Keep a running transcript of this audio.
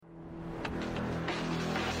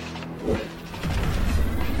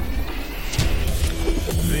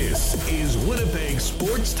This is Winnipeg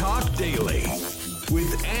Sports Talk Daily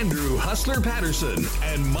with Andrew Hustler Patterson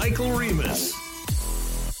and Michael Remis.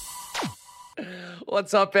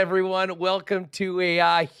 What's up, everyone? Welcome to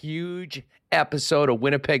a huge episode of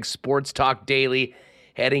Winnipeg Sports Talk Daily,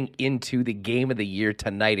 heading into the game of the year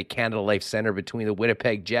tonight at Canada Life Centre between the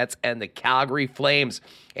Winnipeg Jets and the Calgary Flames.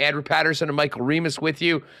 Andrew Patterson and Michael Remis with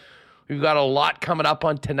you. We've got a lot coming up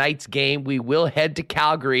on tonight's game. We will head to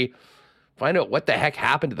Calgary, find out what the heck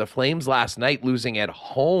happened to the Flames last night, losing at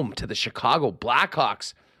home to the Chicago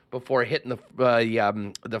Blackhawks before hitting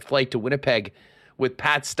the flight to Winnipeg with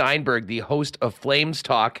Pat Steinberg, the host of Flames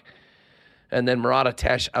Talk, and then Murat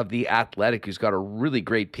Atesh of The Athletic, who's got a really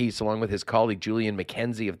great piece, along with his colleague Julian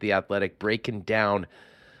McKenzie of The Athletic, breaking down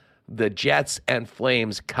the Jets and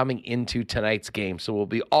Flames coming into tonight's game. So we'll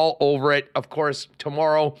be all over it. Of course,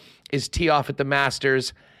 tomorrow is tee-off at the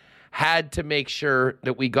Masters. Had to make sure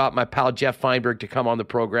that we got my pal Jeff Feinberg to come on the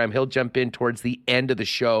program. He'll jump in towards the end of the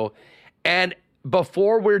show. And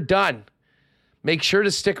before we're done, make sure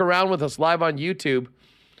to stick around with us live on YouTube,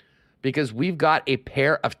 because we've got a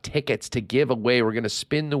pair of tickets to give away. We're going to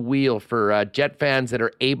spin the wheel for Jet fans that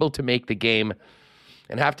are able to make the game,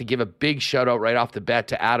 and have to give a big shout out right off the bat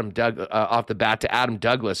to Adam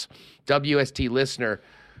Douglas, WST listener,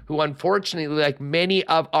 who unfortunately, like many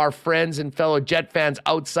of our friends and fellow Jet fans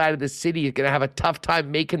outside of the city, is going to have a tough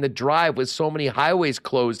time making the drive with so many highways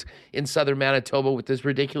closed in southern Manitoba with this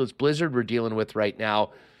ridiculous blizzard we're dealing with right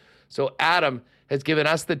now. So Adam has given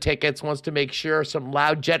us the tickets, wants to make sure some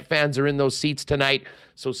loud Jet fans are in those seats tonight.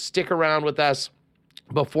 So stick around with us.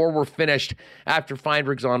 Before we're finished, after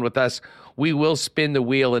Feinberg's on with us, we will spin the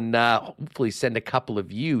wheel and hopefully send a couple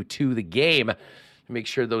of you to the game to make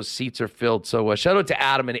sure those seats are filled. So shout out to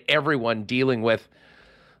Adam and everyone dealing with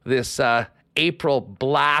this April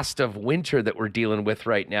blast of winter that we're dealing with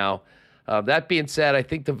right now. That being said, I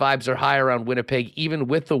think the vibes are high around Winnipeg, even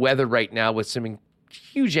with the weather right now, with some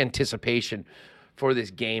huge anticipation for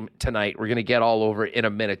this game tonight. We're going to get all over it in a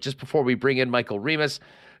minute. Just before we bring in Michael Remis,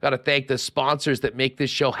 got to thank the sponsors that make this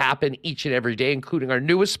show happen each and every day, including our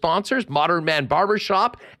newest sponsors, Modern Man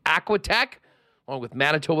Barbershop, Aquatech, along with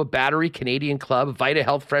Manitoba Battery, Canadian Club, Vita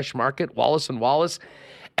Health Fresh Market, Wallace & Wallace,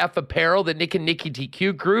 F Apparel, the Nick and Nicky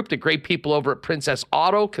DQ Group, the great people over at Princess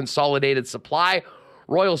Auto, Consolidated Supply,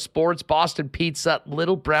 Royal Sports, Boston Pizza,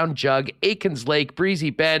 Little Brown Jug, Aikens Lake, Breezy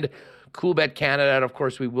Bend, Coolbet Canada, and of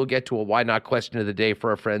course we will get to a Why Not question of the day for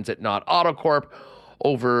our friends at Not Autocorp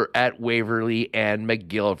over at Waverly and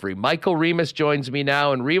McGillivray. Michael Remis joins me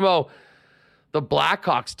now, and Remo, the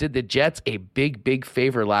Blackhawks did the Jets a big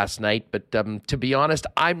favor last night, but to be honest,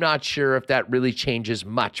 I'm not sure if that really changes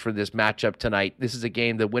much for this matchup tonight. This is a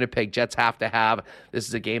game the Winnipeg Jets have to have. This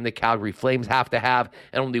is a game the Calgary Flames have to have,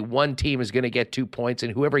 and only one team is going to get 2 points,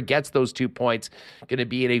 and whoever gets those 2 points going to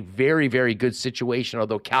be in a very good situation,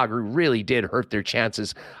 although Calgary really did hurt their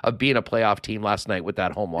chances of being a playoff team last night with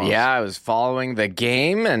that home loss. Yeah, I was following the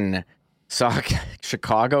game and saw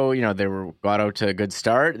Chicago, they got out to a good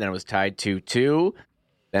start. Then it was tied 2-2.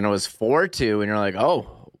 Then it was 4-2. And you're like,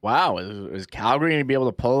 oh, wow. Is Calgary going to be able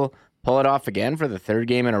to pull it off again for the third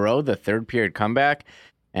game in a row, the third period comeback?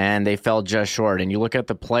 And they fell just short. And you look at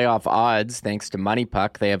the playoff odds, thanks to Money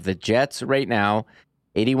Puck, they have the Jets right now,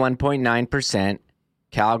 81.9%,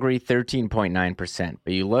 Calgary 13.9%.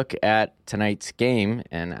 But you look at tonight's game,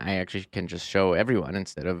 and I actually can just show everyone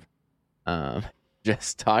instead of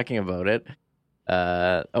just talking about it.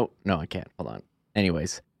 Oh, no, I can't. Hold on.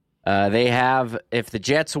 Anyways, they have, if the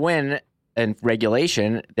Jets win in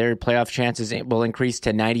regulation, their playoff chances will increase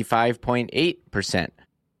to 95.8%.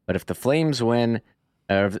 But if the Flames win,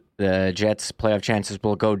 the Jets' playoff chances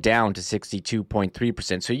will go down to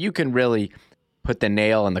 62.3%. So you can really put the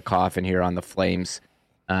nail in the coffin here on the Flames.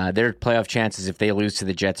 Their playoff chances, if they lose to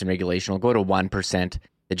the Jets in regulation, will go to 1%.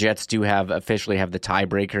 The Jets do officially have the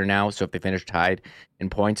tiebreaker now, so if they finish tied in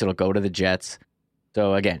points, it'll go to the Jets.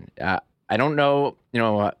 So again, I don't know.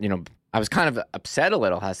 I was kind of upset a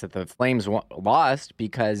little, Hess, that the Flames lost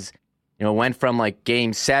because it went from like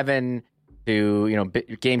Game 7 to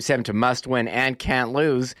Game 7 to must win and can't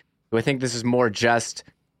lose. So I think this is more just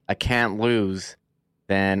a can't lose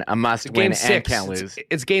than a must win and can't lose.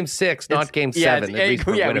 It's Game 6, not Game 7. We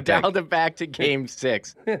dialed it back to Game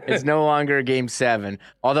 6. It's no longer Game 7.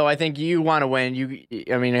 Although I think you want to win.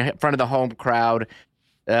 In front of the home crowd,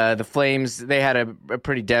 the Flames, they had a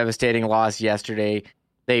pretty devastating loss yesterday.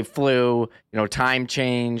 They flew, time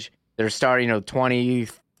change. They're starting,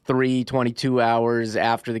 23, 22 hours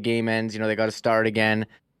after the game ends. They got to start again.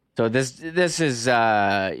 So this is,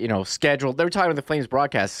 scheduled. They were talking about the Flames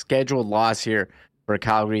broadcast, scheduled loss here for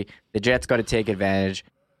Calgary. The Jets got to take advantage.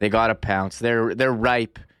 They got to pounce. They're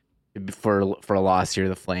ripe for a loss here,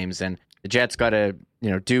 the Flames, and the Jets got to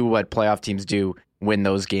do what playoff teams do, win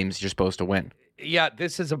those games you're supposed to win. Yeah,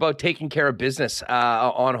 this is about taking care of business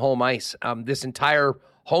on home ice. This entire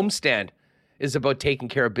homestand is about taking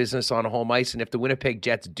care of business on home ice, and if the Winnipeg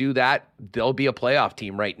Jets do that, they'll be a playoff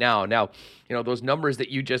team right now. Now, those numbers that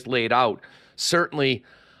you just laid out certainly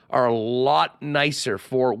are a lot nicer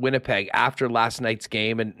for Winnipeg after last night's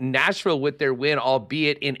game, and Nashville with their win,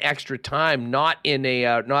 albeit in extra time, not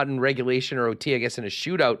in regulation or OT, I guess in a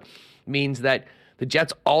shootout, means that the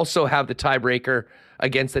Jets also have the tiebreaker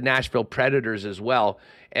against the Nashville Predators as well,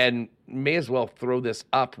 and may as well throw this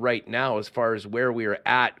up right now as far as where we are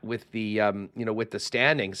at with the with the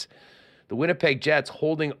standings. The Winnipeg Jets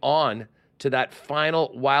holding on to that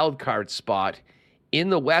final wild card spot in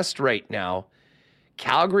the West right now.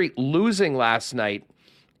 Calgary losing last night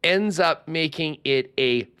ends up making it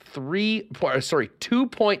a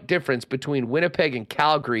 2-point difference between Winnipeg and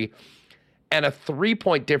Calgary, and a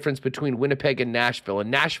 3-point difference between Winnipeg and Nashville.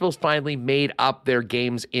 And Nashville's finally made up their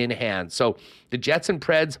games in hand. So the Jets and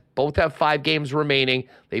Preds both have 5 games remaining.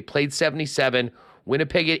 They played 77.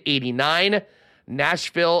 Winnipeg at 89.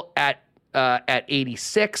 Nashville at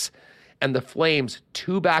 86. And the Flames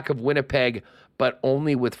 2 back of Winnipeg, but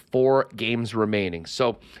only with 4 games remaining.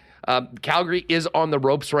 So Calgary is on the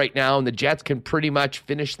ropes right now, and the Jets can pretty much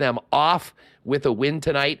finish them off with a win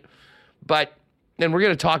tonight. But and we're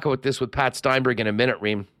going to talk about this with Pat Steinberg in a minute,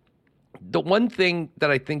 Reem. The one thing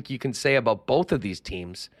that I think you can say about both of these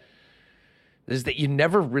teams is that you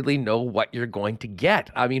never really know what you're going to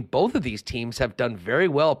get. I mean, both of these teams have done very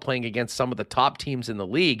well playing against some of the top teams in the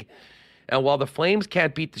league. And while the Flames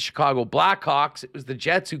can't beat the Chicago Blackhawks, it was the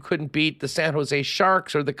Jets who couldn't beat the San Jose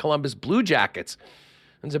Sharks or the Columbus Blue Jackets.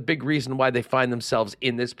 That's a big reason why they find themselves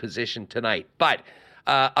in this position tonight. But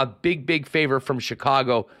a big favor from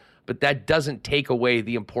Chicago, but that doesn't take away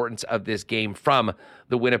the importance of this game from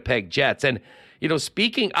the Winnipeg Jets. And,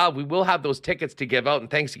 speaking of, we will have those tickets to give out, and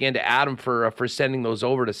thanks again to Adam for sending those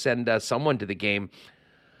over to send someone to the game.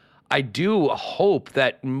 I do hope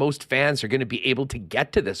that most fans are going to be able to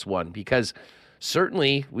get to this one, because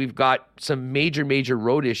certainly we've got some major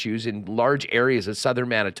road issues in large areas of southern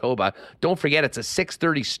Manitoba. Don't forget, it's a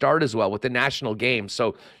 6:30 start as well with the national game,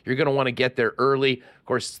 so you're going to want to get there early. Of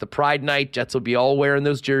course, it's the Pride night. Jets will be all wearing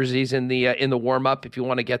those jerseys in the warm-up. If you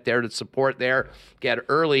want to get there to support there, get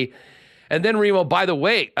early. And then, Remo, by the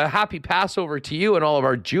way, a happy Passover to you and all of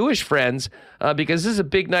our Jewish friends, because this is a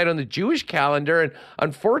big night on the Jewish calendar, and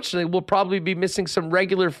unfortunately, we'll probably be missing some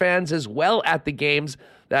regular fans as well at the games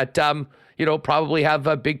that probably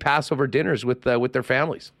have big Passover dinners with their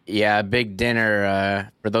families. Yeah, a big dinner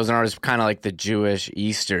for those in ours, kind of like the Jewish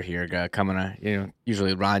Easter here, coming.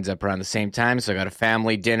 Usually it lines up around the same time. So I got a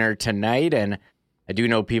family dinner tonight, and I do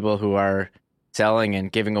know people who are selling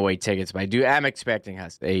and giving away tickets. But I'm expecting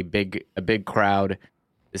us a big crowd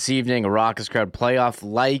this evening, a raucous crowd,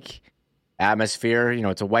 playoff-like atmosphere.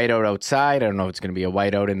 It's a whiteout outside. I don't know if it's going to be a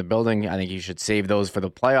whiteout in the building. I think you should save those for the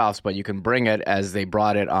playoffs, but you can bring it as they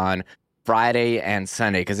brought it on Friday and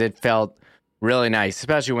Sunday, because it felt really nice,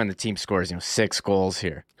 especially when the team scores 6 goals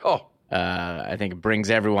here. Oh, I think it brings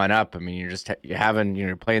everyone up. I mean,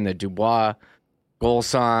 you're playing the Dubois goal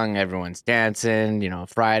song, everyone's dancing,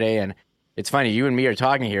 Friday, and it's funny, you and me are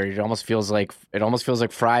talking here. It almost feels like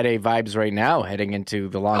Friday vibes right now, heading into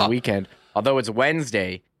the long weekend. Although it's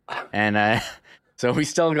Wednesday, and so we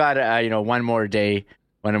still got one more day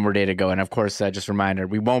to go. And of course, just a reminder,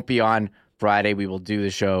 we won't be on Friday. We will do the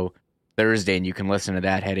show Thursday, and you can listen to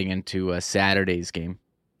that heading into Saturday's game.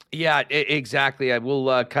 Yeah, exactly. I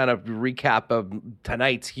will kind of recap of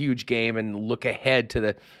tonight's huge game and look ahead to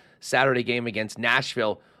the Saturday game against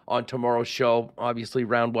Nashville on tomorrow's show. Obviously,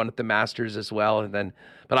 round 1 at the Masters as well.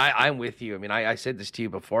 But I'm with you. I mean, I said this to you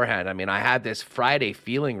beforehand. I mean, I had this Friday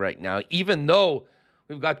feeling right now, even though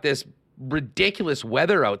we've got this ridiculous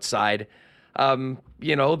weather outside.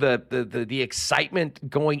 The excitement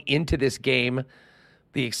going into this game,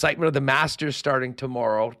 the excitement of the Masters starting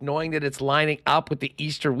tomorrow, knowing that it's lining up with the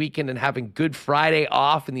Easter weekend and having Good Friday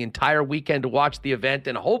off and the entire weekend to watch the event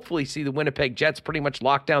and hopefully see the Winnipeg Jets pretty much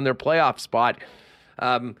lock down their playoff spot.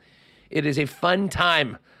 It is a fun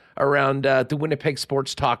time around the Winnipeg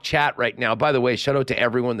Sports Talk chat right now. By the way, shout out to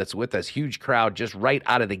everyone that's with us. Huge crowd just right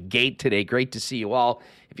out of the gate today. Great to see you all.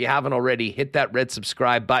 If you haven't already, hit that red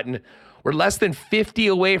subscribe button. We're less than 50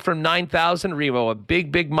 away from 9,000, Remo. A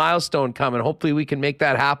big milestone coming. Hopefully we can make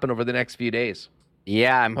that happen over the next few days.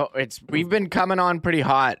 Yeah, we've been coming on pretty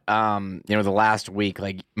hot. The last week,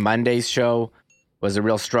 like Monday's show was a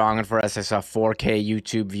real strong one for us. I saw 4K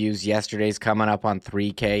YouTube views. Yesterday's coming up on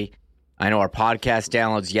 3K. I know our podcast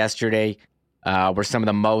downloads yesterday were some of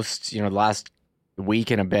the most, the last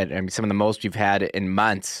week and a bit, some of the most we've had in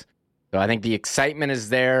months. So I think the excitement is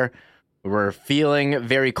there. We're feeling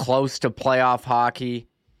very close to playoff hockey,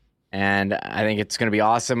 and I think it's going to be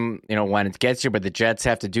awesome, when it gets here, but the Jets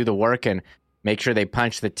have to do the work and make sure they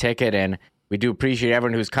punch the ticket, and we do appreciate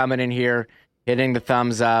everyone who's coming in here, hitting the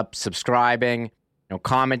thumbs up, subscribing,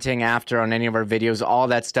 commenting after on any of our videos. All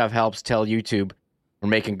that stuff helps tell YouTube we're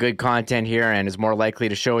making good content here and is more likely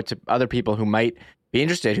to show it to other people who might be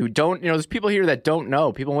interested, who don't, there's people here that don't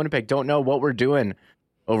know. People in Winnipeg don't know what we're doing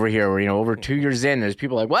over here. We're, over 2 years in, there's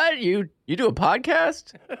people like, what? You do a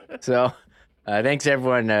podcast? So thanks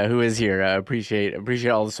everyone who is here. Appreciate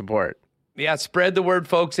all the support. Yeah, spread the word,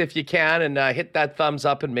 folks, if you can, and hit that thumbs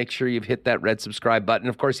up and make sure you've hit that red subscribe button.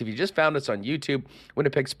 Of course, if you just found us on YouTube,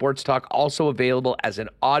 Winnipeg Sports Talk, also available as an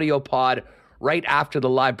audio pod right after the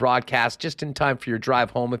live broadcast, just in time for your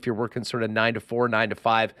drive home if you're working sort of 9 to 4, 9 to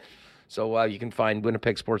 5. So you can find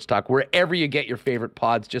Winnipeg Sports Talk wherever you get your favorite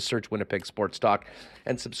pods. Just search Winnipeg Sports Talk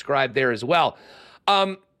and subscribe there as well.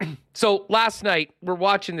 So last night, we're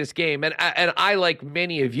watching this game, and I, like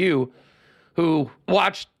many of you who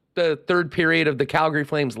watched the third period of the Calgary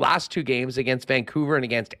Flames' last two games against Vancouver and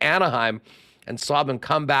against Anaheim and saw them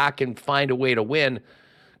come back and find a way to win,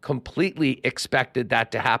 completely expected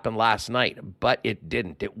that to happen last night, but it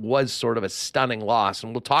didn't. It was sort of a stunning loss,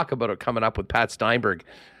 and we'll talk about it coming up with Pat Steinberg.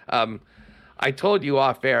 I told you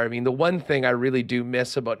off air, the one thing I really do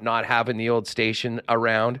miss about not having the old station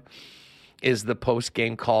around is the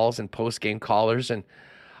post-game calls and post-game callers, and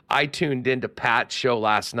I tuned into Pat's show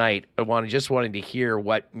last night. I just wanted to hear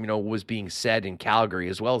what was being said in Calgary,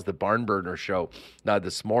 as well as the Barn Burner show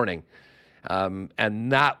this morning.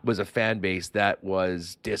 And that was a fan base that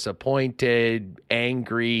was disappointed,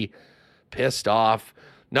 angry, pissed off.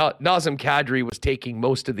 Nazem Kadri was taking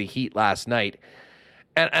most of the heat last night.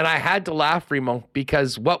 And I had to laugh, Remo,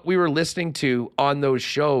 because what we were listening to on those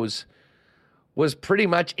shows was pretty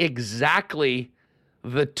much exactly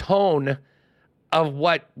the tone of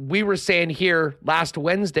what we were saying here last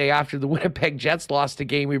Wednesday after the Winnipeg Jets lost a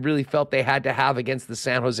game we really felt they had to have against the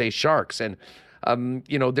San Jose Sharks. And,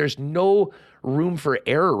 there's no room for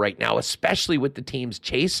error right now, especially with the teams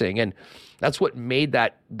chasing. And that's what made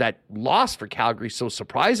that loss for Calgary so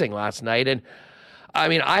surprising last night. And,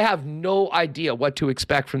 I have no idea what to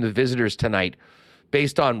expect from the visitors tonight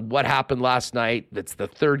based on what happened last night. It's the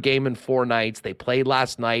third game in 4 nights. They played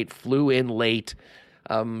last night, flew in late.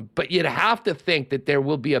 But you'd have to think that there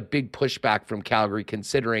will be a big pushback from Calgary,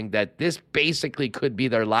 considering that this basically could be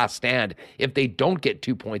their last stand if they don't get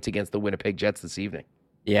 2 points against the Winnipeg Jets this evening.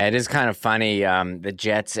 Yeah, it is kind of funny. The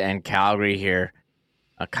Jets and Calgary here,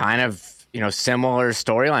 a kind of similar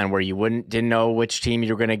storyline where you didn't know which team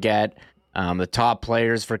you were going to get. The top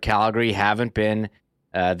players for Calgary haven't been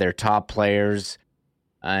their top players.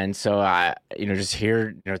 And so, just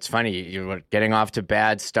here, it's funny. You're getting off to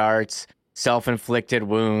bad starts, self-inflicted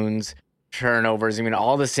wounds, turnovers.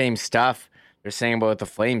 All the same stuff they're saying about the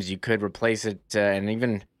Flames. You could replace it. And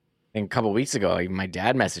even a couple of weeks ago, even my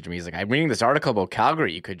dad messaged me. He's like, I'm reading this article about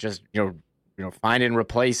Calgary. You could just, find and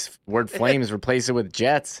replace word Flames, replace it with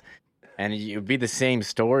Jets. And it would be the same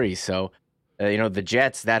story. So, the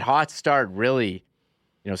Jets, that hot start really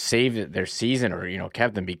saved their season or,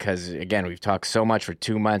 kept them because, again, we've talked so much for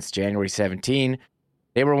 2 months, January 17.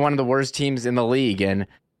 They were one of the worst teams in the league. And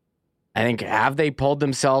I think, have they pulled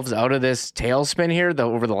themselves out of this tailspin here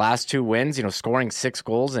over the last 2 wins, scoring 6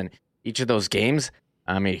 goals in each of those games?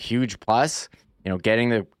 A huge plus, getting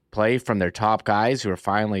the play from their top guys who are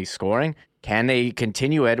finally scoring. Can they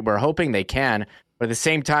continue it? We're hoping they can. But at the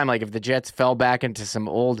same time, like if the Jets fell back into some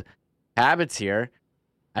old habits here,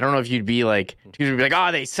 I don't know if you'd be like,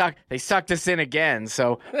 oh, they sucked us in again.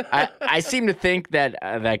 So I seem to think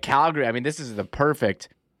that Calgary, this is the perfect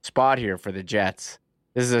spot here for the Jets.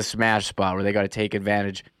 This is a smash spot where they got to take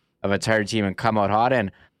advantage of a tired team and come out hot.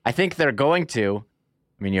 And I think they're going to.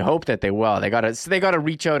 You hope that they will. They got to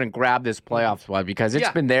reach out and grab this playoff spot because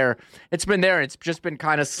it's been there. It's been there. It's just been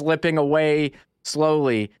kind of slipping away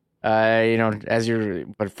slowly. As you're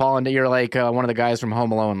falling. You're like one of the guys from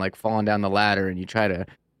Home Alone, like falling down the ladder, and you try to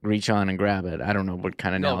reach on and grab it. I don't know what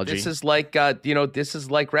kind of analogy. This is like this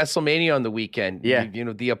is like WrestleMania on the weekend. Yeah,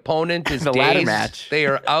 the opponent is the ladder match. They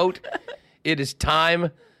are out. It is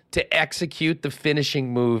time to execute the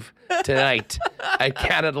finishing move tonight at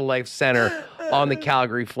Canada Life Center on the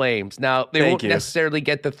Calgary Flames. Now, they won't necessarily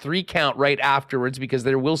get the 3 count right afterwards because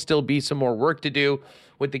there will still be some more work to do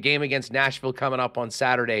with the game against Nashville coming up on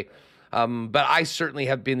Saturday. But I certainly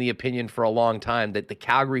have been the opinion for a long time that the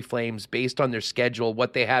Calgary Flames, based on their schedule,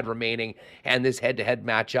 what they had remaining, and this head-to-head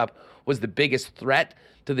matchup, was the biggest threat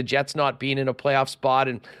to the Jets not being in a playoff spot.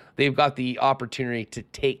 And they've got the opportunity to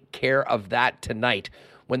take care of that tonight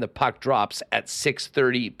when the puck drops at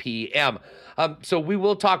 6:30 p.m. So we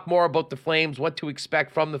will talk more about the Flames, what to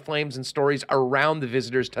expect from the Flames, and stories around the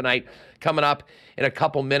visitors tonight coming up in a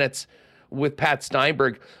couple minutes with Pat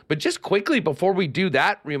Steinberg. But just quickly before we do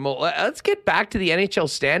that, Remo, let's get back to the NHL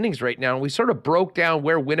standings right now. We sort of broke down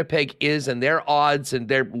where Winnipeg is and their odds and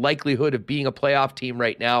their likelihood of being a playoff team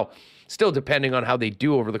right now, still depending on how they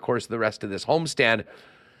do over the course of the rest of this homestand.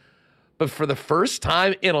 But for the first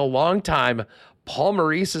time in a long time, Paul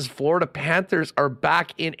Maurice's Florida Panthers are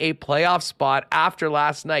back in a playoff spot after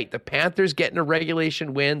last night. The Panthers getting a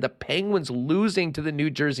regulation win, the Penguins losing to the New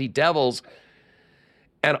Jersey Devils.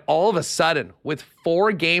 And all of a sudden, with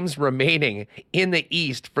 4 games remaining in the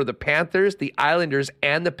East for the Panthers, the Islanders,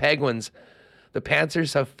 and the Penguins, the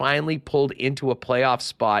Panthers have finally pulled into a playoff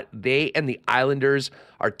spot. They and the Islanders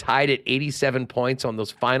are tied at 87 points on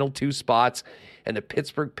those final 2 spots, and the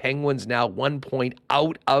Pittsburgh Penguins now 1 point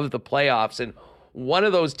out of the playoffs. And one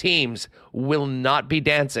of those teams will not be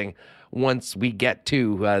dancing once we get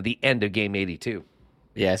to the end of Game 82.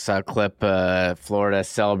 Yeah, I saw a clip, Florida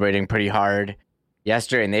celebrating pretty hard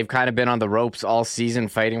yesterday, and they've kind of been on the ropes all season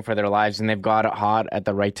fighting for their lives, and they've got it hot at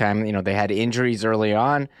the right time. You know, they had injuries early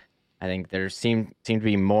on. I think they seem to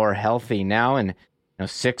be more healthy now, and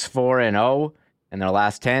 6-4-0, and their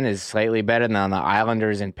last 10 is slightly better than the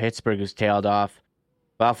Islanders and Pittsburgh, who's tailed off.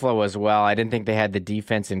 Buffalo as well. I didn't think they had the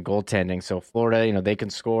defense and goaltending. So Florida, they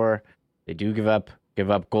can score. They do give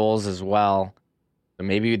up goals as well. So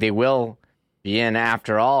maybe they will be in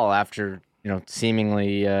after all, after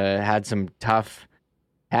seemingly had some tough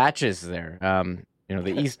patches there.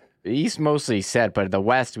 The East mostly set, but the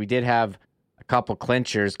West, we did have a couple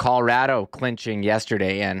clinchers. Colorado clinching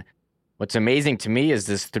yesterday, and what's amazing to me is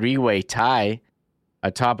this 3-way tie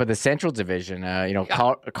atop of the Central Division.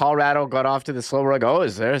 Colorado got off to the slow road. Oh,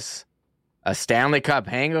 is this a Stanley Cup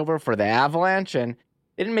hangover for the Avalanche? And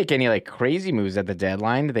they didn't make any crazy moves at the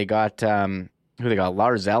deadline. They got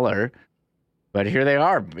Lars Eller. But here they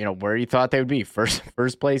are, where you thought they would be.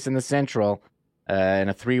 First place in the Central, and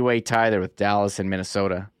a 3-way tie there with Dallas and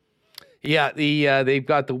Minnesota. Yeah, they've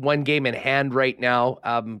got the 1 game in hand right now,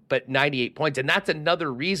 but 98 points. And that's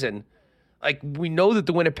another reason. We know that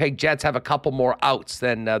the Winnipeg Jets have a couple more outs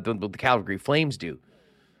than the Calgary Flames do.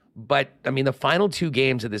 But, the final 2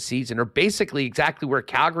 games of the season are basically exactly where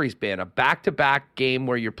Calgary's been. A back-to-back game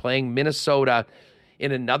where you're playing Minnesota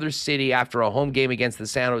in another city after a home game against the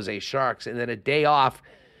San Jose Sharks, and then a day off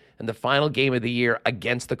in the final game of the year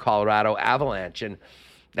against the Colorado Avalanche. And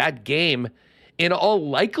that game, in all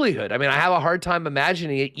likelihood, I have a hard time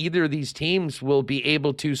imagining it. Either of these teams will be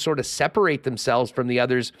able to sort of separate themselves from the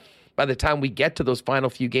others by the time we get to those final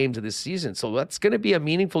few games of this season. So that's going to be a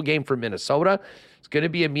meaningful game for Minnesota. It's going to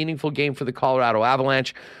be a meaningful game for the Colorado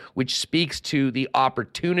Avalanche, which speaks to the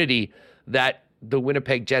opportunity that the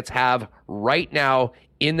Winnipeg Jets have right now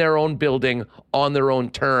in their own building, on their own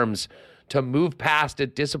terms, to move past a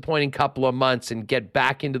disappointing couple of months and get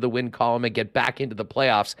back into the win column and get back into the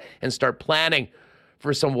playoffs and start planning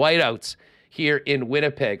for some whiteouts here in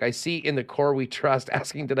Winnipeg. I see in the Core We Trust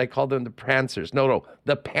asking, did I call them the Prancers? No,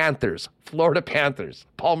 the Panthers, Florida Panthers,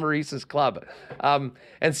 Paul Maurice's club. And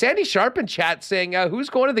Sandy Sharp in chat saying, who's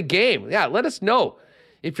going to the game? Yeah, let us know.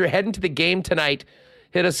 If you're heading to the game tonight,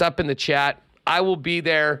 hit us up in the chat. I will be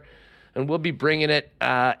there, and we'll be bringing it.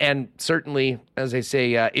 And certainly, as I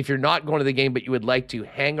say, if you're not going to the game but you would like to,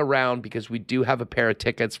 hang around, because we do have a pair of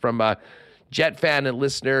tickets from a Jet fan and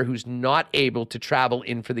listener who's not able to travel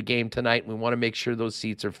in for the game tonight. We want to make sure those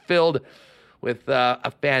seats are filled with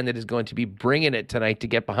a fan that is going to be bringing it tonight to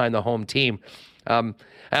get behind the home team. And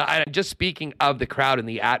just speaking of the crowd and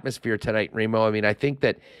the atmosphere tonight, Remo, I think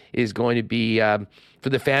that is going to be, for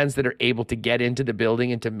the fans that are able to get into the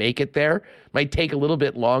building and to make it there, might take a little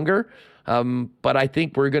bit longer. But I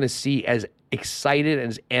think we're going to see as excited and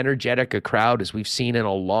as energetic a crowd as we've seen in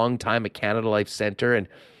a long time at Canada Life Center. And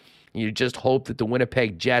you just hope that the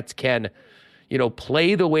Winnipeg Jets can,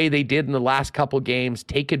 play the way they did in the last couple games,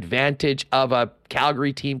 take advantage of a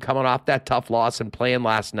Calgary team coming off that tough loss and playing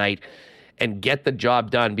last night, and get the job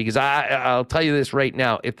done. Because I'll tell you this right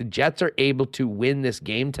now, if the Jets are able to win this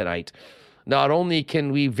game tonight, not only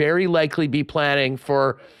can we very likely be planning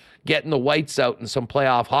for getting the Whites out in some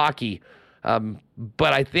playoff hockey,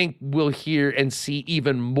 but I think we'll hear and see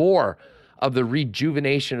even more of the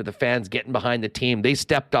rejuvenation of the fans getting behind the team. They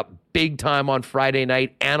stepped up big time on Friday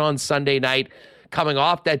night and on Sunday night, coming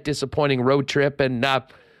off that disappointing road trip. And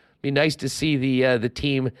Be nice to see the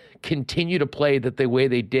team continue to play the way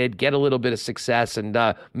they did, get a little bit of success, and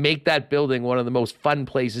make that building one of the most fun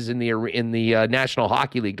places in the National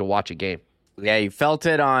Hockey League to watch a game. Yeah, you felt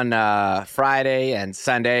it on Friday and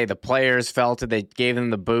Sunday. The players felt it. They gave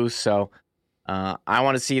them the boost. So I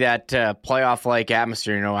want to see that playoff-like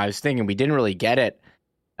atmosphere. You know, I was thinking we didn't really get it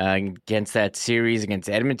against that series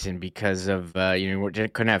against Edmonton because of we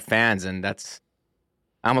couldn't have fans, and that's.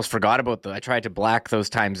 I almost forgot about I tried to black those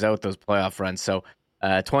times out, those playoff runs. So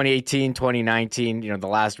 2018, 2019, the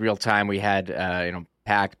last real time we had,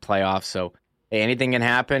 packed playoffs. So hey, anything can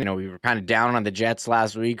happen. We were kind of down on the Jets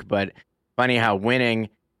last week, but funny how winning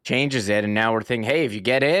changes it. And now we're thinking, hey, if you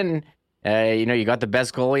get in, you got the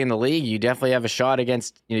best goalie in the league. You definitely have a shot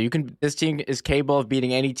against, this team is capable of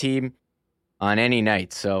beating any team on any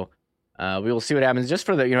night. So we will see what happens. Just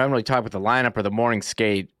for I haven't really talked about the lineup or the morning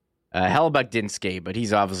skate. Hellebuyck didn't skate, but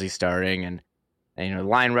he's obviously starting. And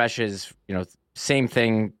line rushes, same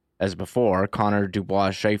thing as before. Connor,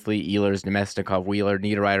 Dubois, Scheifele, Ehlers, Nemestikov, Wheeler,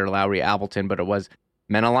 Niederreiter, Lowry, Appleton. But it was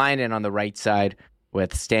Menelainen on the right side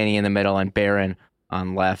with Stanny in the middle and Barron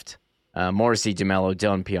on left. Morrissey, DeMello,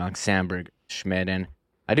 Dylan Pionk, Sandberg, Schmidt. And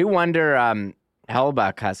I do wonder,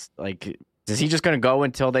 Hellebuyck is he just going to go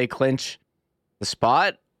until they clinch the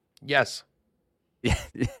spot? Yes.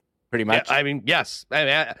 Pretty much. Yeah, yes.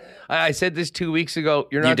 I said this 2 weeks ago.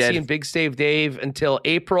 You're not seeing Big Save Dave until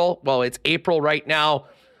April. Well, it's April right now.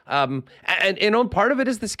 And part of it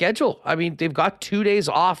is the schedule. They've got 2 days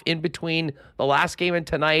off in between the last game and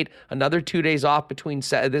tonight, another 2 days off between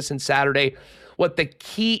this and Saturday. What the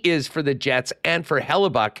key is for the Jets and for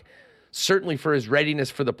Hellebuyck, certainly for his readiness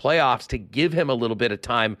for the playoffs, to give him a little bit of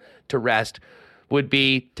time to rest, would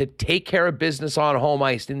be to take care of business on home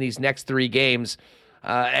ice in these next 3 games.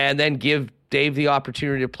 And then give Dave the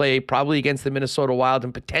opportunity to play probably against the Minnesota Wild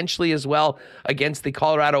and potentially as well against the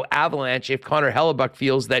Colorado Avalanche if Connor Hellebuyck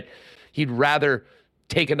feels that he'd rather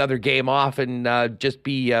take another game off and just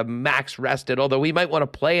be max rested. Although he might want to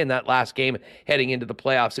play in that last game heading into the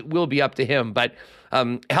playoffs. It will be up to him. But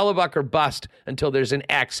Hellebuyck or bust until there's an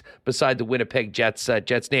X beside the Winnipeg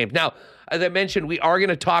Jets name. Now, as I mentioned, we are going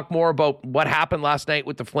to talk more about what happened last night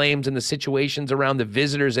with the Flames and the situations around the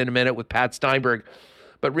visitors in a minute with Pat Steinberg.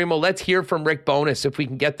 But Remo, let's hear from Rick Bowness if we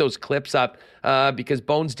can get those clips up, because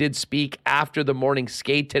Bones did speak after the morning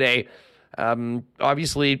skate today.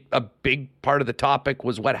 Obviously, a big part of the topic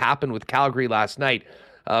was what happened with Calgary last night.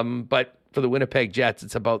 But for the Winnipeg Jets,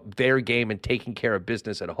 it's about their game and taking care of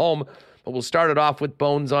business at home. But we'll start it off with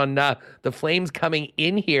Bones on the Flames coming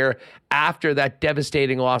in here after that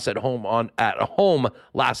devastating loss at home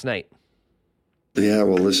last night. Yeah,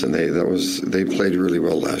 well, listen, they played really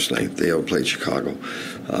well last night. They outplayed Chicago.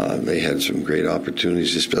 They had some great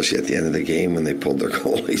opportunities, especially at the end of the game when they pulled their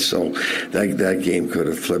goalie. So that game could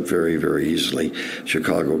have flipped very, very easily.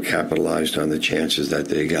 Chicago capitalized on the chances that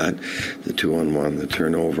they got, the 2-on-1, the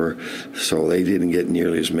turnover. So they didn't get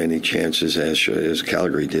nearly as many chances as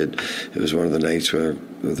Calgary did. It was one of the nights where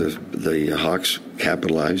the Hawks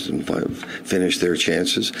capitalized and finished their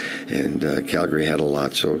chances, and Calgary had a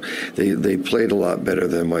lot. So they played a lot better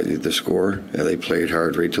than the score, and they played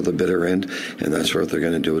hard right to the bitter end, and that's what they're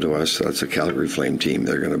going to do to us. That's a Calgary Flame team.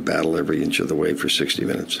 They're going to battle every inch of the way for 60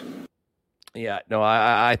 minutes. Yeah, no,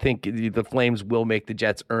 I think the Flames will make the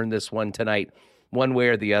Jets earn this one tonight, one way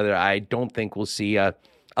or the other. I don't think we'll see a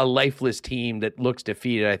lifeless team that looks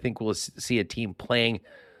defeated. I think we'll see a team playing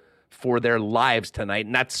for their lives tonight,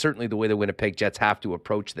 and that's certainly the way the Winnipeg Jets have to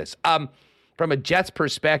approach this. From a Jets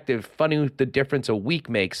perspective, funny the difference a week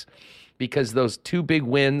makes, because those 2 big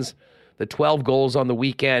wins, the 12 goals on the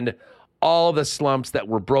weekend, all the slumps that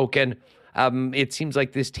were broken, it seems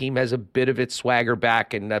like this team has a bit of its swagger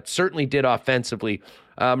back, and that certainly did offensively.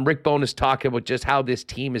 Rick Bowness talking about just how this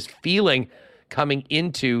team is feeling coming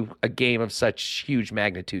into a game of such huge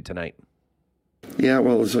magnitude tonight. Yeah,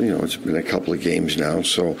 well, it's been a couple of games now,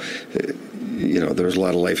 so there's a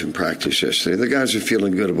lot of life in practice yesterday. The guys are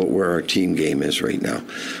feeling good about where our team game is right now.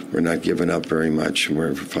 We're not giving up very much, and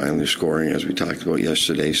we're finally scoring, as we talked about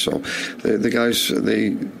yesterday. So the guys,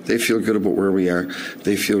 they feel good about where we are.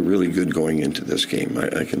 They feel really good going into this game.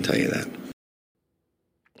 I can tell you that.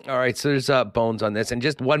 All right, so there's Bones on this, and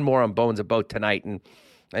just one more on Bones about tonight, and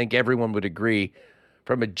I think everyone would agree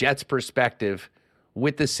from a Jets perspective,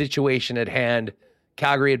 with the situation at hand,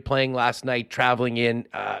 Calgary had playing last night, traveling in,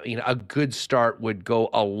 a good start would go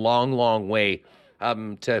a long, long way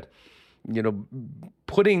to,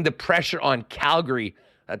 putting the pressure on Calgary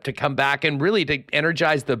to come back and really to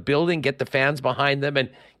energize the building, get the fans behind them, and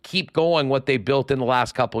keep going what they built in the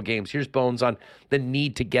last couple of games. Here's Bones on the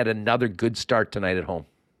need to get another good start tonight at home.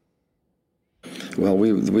 Well,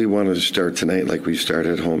 we want to start tonight like we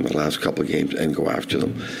started at home the last couple of games and go after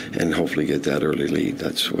them and hopefully get that early lead.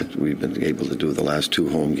 That's what we've been able to do the last 2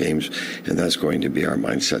 home games, and that's going to be our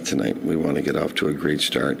mindset tonight. We want to get off to a great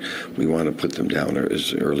start. We want to put them down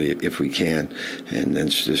as early if we can and then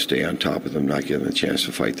just stay on top of them, not give them a chance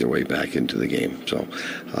to fight their way back into the game. So,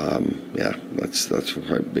 that's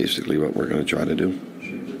basically what we're going to try to do.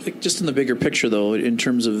 Just in the bigger picture, though, in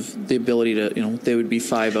terms of the ability to, they would be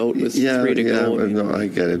 5 out with 3 to go. Yeah, no, I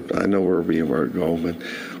get it. I know where we want to go, but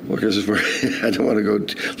because I don't want to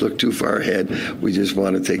go look too far ahead. We just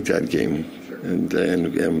want to take that game, and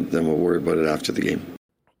then we'll worry about it after the game.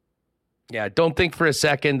 Yeah, don't think for a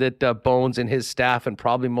second that Bones and his staff and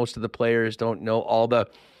probably most of the players don't know all the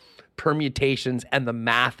permutations and the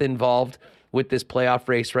math involved with this playoff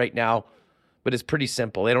race right now. But it's pretty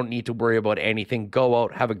simple. They don't need to worry about anything. Go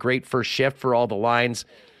out, have a great first shift for all the lines,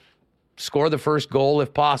 score the first goal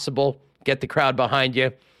if possible, get the crowd behind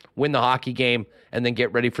you, win the hockey game, and then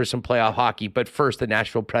get ready for some playoff hockey. But first, the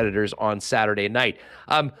Nashville Predators on Saturday night.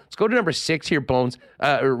 Let's go to number 6 here, Bones,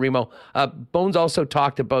 or Remo. Bones also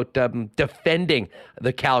talked about defending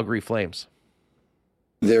the Calgary Flames.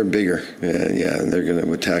 They're bigger, and they're going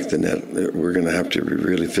to attack the net. We're going to have to be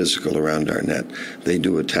really physical around our net. They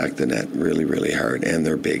do attack the net really, really hard, and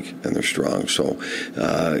they're big, and they're strong. So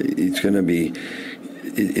it's going to be,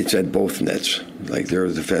 it's at both nets. Like their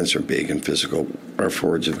defense are big and physical. Our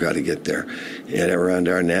forwards have got to get there. And around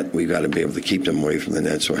our net, we've got to be able to keep them away from the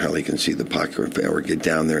net so Helly can see the puck or get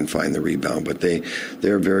down there and find the rebound. But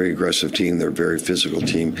they're a very aggressive team. They're a very physical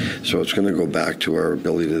team. So it's going to go back to our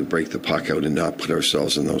ability to break the puck out and not put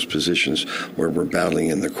ourselves in those positions where we're battling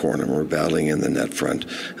in the corner, we're battling in the net front.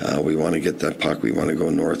 We want to get that puck. We want to go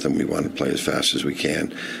north, and we want to play as fast as we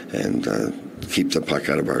can and keep the puck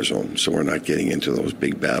out of our zone so we're not getting into those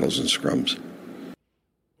big battles and scrums.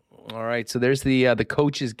 All right, so there's the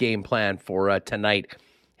coach's game plan for tonight,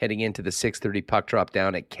 heading into the 6:30 puck drop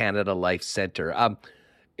down at Canada Life Centre.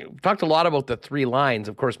 We've talked a lot about the 3 lines.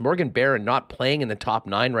 Of course, Morgan Barron not playing in the top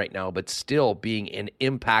 9 right now, but still being an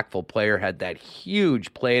impactful player, had that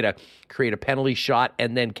huge play to create a penalty shot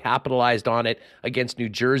and then capitalized on it against New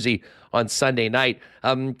Jersey on Sunday night.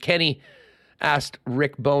 Kenny asked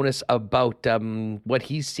Rick Bowness about what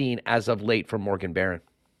he's seen as of late from Morgan Barron.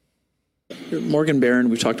 Morgan Barron,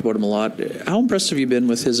 we've talked about him a lot. How impressed have you been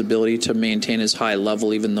with his ability to maintain his high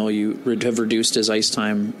level, even though you have reduced his ice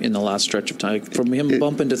time in the last stretch of time? From him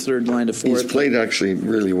bumping to third line to fourth. He's played actually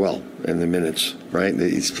really well in the minutes, right?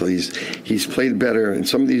 He's played better. In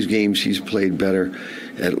some of these games, he's played better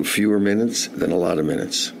at fewer minutes than a lot of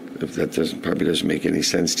minutes. If that probably doesn't make any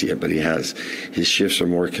sense to you, but he has. His shifts are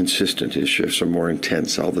more consistent. His shifts are more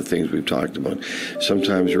intense. All the things we've talked about.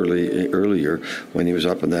 Sometimes earlier, when he was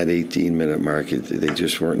up in that 18-minute mark, they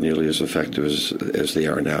just weren't nearly as effective as they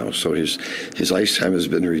are now. So his ice time has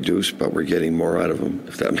been reduced, but we're getting more out of him,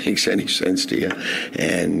 if that makes any sense to you.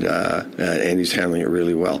 And he's handling it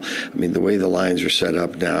really well. I mean, the way the lines are set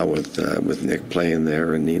up now with Nick playing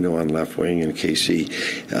there and Nino on left wing and KC,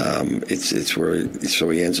 it's where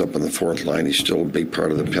so he ends up on the 4th line. He's still a big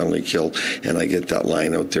part of the penalty kill, and I get that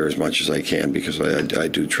line out there as much as I can because I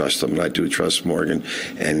do trust him, and I do trust Morgan.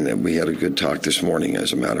 And we had a good talk this morning,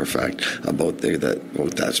 as a matter of fact, about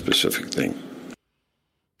that specific thing.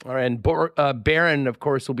 All right, and Barron, of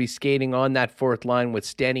course, will be skating on that 4th line with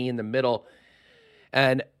Stenny in the middle,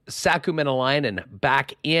 and Saku Menelainen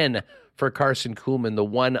back in for Carson Kuhlman, the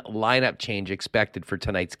one lineup change expected for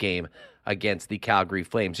tonight's game against the Calgary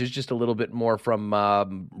Flames. Here's just a little bit more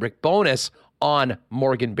from Rick Bowness on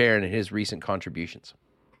Morgan Barron and his recent contributions.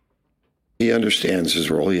 He understands his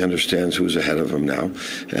role. He understands who's ahead of him now,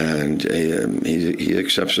 and he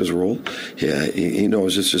accepts his role. Yeah, he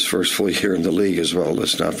knows it's his first full year in the league as well.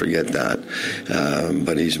 Let's not forget that.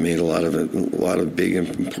 But he's made a lot of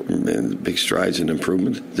big strides and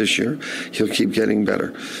improvement this year. He'll keep getting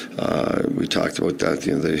better. We talked about that.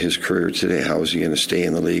 His career today. How is he going to stay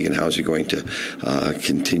in the league, and how is he going to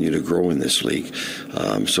continue to grow in this league?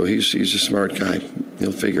 So he's a smart guy.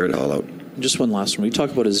 He'll figure it all out. Just one last one. We talk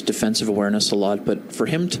about his defensive awareness a lot, but for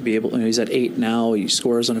him to be able, he's at 8 now, he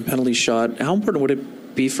scores on a penalty shot. How important would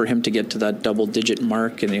it be for him to get to that double-digit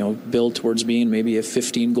mark and build towards being maybe a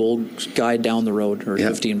 15-goal guy down the road, or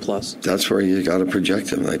 15-plus? That's where you got to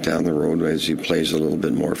project him, like down the road as he plays a little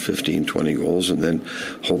bit more, 15, 20 goals, and then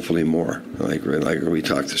hopefully more. Like we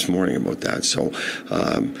talked this morning about that. So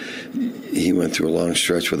he went through a long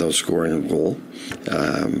stretch without scoring a goal.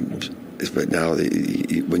 but now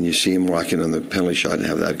when you see him walking on the penalty shot and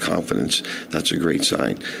have that confidence, that's a great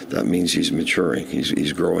sign. That means he's maturing.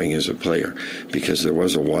 He's growing as a player, because there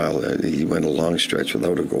was a while he went a long stretch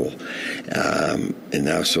without a goal, and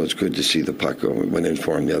now so it's good to see the puck went in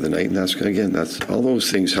for him the other night. And that's all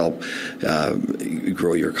those things help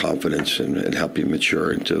grow your confidence and help you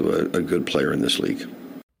mature into a good player in this league.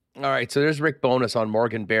 All right, so there's Rick Bowness on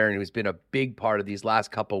Morgan Barron, who's been a big part of these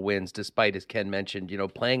last couple wins, despite, as Ken mentioned,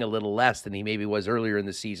 playing a little less than he maybe was earlier in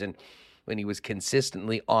the season when he was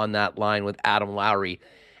consistently on that line with Adam Lowry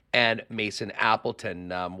and Mason Appleton.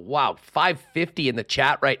 Wow, 550 in the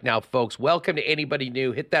chat right now, folks. Welcome to anybody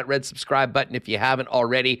new. Hit that red subscribe button if you haven't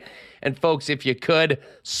already. And folks, if you could,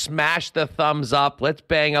 smash the thumbs up. Let's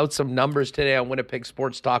bang out some numbers today on Winnipeg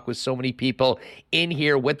Sports Talk with so many people in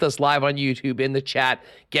here with us live on YouTube, in the chat,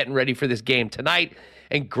 getting ready for this game tonight.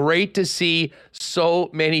 And great to see so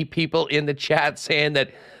many people in the chat saying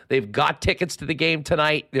that they've got tickets to the game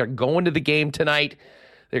tonight. They're going to the game tonight.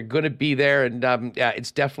 They're going to be there, and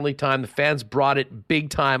it's definitely time. The fans brought it big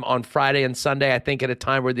time on Friday and Sunday, I think, at a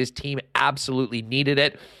time where this team absolutely needed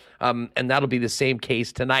it, and that'll be the same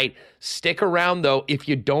case tonight. Stick around, though. If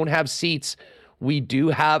you don't have seats, we do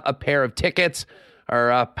have a pair of tickets.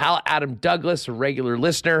 Our pal Adam Douglas, a regular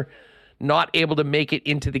listener, not able to make it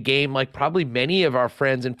into the game, like probably many of our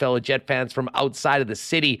friends and fellow Jet fans from outside of the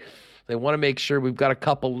city. They want to make sure we've got a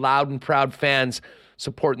couple loud and proud fans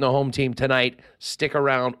supporting the home team tonight. Stick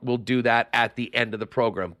around. We'll do that at the end of the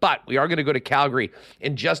program. But we are going to go to Calgary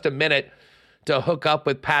in just a minute to hook up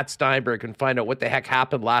with Pat Steinberg and find out what the heck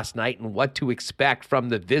happened last night and what to expect from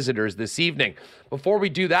the visitors this evening. Before we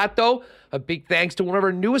do that, though, a big thanks to one of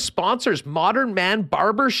our newest sponsors, Modern Man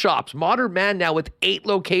Barber Shops. Modern Man now with 8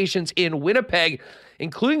 locations in Winnipeg,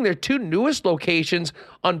 including their 2 newest locations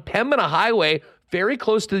on Pembina Highway, very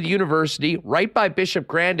close to the university, right by Bishop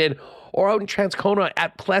Grandin, or out in Transcona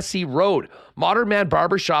at Plessy Road. Modern Man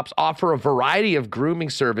Barbershops offer a variety of grooming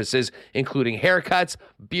services, including haircuts,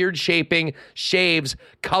 beard shaping, shaves,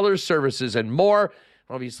 color services, and more.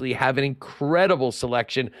 Obviously, have an incredible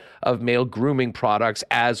selection of male grooming products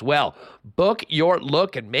as well. Book your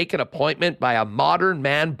look and make an appointment via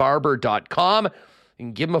modernmanbarber.com.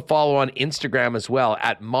 And give them a follow on Instagram as well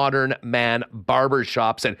at Modern Man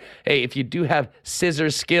Barbershops. And hey, if you do have scissor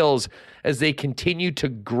skills as they continue to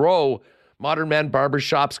grow, Modern Man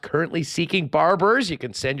Barbershops currently seeking barbers. You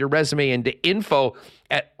can send your resume into info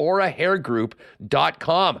at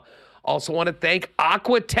aurahairgroup.com. Also want to thank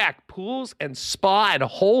Aquatech Pools and Spa and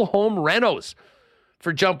Whole Home Renos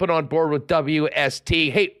for jumping on board with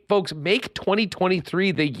WST. Hey, folks, make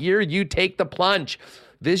 2023 the year you take the plunge.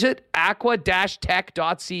 Visit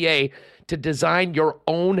aqua-tech.ca to design your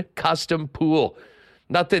own custom pool.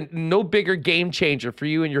 No bigger game changer for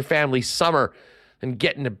you and your family's summer than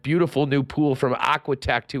getting a beautiful new pool from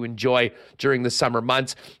Aquatech to enjoy during the summer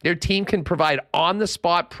months. Their team can provide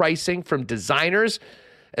on-the-spot pricing from designers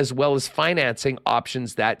as well as financing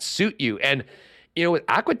options that suit you. And, with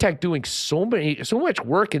Aquatech doing so much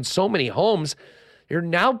work in so many homes, they're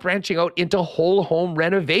now branching out into whole home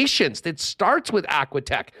renovations. That starts with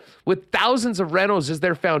Aquatech. With thousands of renos as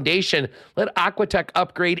their foundation, let Aquatech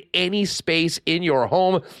upgrade any space in your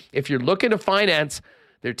home. If you're looking to finance,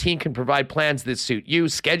 their team can provide plans that suit you.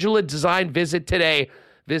 Schedule a design visit today.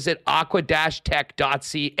 Visit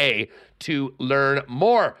aqua-tech.ca to learn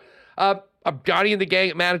more. Johnny and the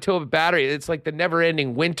gang at Manitoba Battery. It's like the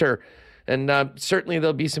never-ending winter. And certainly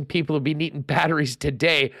there'll be some people who'll be needing batteries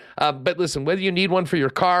today. But listen, whether you need one for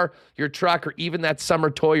your car, your truck, or even that summer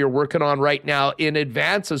toy you're working on right now in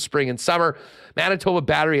advance of spring and summer, Manitoba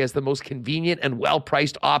Battery has the most convenient and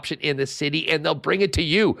well-priced option in the city, and they'll bring it to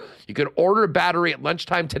you. You can order a battery at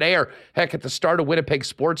lunchtime today or, heck, at the start of Winnipeg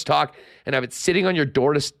Sports Talk and have it sitting on your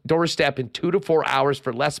doorstep in 2 to 4 hours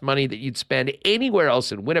for less money that you'd spend anywhere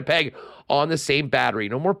else in Winnipeg on the same battery.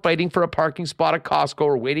 No more fighting for a parking spot at Costco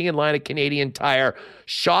or waiting in line at Canadian Tire.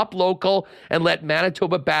 Shop local and let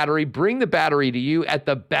Manitoba Battery bring the battery to you at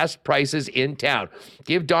the best prices in town.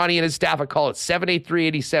 Give Donnie and his staff a call at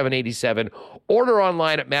 783-8787. Order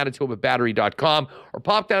online at manitobabattery.com or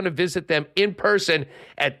pop down to visit them in person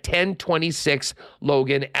at 1026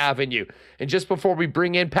 Logan Avenue. And just before we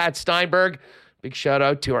bring in Pat Steinberg, big shout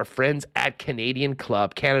out to our friends at Canadian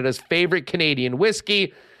Club. Canada's favorite Canadian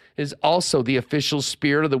whiskey is also the official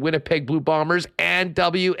spirit of the Winnipeg Blue Bombers and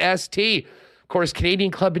WST. Of course,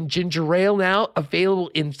 Canadian Club and Ginger Ale now available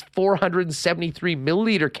in 473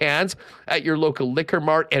 milliliter cans at your local liquor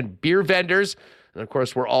mart and beer vendors. And of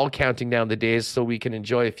course, we're all counting down the days so we can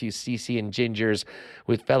enjoy a few CC and Gingers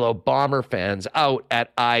with fellow Bomber fans out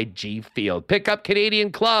at IG Field. Pick up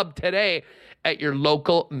Canadian Club today at your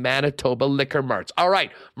local Manitoba liquor marts. All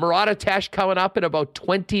right, Murat Atesh coming up in about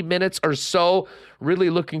 20 minutes or so. Really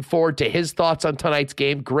looking forward to his thoughts on tonight's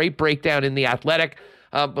game. Great breakdown in The Athletic.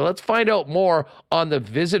 But let's find out more on the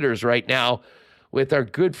visitors right now with our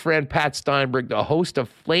good friend Pat Steinberg, the host of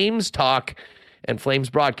Flames Talk and Flames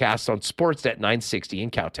broadcasts on Sportsnet 960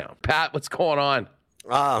 in Cowtown. Pat, what's going on?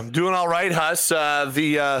 I'm doing all right, Huss.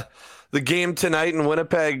 The game tonight in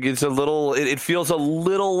Winnipeg is it feels a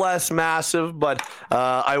little less massive, but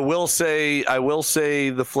I will say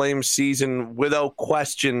the Flames season without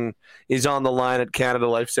question is on the line at Canada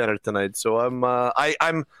Life Centre tonight. So I'm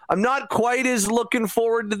not quite as looking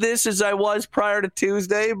forward to this as I was prior to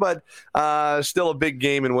Tuesday, but still a big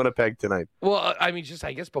game in Winnipeg tonight. Well, I mean,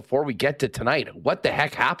 I guess before we get to tonight, what the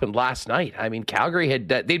heck happened last night? I mean, Calgary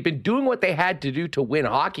they'd been doing what they had to do to win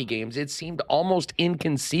hockey games. It seemed almost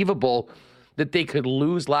inconceivable that they could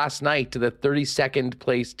lose last night to the 32nd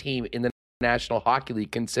place team in the National Hockey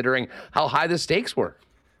League, considering how high the stakes were.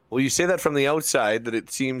 Well, you say that from the outside, that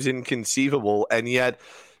it seems inconceivable, and yet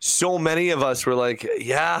so many of us were like,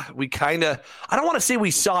 yeah, we kind of, I don't want to say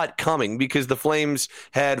we saw it coming, because the Flames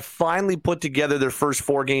had finally put together their first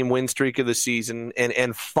 4-game win streak of the season,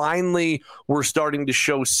 and finally were starting to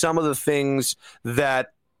show some of the things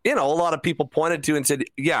that, a lot of people pointed to and said,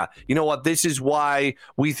 yeah, you know what, this is why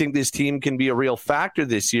we think this team can be a real factor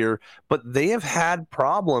this year. But they have had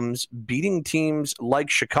problems beating teams like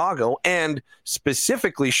Chicago, and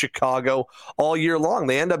specifically Chicago, all year long.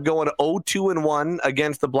 They end up going 0-2-1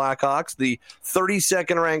 against the Blackhawks, the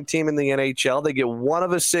 32nd ranked team in the NHL. They get one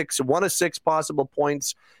of six possible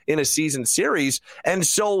points in a season series. And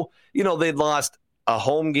so, they'd lost a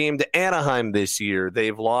home game to Anaheim this year.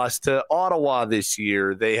 They've lost to Ottawa this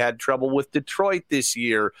year. They had trouble with Detroit this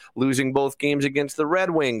year, losing both games against the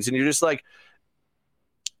Red Wings. And you're just like,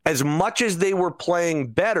 as much as they were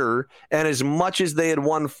playing better and as much as they had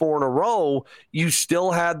won 4 in a row, you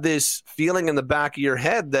still had this feeling in the back of your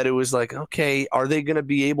head that it was like, okay, are they going to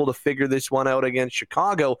be able to figure this one out against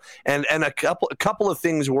Chicago? And a couple of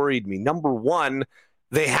things worried me. Number one,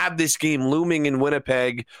 they had this game looming in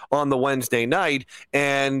Winnipeg on the Wednesday night,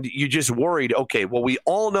 and you just worried, okay, well, we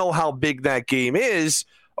all know how big that game is.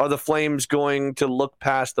 Are the Flames going to look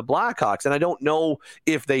past the Blackhawks? And I don't know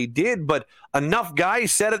if they did, but enough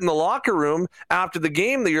guys said it in the locker room after the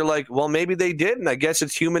game that you're like, well, maybe they did. And I guess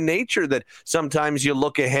it's human nature that sometimes you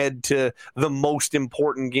look ahead to the most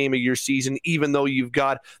important game of your season, even though you've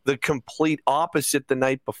got the complete opposite the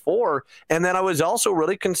night before. And then I was also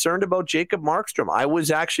really concerned about Jacob Markstrom. I was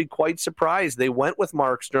actually quite surprised they went with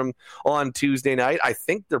Markstrom on Tuesday night. I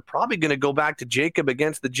think they're probably going to go back to Jacob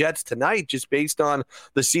against the Jets tonight, just based on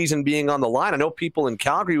the season being on the line. I know people in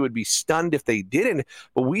Calgary would be stunned if they didn't,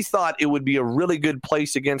 but we thought it would be a really good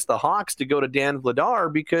place against the Hawks to go to Dan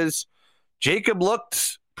Vladar, because Jacob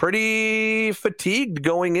looked pretty fatigued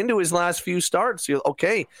going into his last few starts.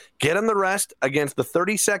 Okay, get him the rest against the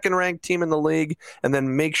 32nd ranked team in the league, and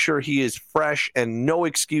then make sure he is fresh and no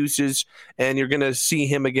excuses, and you're going to see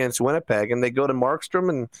him against Winnipeg. And they go to Markstrom,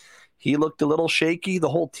 and he looked a little shaky. The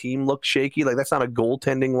whole team looked shaky. Like, that's not a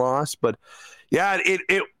goaltending loss, but yeah,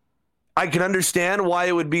 I can understand why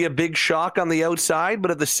it would be a big shock on the outside,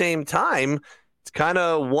 but at the same time, it's kind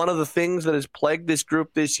of one of the things that has plagued this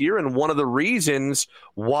group this year, and one of the reasons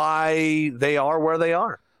why they are where they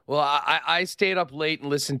are. Well, I stayed up late and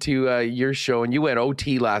listened to your show, and you went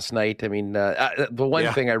OT last night. I mean, the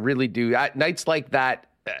one thing I really do, nights like that,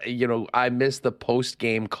 I miss the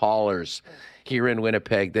post-game callers here in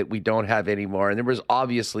Winnipeg that we don't have anymore. And there was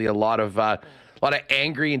obviously a lot of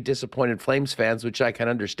angry and disappointed Flames fans, which I can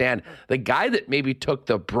understand. The guy that maybe took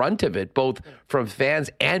the brunt of it, both from fans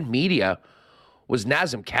and media, was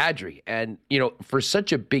Nazem Kadri. And, for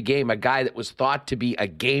such a big game, a guy that was thought to be a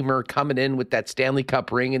gamer coming in with that Stanley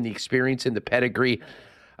Cup ring and the experience and the pedigree.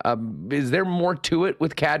 Is there more to it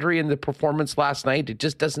with Kadri and the performance last night? It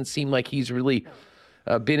just doesn't seem like he's really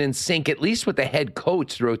been in sync, at least with the head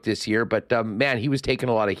coach throughout this year. But, man, he was taking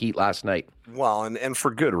a lot of heat last night. Well, and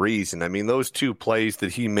for good reason. I mean, those 2 plays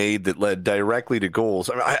that he made that led directly to goals.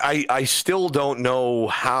 I still don't know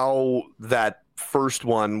how that first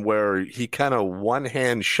one, where he kind of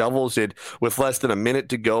one-hand shovels it with less than a minute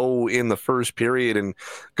to go in the first period and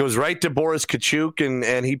goes right to Boris Kachuk,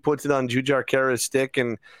 and he puts it on Jujhar Khaira's stick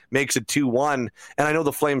and makes it 2-1. And I know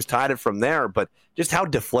the Flames tied it from there, but just how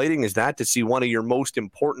deflating is that to see one of your most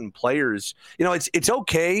important players? It's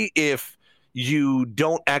okay if you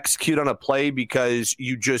don't execute on a play because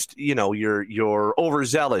you just, you're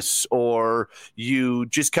overzealous, or you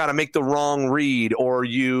just kind of make the wrong read, or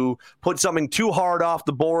you put something too hard off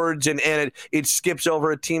the boards and it skips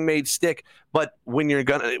over a teammate's stick. But when you're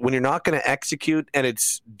not gonna execute, and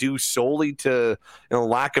it's due solely to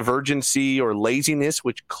lack of urgency or laziness,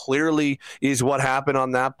 which clearly is what happened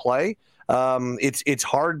on that play, it's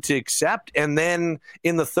hard to accept. And then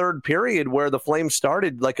in the third period, where the Flames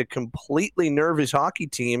started like a completely nervous hockey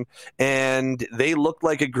team, and they looked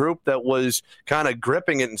like a group that was kind of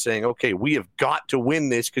gripping it and saying, okay, we have got to win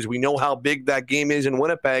this because we know how big that game is in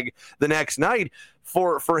Winnipeg the next night.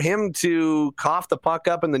 For him to cough the puck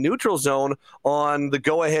up in the neutral zone on the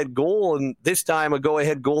go-ahead goal, and this time a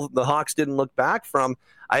go-ahead goal that the Hawks didn't look back from,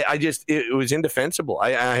 it was indefensible.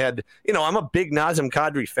 I'm a big Nazem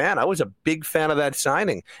Kadri fan. I was a big fan of that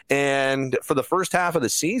signing. And for the first half of the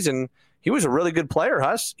season, he was a really good player,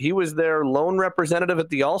 Huss. He was their lone representative at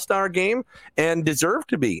the All-Star game and deserved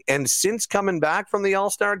to be. And since coming back from the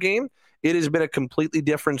All-Star game, it has been a completely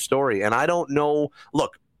different story. And I don't know.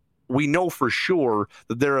 Look, we know for sure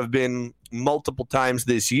that there have been multiple times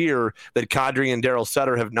this year that Kadri and Daryl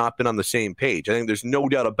Sutter have not been on the same page. I think there's no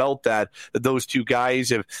doubt about that those two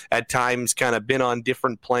guys have at times kind of been on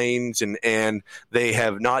different planes, and they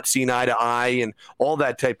have not seen eye to eye and all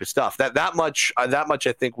that type of stuff. That much I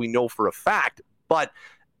think we know for a fact. But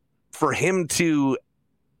for him to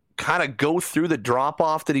kind of go through the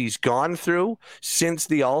drop-off that he's gone through since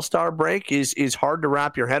the All-Star break is hard to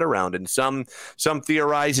wrap your head around. And some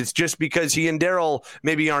theorize it's just because he and Daryl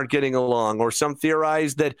maybe aren't getting along, or some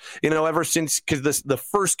theorize that, ever since, because the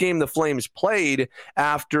first game the Flames played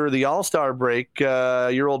after the All-Star break,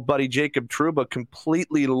 your old buddy Jacob Trouba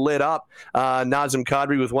completely lit up Nazem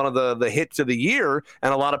Kadri with one of the hits of the year,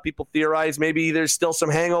 and a lot of people theorize maybe there's still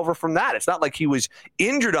some hangover from that. It's not like he was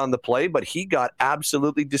injured on the play, but he got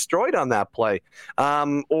absolutely destroyed on that play,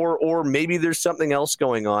 or maybe there's something else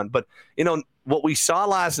going on. But what we saw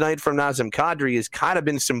last night from Nazem Kadri has kind of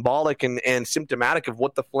been symbolic and symptomatic of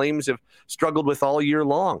what the Flames have struggled with all year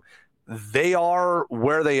long. They are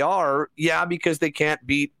where they are, because they can't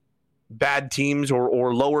beat bad teams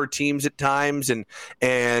or lower teams at times, and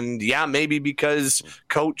maybe because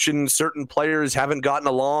coach and certain players haven't gotten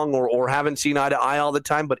along or haven't seen eye to eye all the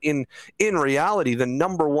time. But in reality, the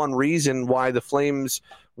number one reason why the Flames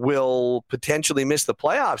will potentially miss the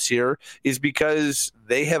playoffs here is because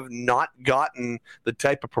they have not gotten the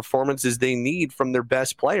type of performances they need from their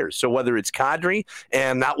best players. So whether it's Kadri,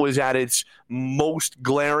 and that was at its most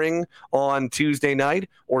glaring on Tuesday night,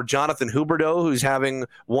 or Jonathan Huberdeau, who's having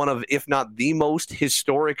one of, if not the most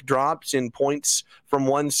historic drops in points from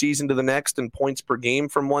one season to the next and points per game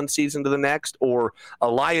from one season to the next, or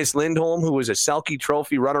Elias Lindholm, who was a Selke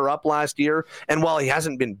Trophy runner-up last year, and while he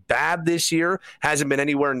hasn't been bad this year, hasn't been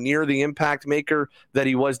anywhere near the impact maker that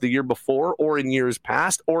he was the year before or in years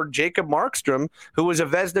past, or Jacob Markstrom, who was a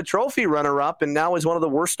Vezina Trophy runner-up and now is one of the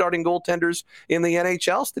worst starting goaltenders in the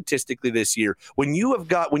NHL statistically this year. When you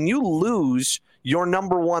lose your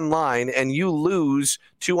number one line and you lose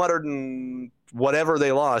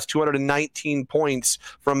 219 points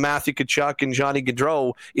from Matthew Tkachuk and Johnny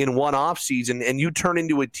Gaudreau in one offseason, and you turn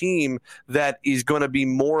into a team that is going to be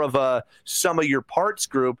more of a sum of your parts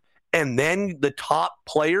group, and then the top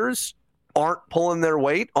players aren't pulling their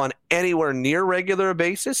weight on anywhere near regular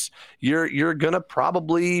basis, you're going to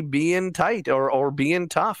probably be in tight or be in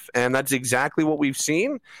tough. And that's exactly what we've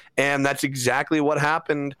seen. And that's exactly what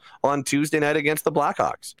happened on Tuesday night against the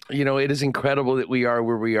Blackhawks. It is incredible that we are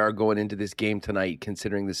where we are going into this game tonight,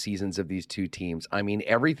 considering the seasons of these two teams. I mean,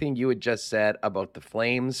 everything you had just said about the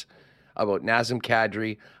Flames, about Nazem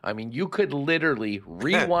Kadri. I mean, you could literally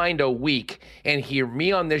rewind a week and hear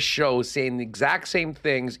me on this show saying the exact same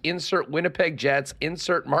things. Insert Winnipeg Jets,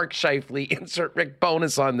 insert Mark Scheifele, insert Rick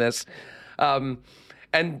Bowness on this. And,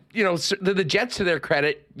 the Jets, to their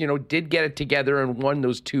credit, did get it together and won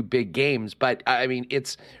those two big games. But, I mean,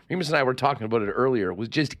 Remus and I were talking about it earlier. It was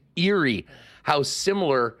just eerie how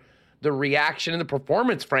similar the reaction and the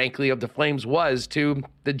performance, frankly, of the Flames was to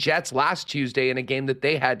the Jets last Tuesday in a game that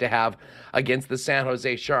they had to have against the San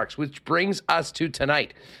Jose Sharks, which brings us to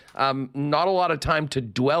tonight. Not a lot of time to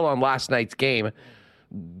dwell on last night's game.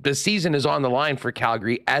 The season is on the line for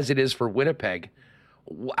Calgary, as it is for Winnipeg.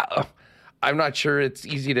 Wow. I'm not sure it's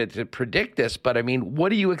easy to predict this, but I mean, what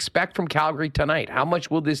do you expect from Calgary tonight? How much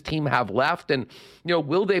will this team have left? And,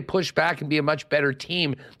 will they push back and be a much better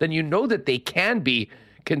team than that they can be,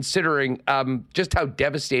 considering just how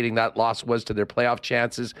devastating that loss was to their playoff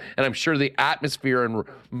chances, and I'm sure the atmosphere and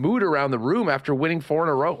mood around the room after winning 4 in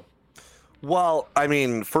a row? Well, I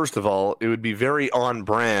mean, first of all, it would be very on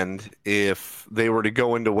brand if they were to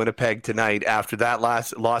go into Winnipeg tonight after that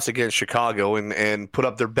last loss against Chicago and put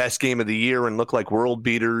up their best game of the year and look like world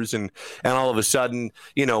beaters and all of a sudden,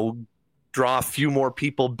 draw a few more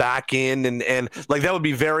people back in and like that would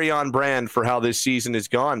be very on brand for how this season has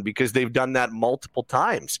gone because they've done that multiple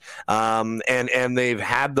times. And they've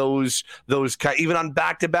had those even on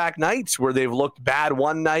back-to-back nights where they've looked bad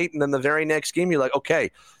one night and then the very next game you're like, okay,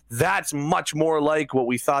 that's much more like what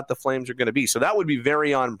we thought the Flames are going to be. So that would be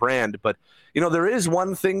very on brand. But, there is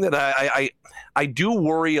one thing that I do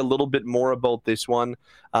worry a little bit more about this one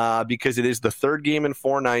because it is the third game in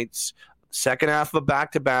 4 nights, second half of a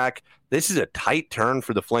back-to-back. This is a tight turn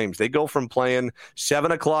for the Flames. They go from playing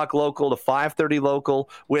 7 o'clock local to 5:30 local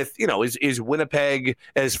with, is Winnipeg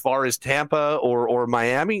as far as Tampa or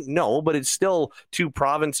Miami? No, but it's still 2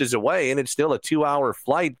 provinces away, and it's still a 2-hour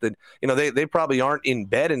flight that, they probably aren't in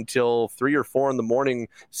bed until 3 or 4 in the morning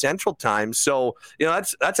Central Time. So,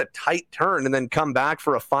 that's a tight turn, and then come back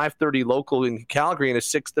for a 5:30 local in Calgary and a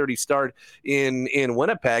 6:30 start in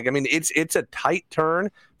Winnipeg. I mean, it's a tight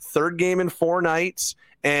turn. Third game in 4 nights.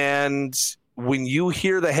 And when you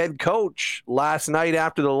hear the head coach last night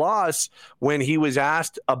after the loss, when he was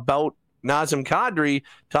asked about Nazem Kadri,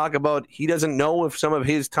 talk about he doesn't know if some of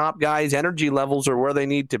his top guys' energy levels are where they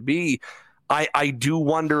need to be. I do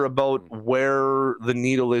wonder about where the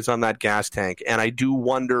needle is on that gas tank. And I do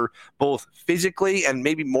wonder both physically and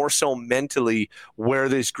maybe more so mentally where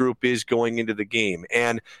this group is going into the game.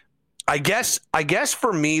 And I guess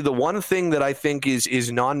for me, the one thing that I think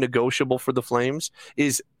is non-negotiable for the Flames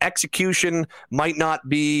is execution might not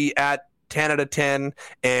be at 10 out of 10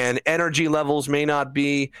 and energy levels may not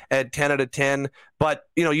be at 10 out of 10. But,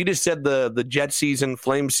 you just said the Jet season,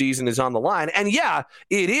 Flame season is on the line. And yeah,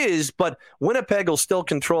 it is, but Winnipeg will still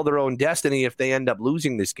control their own destiny if they end up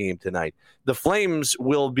losing this game tonight. The Flames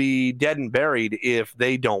will be dead and buried if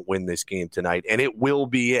they don't win this game tonight, and it will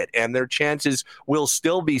be it. And their chances will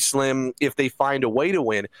still be slim if they find a way to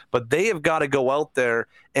win. But they have got to go out there,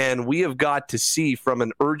 and we have got to see from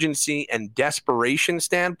an urgency and desperation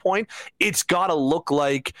standpoint, it's got to look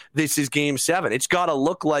like this is Game 7. It's got to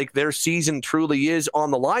look like their season truly is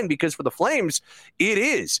on the line, because for the Flames, it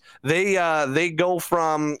is. They go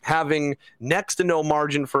from having next to no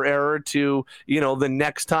margin for error to, the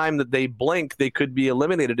next time that they blink, they could be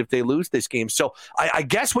eliminated if they lose this game. So I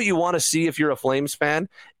guess what you want to see if you're a Flames fan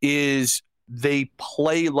is they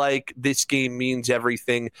play like this game means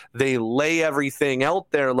everything. They lay everything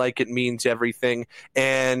out there like it means everything.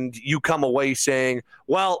 And you come away saying,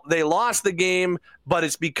 well, they lost the game, but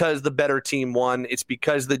it's because the better team won. It's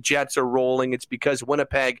because the Jets are rolling. It's because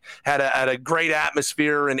Winnipeg had a great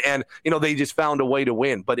atmosphere and they just found a way to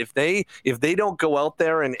win. But if they don't go out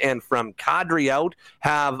there and from Kadri out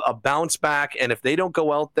have a bounce back, and if they don't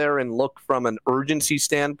go out there and look from an urgency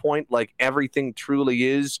standpoint like everything truly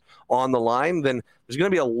is on the line, then there's going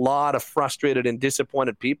to be a lot of frustrated and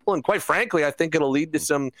disappointed people. And quite frankly, I think it'll lead to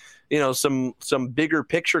some bigger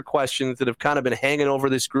picture questions that have kind of been hanging over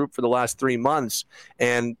this group for the last 3 months.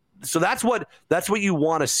 And so that's what you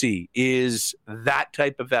want to see, is that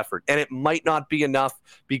type of effort. And it might not be enough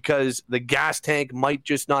because the gas tank might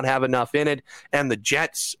just not have enough in it, and the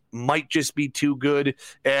Jets might just be too good,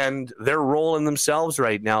 and they're rolling themselves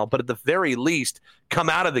right now. But at the very least, come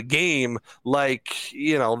out of the game like,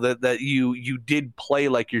 that you did play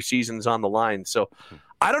like your season's on the line. So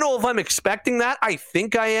I don't know if I'm expecting that. I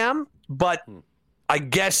think I am, but I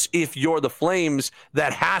guess if you're the Flames,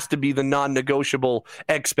 that has to be the non-negotiable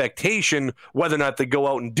expectation. Whether or not they go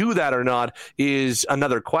out and do that or not is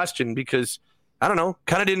another question, because I don't know,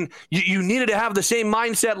 kind of didn't. You needed to have the same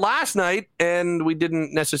mindset last night, and we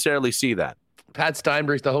didn't necessarily see that. Pat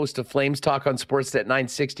Steinberg, the host of Flames Talk on Sportsnet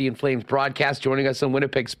 960 and Flames Broadcast, joining us on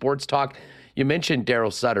Winnipeg Sports Talk. You mentioned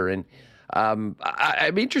Daryl Sutter, and I'm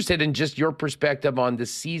interested in just your perspective on the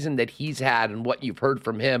season that he's had and what you've heard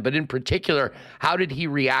from him. But in particular, how did he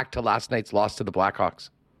react to last night's loss to the Blackhawks?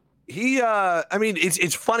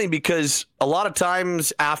 It's funny because a lot of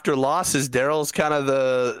times after losses, Daryl's kind of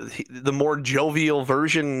the more jovial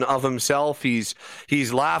version of himself. He's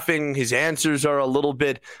laughing. His answers are a little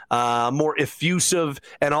bit more effusive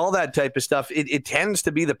and all that type of stuff. It tends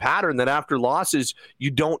to be the pattern that after losses, you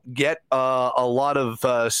don't get a lot of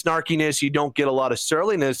snarkiness. You don't get a lot of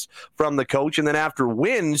surliness from the coach. And then after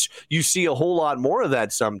wins, you see a whole lot more of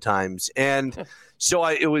that sometimes. And So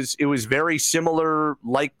it was very similar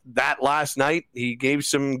like that last night. He gave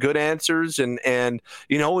some good answers, and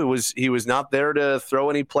he was not there to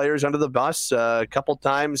throw any players under the bus. A couple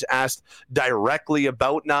times asked directly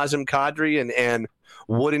about Nazem Kadri, and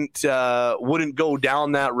wouldn't go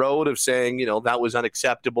down that road of saying that was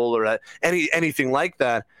unacceptable or anything like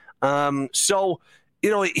that.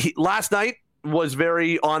 Last night was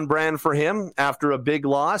very on brand for him after a big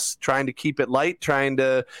loss, trying to keep it light, trying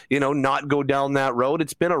to, not go down that road.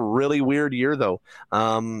 It's been a really weird year, though.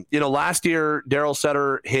 Last year, Daryl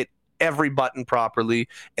Sutter hit every button properly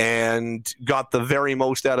and got the very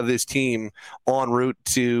most out of this team en route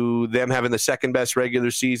to them having the second best regular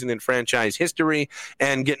season in franchise history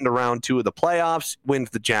and getting to round 2 of the playoffs, wins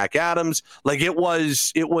the Jack Adams. Like it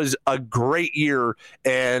was a great year,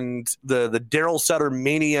 and the Daryl Sutter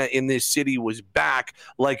mania in this city was back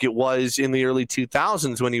like it was in the early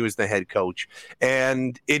 2000s when he was the head coach.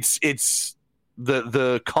 And it's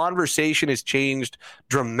the conversation has changed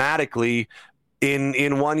dramatically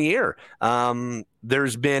in 1 year.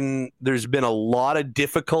 There's been a lot of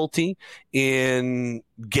difficulty in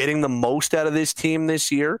getting the most out of this team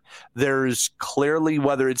this year. There's clearly,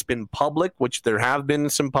 whether it's been public, which there have been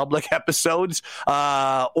some public episodes,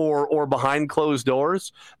 or behind closed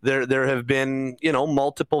doors, there have been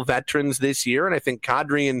multiple veterans this year, and I think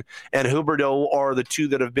Kadri and Huberdeau are the two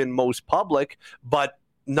that have been most public, but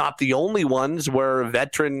not the only ones where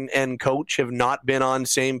veteran and coach have not been on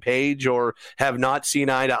same page or have not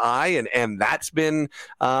seen eye to eye, and that's been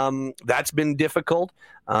difficult.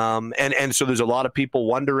 And so there's a lot of people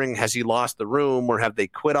wondering, has he lost the room or have they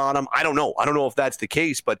quit on him? I don't know if that's the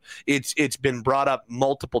case, but it's been brought up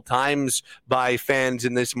multiple times by fans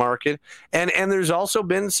in this market. And there's also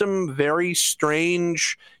been some very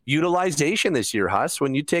strange utilization this year, Huss.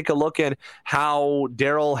 When you take a look at how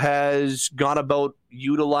Daryl has gone about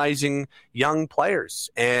utilizing young players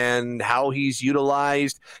and how he's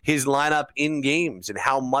utilized his lineup in games and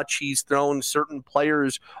how much he's thrown certain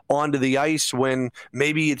players onto the ice when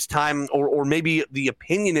maybe it's time, or maybe the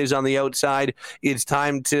opinion is on the outside, it's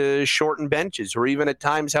time to shorten benches, or even at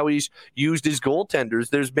times how he's used his goaltenders.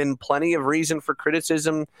 There's been plenty of reason for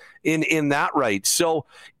criticism in that right. So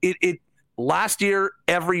last year,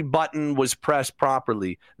 every button was pressed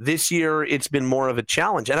properly. This year, it's been more of a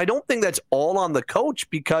challenge. And I don't think that's all on the coach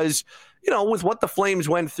because, with what the Flames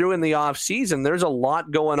went through in the offseason, there's a lot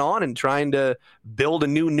going on in trying to build a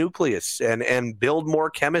new nucleus and build more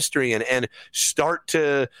chemistry and start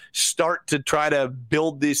to try to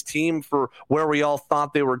build this team for where we all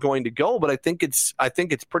thought they were going to go. But I think it's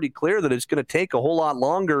pretty clear that it's going to take a whole lot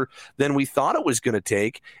longer than we thought it was going to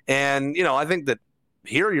take. And, I think that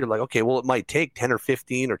here you're like, okay, well, it might take 10 or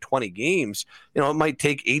 15 or 20 games. It might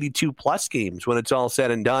take 82 plus games when it's all said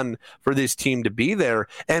and done for this team to be there.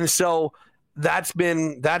 And so that's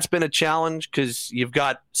been a challenge because you've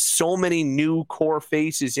got so many new core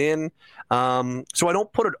faces in. So I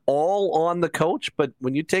don't put it all on the coach, but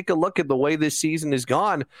when you take a look at the way this season has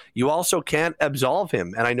gone, you also can't absolve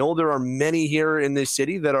him. And I know there are many here in this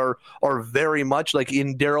city that are very much like,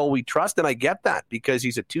 in Daryl we trust, and I get that because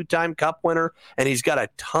he's a 2-time Cup winner and he's got a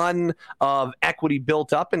ton of equity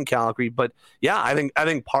built up in Calgary. But yeah, I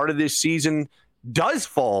think part of this season does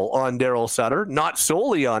fall on Daryl Sutter, not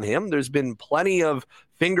solely on him. There's been plenty of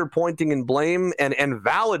finger pointing and blame and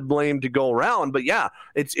valid blame to go around. But yeah,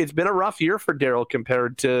 it's been a rough year for Daryl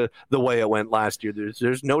compared to the way it went last year.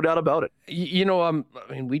 There's no doubt about it.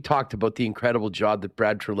 We talked about the incredible job that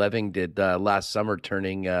Brad Treliving did last summer,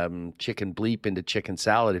 turning chicken bleep into chicken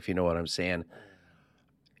salad, if you know what I'm saying.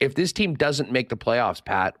 If this team doesn't make the playoffs,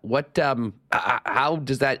 Pat, how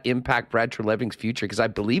does that impact Brad Treliving's future? Because I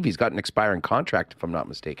believe he's got an expiring contract, if I'm not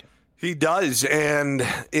mistaken. He does, and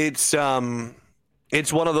it's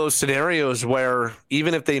one of those scenarios where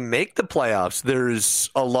even if they make the playoffs, there's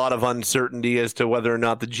a lot of uncertainty as to whether or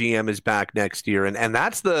not the GM is back next year, and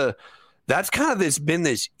that's kind of been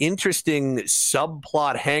this interesting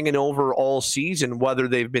subplot hanging over all season, whether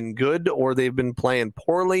they've been good or they've been playing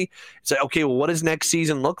poorly. It's like, okay, well, what does next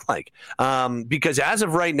season look like? Because as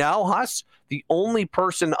of right now, Huss, the only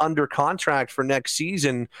person under contract for next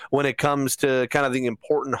season when it comes to kind of the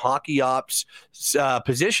important hockey ops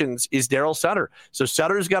positions is Daryl Sutter. So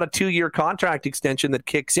Sutter's got a 2-year contract extension that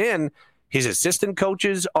kicks in. His assistant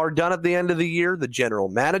coaches are done at the end of the year. The general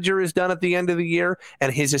manager is done at the end of the year,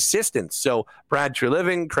 and his assistants. So Brad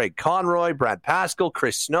Treliving, Craig Conroy, Brad Pascal,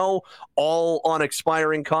 Chris Snow, all on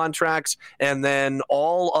expiring contracts. And then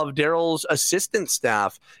all of Daryl's assistant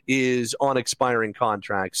staff is on expiring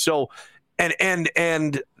contracts. So, and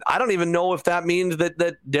I don't even know if that means that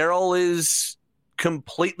Daryl is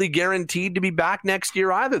completely guaranteed to be back next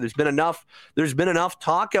year either. There's been enough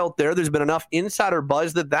talk out there. There's been enough insider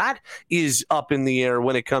buzz that is up in the air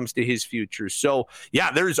when it comes to his future. So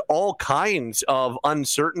yeah, there's all kinds of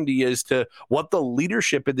uncertainty as to what the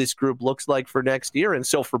leadership of this group looks like for next year. And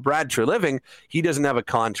so for Brad Treliving, he doesn't have a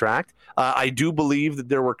contract. I do believe that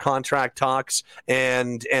there were contract talks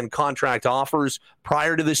and contract offers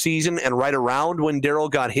prior to the season and right around when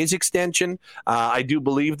Daryl got his extension. I do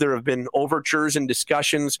believe there have been overtures and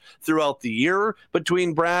discussions throughout the year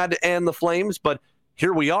between Brad and the Flames, but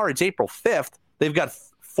here we are. It's April 5th. They've got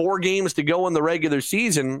 4 games to go in the regular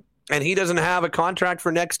season, and he doesn't have a contract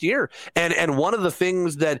for next year. And one of the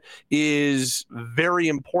things that is very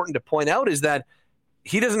important to point out is that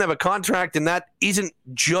he doesn't have a contract, and that isn't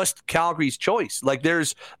just Calgary's choice. Like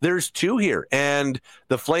there's 2 here, and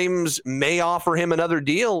the Flames may offer him another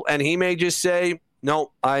deal, and he may just say,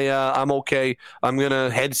 no, I'm okay. I'm going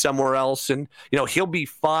to head somewhere else. And, he'll be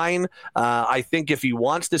fine. I think if he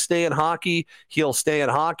wants to stay in hockey, he'll stay in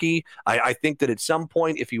hockey. I think that at some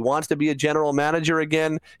point, if he wants to be a general manager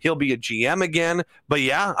again, he'll be a GM again. But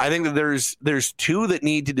yeah, I think that there's 2 that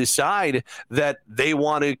need to decide that they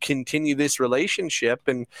want to continue this relationship.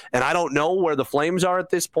 And I don't know where the Flames are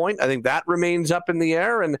at this point. I think that remains up in the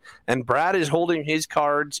air. And Brad is holding his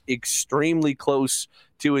cards extremely close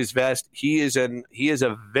to his vest. He is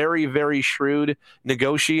a very, very shrewd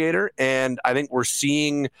negotiator, and I think we're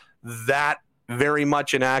seeing that very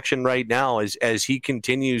much in action right now as he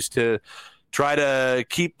continues to try to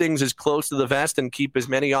keep things as close to the vest and keep as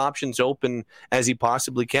many options open as he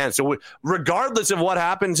possibly can. So regardless of what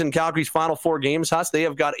happens in Calgary's final 4 games, Huss, they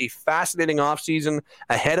have got a fascinating offseason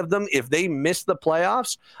ahead of them. If they miss the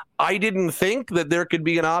playoffs, I didn't think that there could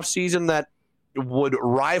be an offseason that would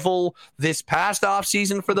rival this past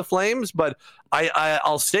offseason for the Flames, but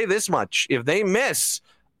I'll say this much. If they miss,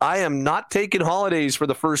 I am not taking holidays for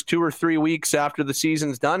the first 2 or 3 weeks after the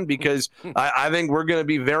season's done, because I think we're going to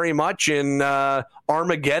be very much in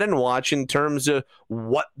Armageddon watch in terms of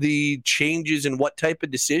what the changes and what type of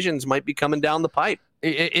decisions might be coming down the pipe.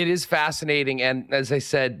 It is fascinating, and as I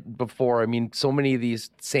said before, I mean, so many of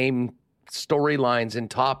these same storylines and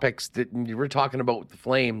topics that we're talking about with the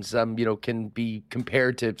Flames, can be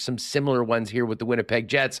compared to some similar ones here with the Winnipeg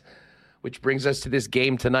Jets, which brings us to this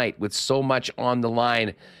game tonight with so much on the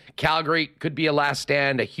line. Calgary could be a last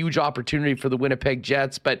stand, a huge opportunity for the Winnipeg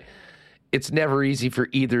Jets, but it's never easy for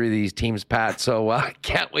either of these teams, Pat. So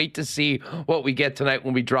can't wait to see what we get tonight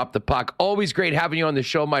when we drop the puck. Always great having you on the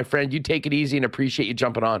show, my friend. You take it easy and appreciate you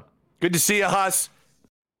jumping on. Good to see you, Huss.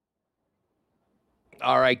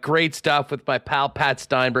 All right, great stuff with my pal Pat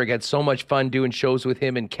Steinberg. Had so much fun doing shows with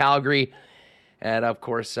him in Calgary. And, of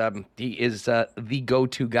course, he is the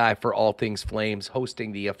go-to guy for all things Flames,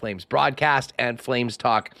 hosting the Flames broadcast and Flames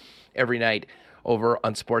Talk every night over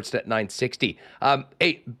on Sportsnet 960.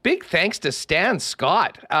 Hey, big thanks to Stan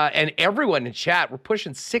Scott and everyone in chat. We're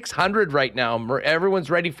pushing 600 right now. Everyone's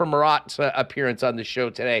ready for Murat's appearance on the show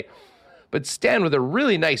today. But Stan with a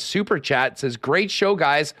really nice super chat says, great show,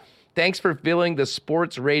 guys. Thanks for filling the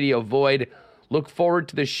sports radio void. Look forward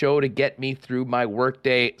to the show to get me through my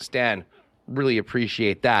workday. Stan, really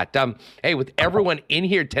appreciate that. Hey, with everyone in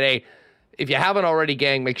here today, if you haven't already,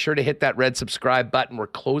 gang, make sure to hit that red subscribe button. We're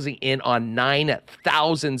closing in on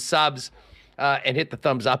 9,000 subs. And hit the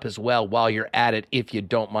thumbs up as well while you're at it, if you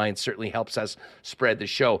don't mind. Certainly helps us spread the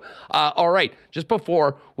show. All right, just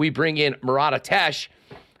before we bring in Murat Atesh,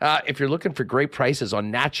 if you're looking for great prices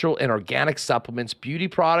on natural and organic supplements, beauty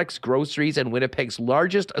products, groceries, and Winnipeg's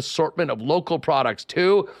largest assortment of local products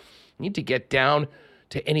too, you need to get down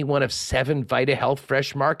to any one of 7 Vita Health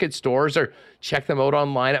Fresh Market stores or check them out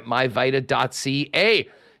online at myvita.ca.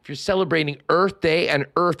 If you're celebrating Earth Day and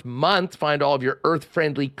Earth Month, find all of your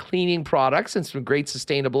earth-friendly cleaning products and some great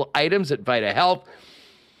sustainable items at Vita Health.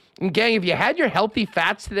 And gang, if you had your healthy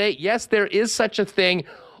fats today, yes, there is such a thing.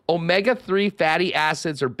 Omega-3 fatty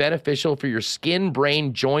acids are beneficial for your skin,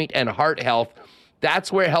 brain, joint, and heart health.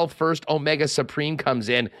 That's where Health First Omega Supreme comes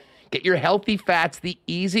in. Get your healthy fats the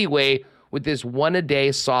easy way with this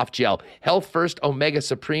one-a-day soft gel. Health First Omega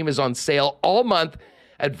Supreme is on sale all month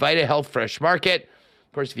at Vita Health Fresh Market.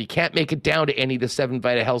 Of course, if you can't make it down to any of the 7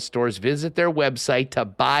 Vita Health stores, visit their website to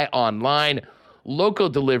buy online. Local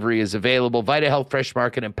delivery is available. Vita Health Fresh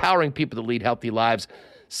Market, empowering people to lead healthy lives.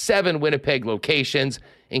 7 Winnipeg locations,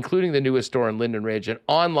 including the newest store in Linden Ridge, and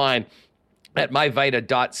online at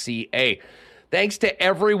myvita.ca. Thanks to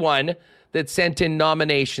everyone that sent in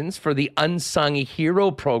nominations for the Unsung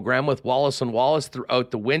Hero program with Wallace & Wallace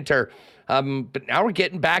throughout the winter. But now we're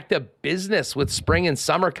getting back to business with spring and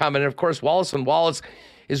summer coming. And, of course, Wallace & Wallace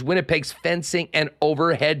is Winnipeg's fencing and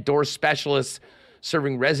overhead door specialists.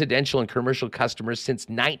 serving residential and commercial customers since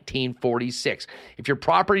 1946. If your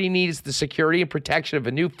property needs the security and protection of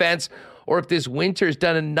a new fence, or if this winter's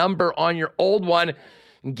done a number on your old one,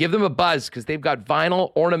 give them a buzz because they've got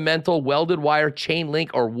vinyl, ornamental, welded wire, chain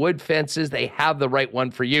link, or wood fences. They have the right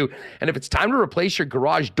one for you. And if it's time to replace your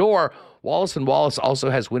garage door, Wallace & Wallace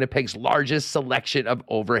also has Winnipeg's largest selection of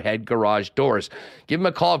overhead garage doors. Give them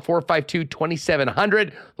a call at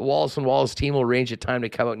 452-2700. The Wallace & Wallace team will arrange a time to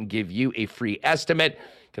come out and give you a free estimate.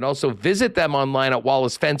 You can also visit them online at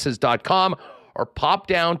wallacefences.com or pop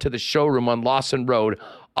down to the showroom on Lawson Road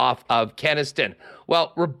off of Kenaston.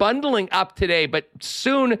 Well, we're bundling up today, but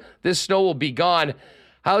soon this snow will be gone.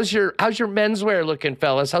 How's your menswear looking,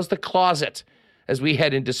 fellas? How's the closet as we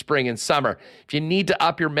head into spring and summer? If you need to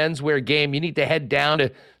up your menswear game, you need to head down to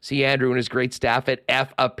see Andrew and his great staff at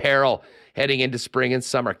F Apparel heading into spring and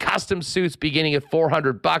summer. Custom suits beginning at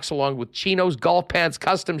 $400, along with chinos, golf pants,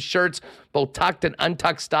 custom shirts, both tucked and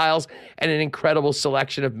untucked styles, and an incredible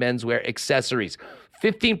selection of menswear accessories.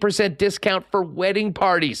 15% discount for wedding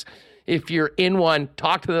parties. If you're in one,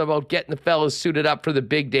 talk to them about getting the fellas suited up for the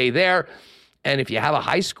big day there. And if you have a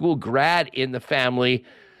high school grad in the family,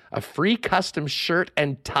 a free custom shirt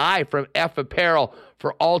and tie from F Apparel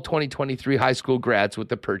for all 2023 high school grads with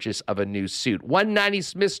the purchase of a new suit. 190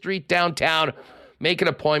 Smith Street downtown. Make an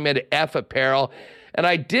appointment at F Apparel. And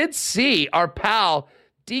I did see our pal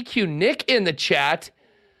DQ Nick in the chat.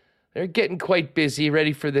 They're getting quite busy,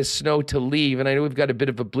 ready for this snow to leave. And I know we've got a bit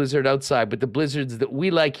of a blizzard outside, but the blizzards that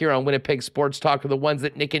we like here on Winnipeg Sports Talk are the ones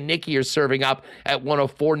that Nick and Nicky are serving up at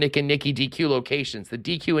 104 Nick and Nicky DQ locations. The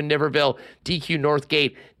DQ in Niverville, DQ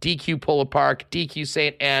Northgate, DQ Polo Park, DQ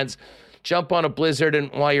St. Anne's. Jump on a blizzard, and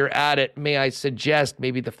while you're at it, may I suggest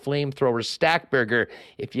maybe the Flamethrower Stack Burger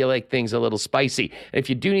if you like things a little spicy. And if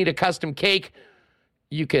you do need a custom cake,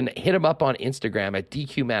 you can hit them up on Instagram at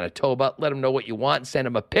DQ Manitoba. Let them know what you want and send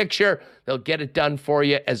them a picture. They'll get it done for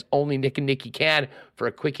you as only Nick and Nicky can for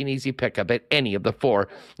a quick and easy pickup at any of the 4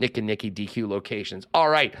 Nick and Nicky DQ locations. All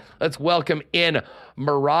right, let's welcome in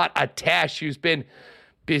Murat Atesh, who's been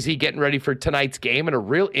busy getting ready for tonight's game, and a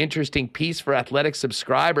real interesting piece for Athletic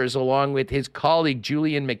subscribers, along with his colleague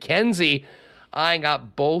Julian McKenzie, eyeing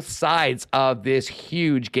up both sides of this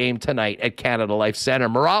huge game tonight at Canada Life Centre.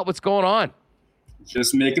 Murat, what's going on?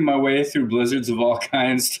 Just making my way through blizzards of all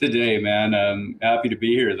kinds today, man. I'm happy to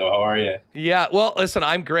be here, though. How are you? Yeah, well, listen,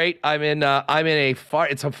 I'm great.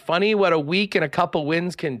 It's a funny what a week and a couple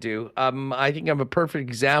wins can do. I think I'm a perfect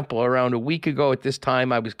example. Around a week ago at this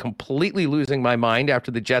time, I was completely losing my mind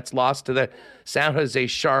after the Jets lost to the San Jose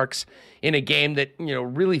Sharks in a game that,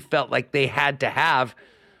 really felt like they had to have.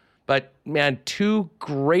 But, man, 2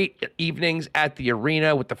 great evenings at the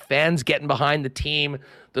arena with the fans getting behind the team,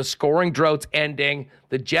 the scoring drought's ending,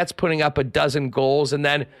 the Jets putting up a dozen goals, and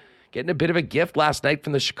then getting a bit of a gift last night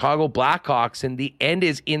from the Chicago Blackhawks. And the end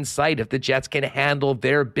is in sight if the Jets can handle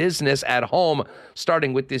their business at home,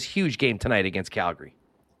 starting with this huge game tonight against Calgary.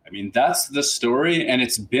 I mean, that's the story, and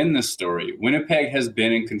it's been the story. Winnipeg has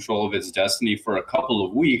been in control of its destiny for a couple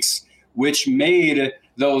of weeks, which made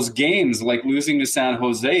those games like losing to San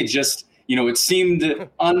Jose just, it seemed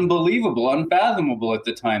unbelievable, unfathomable at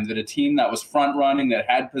the time that a team that was front running, that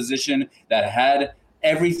had position, that had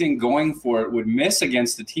everything going for it would miss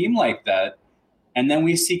against a team like that. And then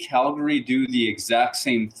we see Calgary do the exact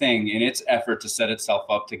same thing in its effort to set itself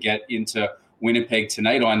up to get into Winnipeg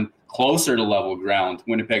tonight on closer to level ground.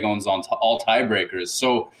 Winnipeg owns on all tiebreakers.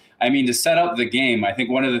 So, I mean, to set up the game, I think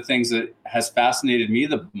one of the things that has fascinated me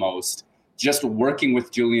the most, just working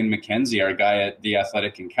with Julian McKenzie, our guy at The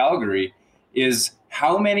Athletic in Calgary, is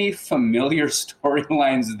how many familiar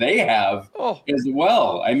storylines they have as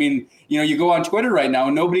well. I mean, you go on Twitter right now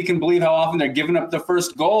and nobody can believe how often they're giving up the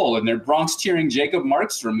first goal and they're Bronx cheering Jacob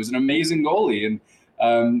Markstrom, who's an amazing goalie.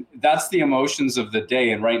 And that's the emotions of the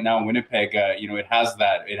day. And right now, Winnipeg, it has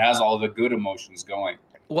that. It has all the good emotions going.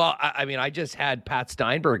 Well, I just had Pat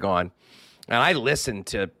Steinberg on, and I listened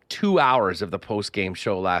to 2 hours of the post-game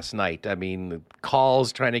show last night. I mean, the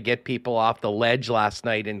calls trying to get people off the ledge last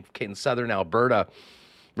night in southern Alberta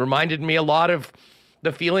reminded me a lot of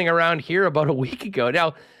the feeling around here about a week ago.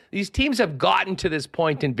 Now, these teams have gotten to this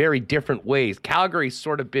point in very different ways. Calgary's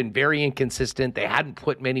sort of been very inconsistent. They hadn't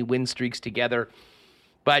put many win streaks together,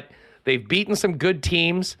 but they've beaten some good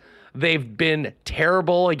teams. They've been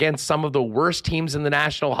terrible against some of the worst teams in the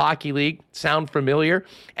National Hockey League. Sound familiar?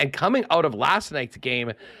 And coming out of last night's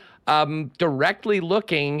game, directly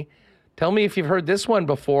looking, tell me if you've heard this one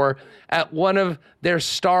before, at one of their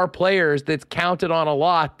star players that's counted on a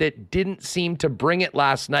lot that didn't seem to bring it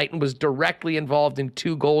last night and was directly involved in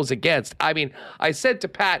 2 goals against. I mean, I said to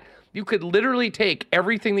Pat, you could literally take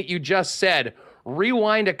everything that you just said,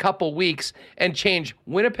 rewind a couple weeks and change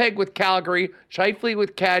Winnipeg with Calgary, Scheifele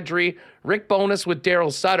with Kadri, Rick Bowness with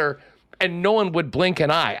Daryl Sutter, and no one would blink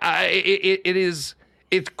an eye.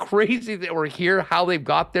 It's crazy that we're here, how they've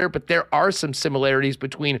got there, but there are some similarities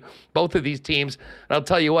between both of these teams. And I'll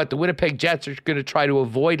tell you what, the Winnipeg Jets are going to try to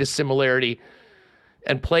avoid a similarity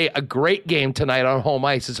and play a great game tonight on home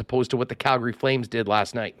ice as opposed to what the Calgary Flames did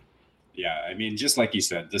last night. Yeah, I mean, just like you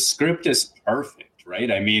said, the script is perfect,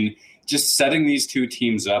 right? I mean, just setting these two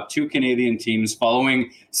teams up, two Canadian teams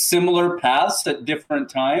following similar paths at different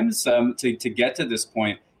times to get to this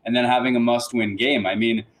point, and then having a must-win game. I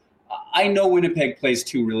mean, I know Winnipeg plays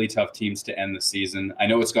two really tough teams to end the season. I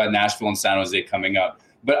know it's got Nashville and San Jose coming up,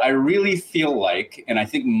 but I really feel like, and I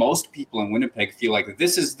think most people in Winnipeg feel like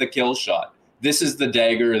this is the kill shot. This is the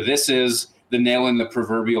dagger. This is the nail in the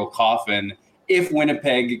proverbial coffin. If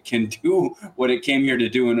Winnipeg can do what it came here to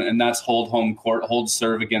do, and that's hold home court, hold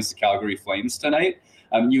serve against the Calgary Flames tonight,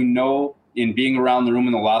 in being around the room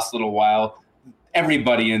in the last little while,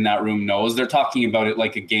 everybody in that room knows. They're talking about it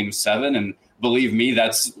like a Game 7, and believe me,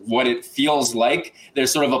 that's what it feels like.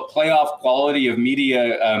 There's sort of a playoff quality of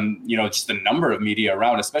media, just the number of media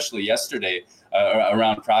around, especially yesterday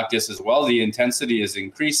around practice as well. The intensity is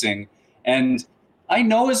increasing. And I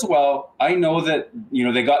know that,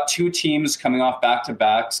 they got two teams coming off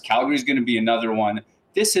back-to-backs. Calgary's going to be another one.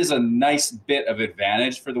 This is a nice bit of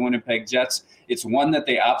advantage for the Winnipeg Jets. It's one that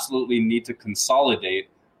they absolutely need to consolidate.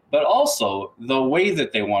 But also the way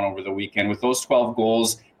that they won over the weekend with those 12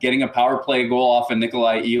 goals, getting a power play goal off of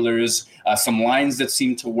Nikolai Ehlers, some lines that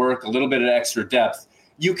seem to work, a little bit of extra depth.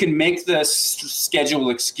 You can make the schedule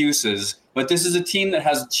excuses, but this is a team that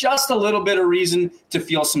has just a little bit of reason to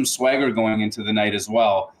feel some swagger going into the night as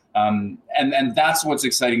well. And that's what's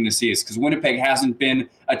exciting to see, is because Winnipeg hasn't been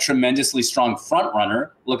a tremendously strong front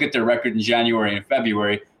runner. Look at their record in January and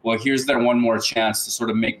February. Well, here's their one more chance to sort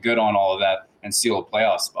of make good on all of that and seal a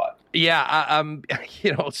playoff spot. Yeah,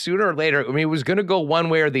 sooner or later, it was going to go one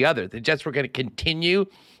way or the other. The Jets were going to continue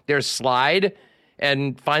their slide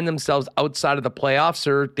and find themselves outside of the playoffs,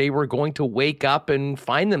 or they were going to wake up and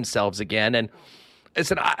find themselves again. And I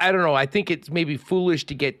said, I don't know. I think it's maybe foolish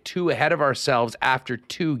to get too ahead of ourselves after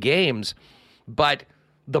two games. But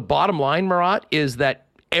the bottom line, Murat, is that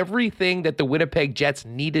everything that the Winnipeg Jets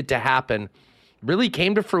needed to happen really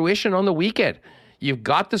came to fruition on the weekend. You've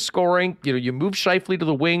got the scoring. You move Scheifele to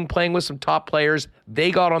the wing, playing with some top players.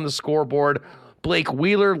 They got on the scoreboard. Blake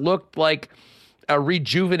Wheeler looked like a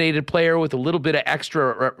rejuvenated player with a little bit of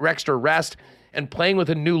extra rest and playing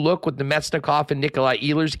with a new look with Nemesnikov and Nikolai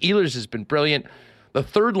Ehlers. Ehlers has been brilliant. The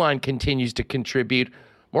third line continues to contribute.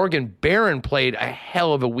 Morgan Barron played a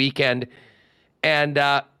hell of a weekend. And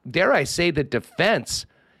dare I say, the defense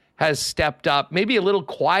has stepped up, maybe a little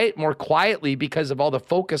more quietly because of all the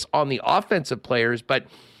focus on the offensive players. But,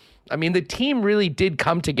 the team really did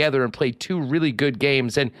come together and play two really good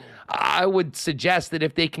games. And I would suggest that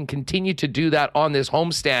if they can continue to do that on this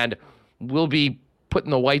homestand, we'll be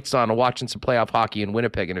putting the whites on and watching some playoff hockey in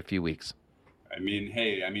Winnipeg in a few weeks. Dom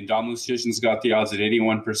Luszczyszyn's got the odds at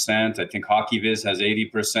 81%. I think HockeyViz has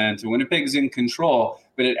 80%. Winnipeg's in control,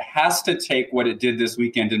 but it has to take what it did this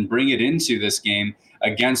weekend and bring it into this game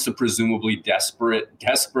against a presumably desperate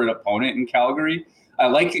opponent in Calgary.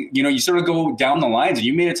 You sort of go down the lines, and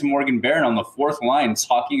you made it to Morgan Barron on the fourth line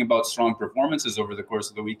talking about strong performances over the course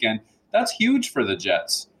of the weekend. That's huge for the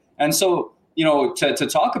Jets. And so, to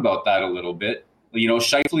talk about that a little bit,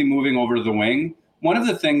 Scheifele moving over to the wing, one of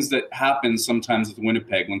the things that happens sometimes with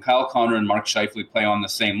Winnipeg when Kyle Connor and Mark Scheifele play on the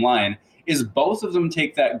same line is both of them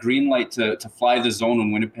take that green light to fly the zone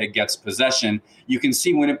when Winnipeg gets possession. You can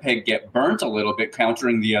see Winnipeg get burnt a little bit,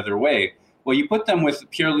 countering the other way. Well, you put them with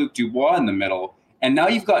Pierre-Luc Dubois in the middle, and now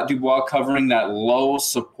you've got Dubois covering that low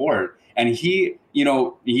support. And he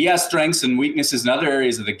has strengths and weaknesses in other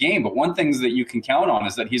areas of the game, but one thing that you can count on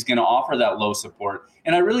is that he's going to offer that low support.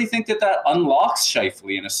 And I really think that unlocks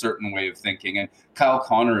Scheifele in a certain way of thinking, and Kyle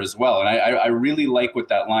Connor as well. And I really like what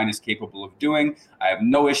that line is capable of doing. I have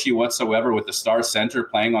no issue whatsoever with the star center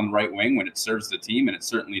playing on the right wing when it serves the team, and it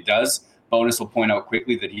certainly does. Bowness will point out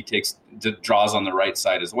quickly that he draws on the right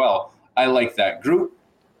side as well. I like that group.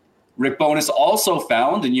 Rick Bowness also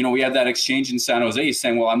found, and we had that exchange in San Jose. He's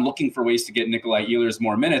saying, well, I'm looking for ways to get Nikolai Ehlers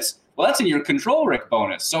more minutes. Well, that's in your control, Rick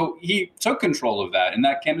Bowness. So he took control of that. And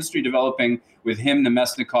that chemistry developing with him,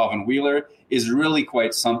 Nemesnikov, and Wheeler is really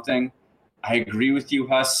quite something. I agree with you,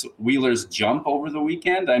 Huss. Wheeler's jump over the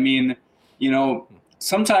weekend.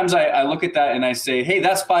 Sometimes I look at that and I say, hey,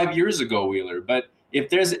 that's 5 years ago, Wheeler. But if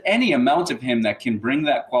there's any amount of him that can bring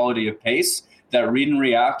that quality of pace, that read and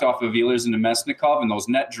react off of Ehlers and Nemesnikov and those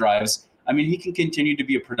net drives, I mean, he can continue to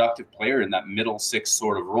be a productive player in that middle six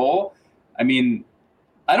sort of role. I mean,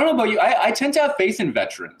 I don't know about you. I tend to have faith in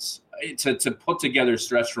veterans to put together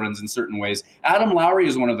stretch runs in certain ways. Adam Lowry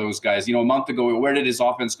is one of those guys. A month ago, where did his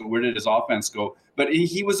offense go? But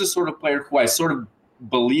he was the sort of player who I sort of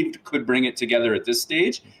believed could bring it together at this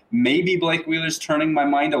stage. Maybe Blake Wheeler's turning my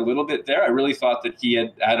mind a little bit there. I really thought that he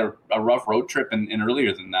had a rough road trip and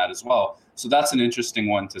earlier than that as well. So that's an interesting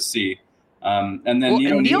one to see. And then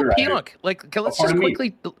Neil Pionk, let's just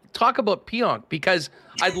quickly talk about Pionk, because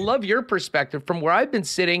I'd love your perspective from where I've been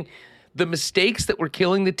sitting. The mistakes that were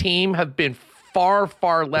killing the team have been far,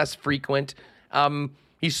 far less frequent.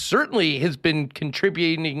 He certainly has been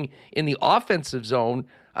contributing in the offensive zone.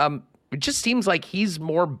 It just seems like he's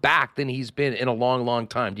more back than he's been in a long, long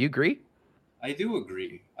time. Do you agree? I do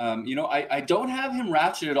agree. I don't have him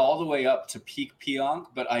ratcheted all the way up to peak Pionk,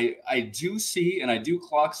 but I do see and I do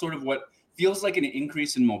clock sort of what feels like an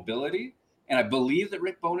increase in mobility. And I believe that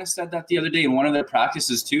Rick Bowness said that the other day in one of their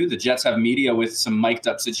practices too. The Jets have media with some mic'd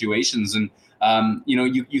up situations, and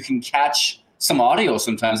you can catch some audio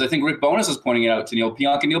sometimes. I think Rick Bowness was pointing it out to Neil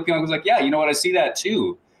Pionk, and Neil Pionk was like, "Yeah, you know what? I see that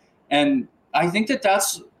too." And I think that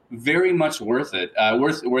that's very much worth it,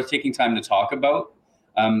 worth taking time to talk about,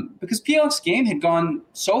 because Pionk's game had gone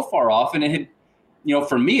so far off, and it had,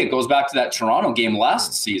 for me, it goes back to that Toronto game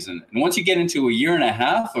last season. And once you get into a year and a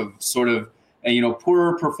half of sort of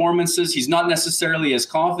poorer performances, he's not necessarily as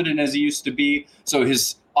confident as he used to be. So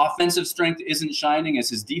his offensive strength isn't shining as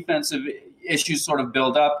his defensive issues sort of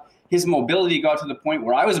build up. His mobility got to the point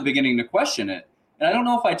where I was beginning to question it. And I don't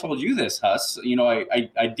know if I told you this, Huss.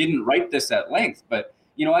 I didn't write this at length, but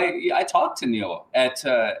I talked to Neil at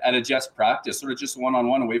a Jets practice, sort of just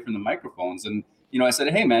one-on-one away from the microphones. And, I said,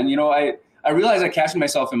 hey, man, I realized I catch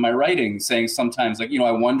myself in my writing saying sometimes, I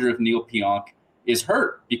wonder if Neil Pionk is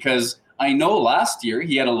hurt, because I know last year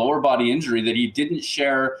he had a lower body injury that he didn't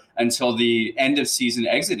share until the end of season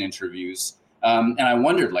exit interviews. And I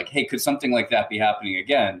wondered, hey, could something like that be happening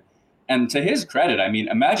again? And to his credit, I mean,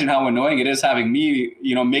 imagine how annoying it is having me,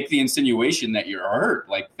 make the insinuation that you're hurt,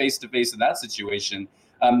 face to face in that situation.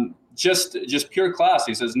 Just pure class.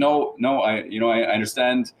 He says, no, I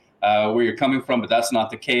understand where you're coming from, but that's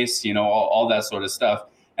not the case, all that sort of stuff.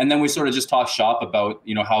 And then we sort of just talk shop about,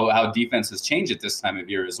 how defense has changed at this time of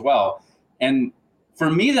year as well. And for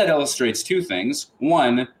me, that illustrates two things.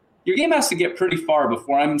 One, your game has to get pretty far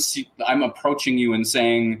before I'm approaching you and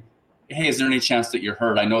saying, hey, is there any chance that you're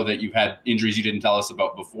hurt? I know that you've had injuries you didn't tell us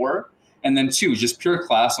about before. And then two, just pure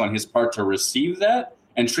class on his part to receive that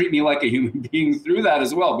and treat me like a human being through that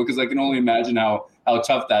as well, because I can only imagine how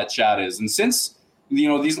tough that chat is. And since,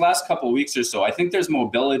 these last couple of weeks or so, I think there's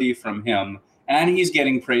mobility from him, and he's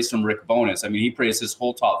getting praise from Rick Bowness. I mean, he praised his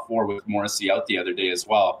whole top four with Morrissey out the other day as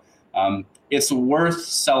well. It's worth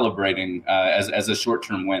celebrating as a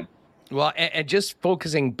short-term win. Well, and just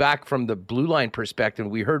focusing back from the blue line perspective,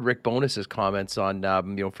 we heard Rick Bowness's comments on,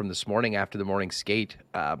 from this morning after the morning skate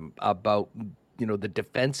about, the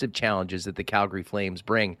defensive challenges that the Calgary Flames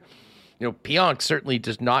bring. Pionk certainly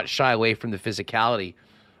does not shy away from the physicality,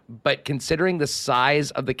 but considering the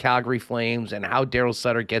size of the Calgary Flames and how Daryl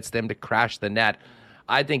Sutter gets them to crash the net,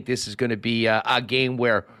 I think this is going to be a game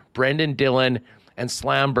where Brendan Dillon and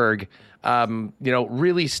Slamberg,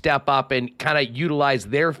 really step up and kind of utilize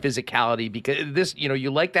their physicality, because this, you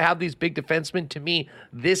like to have these big defensemen. To me,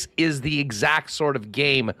 this is the exact sort of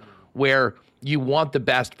game where you want the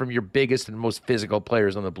best from your biggest and most physical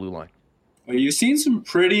players on the blue line. Well, you've seen some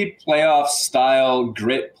pretty playoff style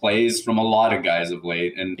grit plays from a lot of guys of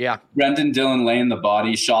late. And yeah, Brendan Dillon laying the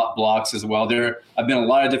body, shot blocks as well. There have been a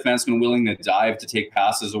lot of defensemen willing to dive to take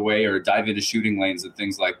passes away or dive into shooting lanes and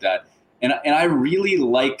things like that. And I really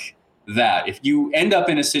like that. If you end up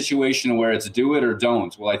in a situation where it's do it or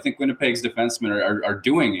don't, well, I think Winnipeg's defensemen are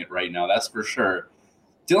doing it right now. That's for sure.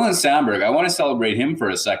 Dylan Samberg, I want to celebrate him for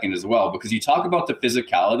a second as well, because you talk about the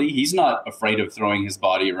physicality. He's not afraid of throwing his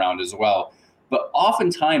body around as well. But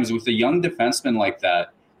oftentimes with a young defenseman like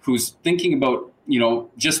that, who's thinking about,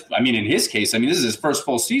 in his case, this is his first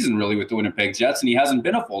full season really with the Winnipeg Jets, and he hasn't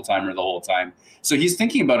been a full-timer the whole time. So he's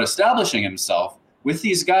thinking about establishing himself. With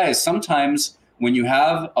these guys, sometimes when you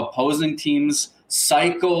have opposing teams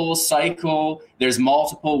cycle, there's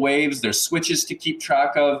multiple waves, there's switches to keep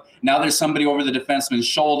track of. Now there's somebody over the defenseman's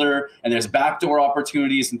shoulder, and there's backdoor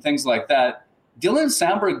opportunities and things like that. Dylan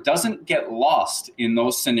Samberg doesn't get lost in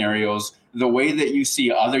those scenarios the way that you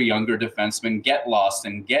see other younger defensemen get lost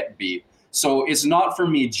and get beat. So it's not for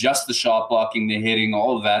me just the shot blocking, the hitting,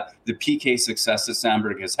 all of that, the PK success that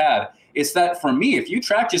Samberg has had. It's that for me, if you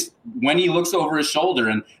track just when he looks over his shoulder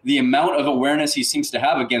and the amount of awareness he seems to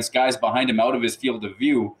have against guys behind him out of his field of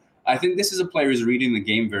view, I think this is a player who's reading the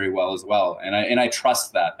game very well as well. And I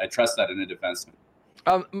trust that. I trust that in a defenseman.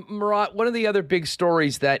 Murat, one of the other big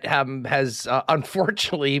stories that has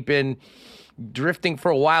unfortunately been drifting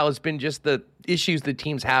for a while has been just the issues the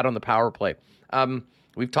team's had on the power play.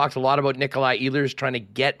 We've talked a lot about Nikolai Ehlers trying to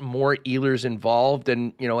get more Ehlers involved,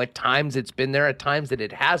 and at times it's been there, at times that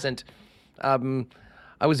it hasn't.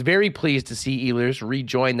 I was very pleased to see Ehlers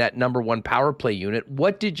rejoin that number one power play unit.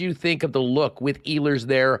 What did you think of the look with Ehlers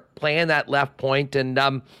there playing that left point, and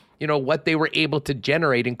what they were able to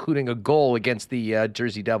generate, including a goal against the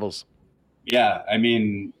Jersey Devils? Yeah, I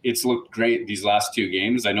mean, it's looked great these last two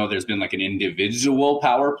games. I know there's been like an individual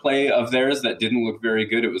power play of theirs that didn't look very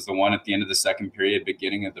good. It was the one at the end of the second period,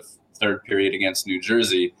 beginning of the third period against New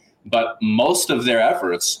Jersey. But most of their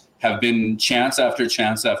efforts have been chance after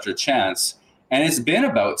chance after chance, and it's been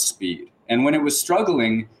about speed. And when it was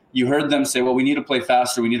struggling, you heard them say, well, we need to play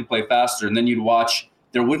faster, we need to play faster. And then you'd watch,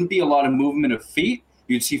 there wouldn't be a lot of movement of feet.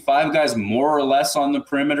 You'd see five guys more or less on the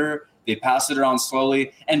perimeter. They pass it around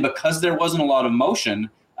slowly. And because there wasn't a lot of motion,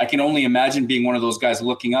 I can only imagine being one of those guys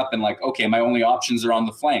looking up and like, okay, my only options are on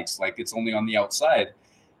the flanks. Like it's only on the outside.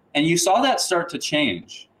 And you saw that start to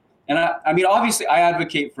change. And I mean, obviously I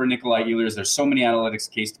advocate for Nikolai Ehlers. There's so many analytics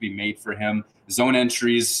case to be made for him. Zone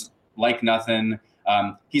entries like nothing.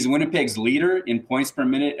 He's Winnipeg's leader in points per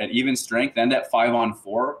minute at even strength and at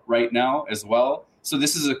 5-on-4 right now as well. So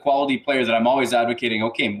this is a quality player that I'm always advocating,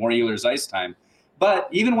 okay, more Ehlers ice time. But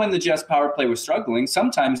even when the Jets power play was struggling,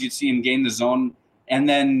 sometimes you'd see him gain the zone and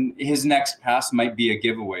then his next pass might be a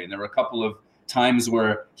giveaway. And there were a couple of times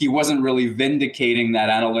where he wasn't really vindicating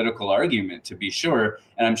that analytical argument, to be sure.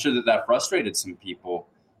 And I'm sure that frustrated some people.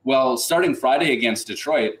 Well, starting Friday against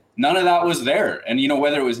Detroit, none of that was there. And,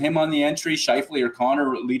 whether it was him on the entry, Scheifele or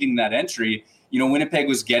Connor leading that entry, Winnipeg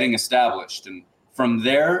was getting established. And from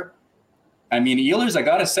there, I mean, Ehlers, I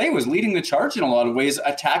got to say, was leading the charge in a lot of ways,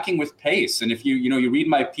 attacking with pace. And if you read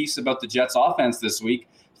my piece about the Jets offense this week,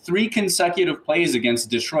 3 consecutive plays against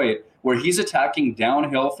Detroit where he's attacking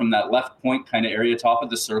downhill from that left point kind of area, top of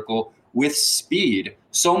the circle, with speed.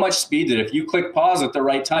 So much speed that if you click pause at the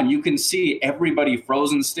right time, you can see everybody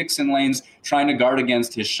frozen, sticks in lanes, trying to guard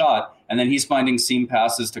against his shot. And then he's finding seam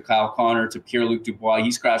passes to Kyle Connor, to Pierre-Luc Dubois.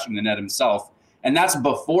 He's crashing the net himself. And that's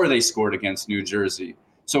before they scored against New Jersey.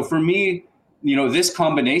 So for me, this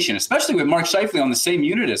combination, especially with Mark Scheifele on the same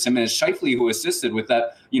unit as him, and it's Scheifele who assisted with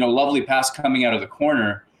that, lovely pass coming out of the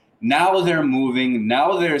corner. Now they're moving,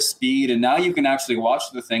 now there's speed, and now you can actually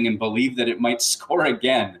watch the thing and believe that it might score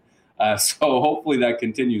again. So hopefully that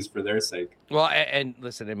continues for their sake. Well, and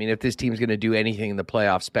listen, I mean, if this team's going to do anything in the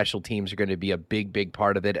playoffs, special teams are going to be a big, big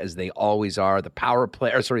part of it, as they always are. The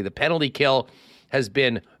the penalty kill has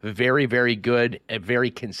been very, very good and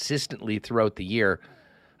very consistently throughout the year.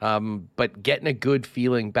 But getting a good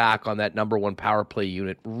feeling back on that number one power play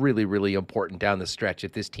unit, really, really important down the stretch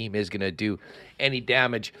if this team is going to do any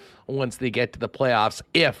damage once they get to the playoffs,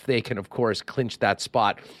 if they can, of course, clinch that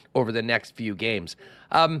spot over the next few games.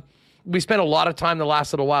 We spent a lot of time the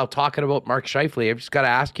last little while talking about Mark Scheifele. I've just got to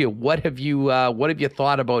ask you, what have you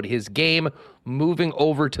thought about his game moving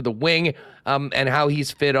over to the wing, and how he's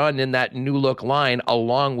fit on in that new look line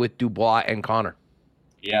along with Dubois and Connor?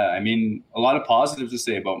 Yeah, I mean, a lot of positives to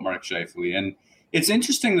say about Mark Scheifele. And it's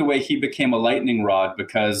interesting the way he became a lightning rod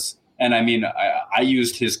because, and I mean, I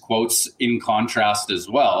used his quotes in contrast as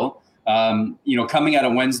well. Coming out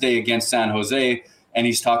of Wednesday against San Jose, and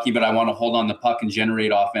he's talking about, I want to hold on the puck and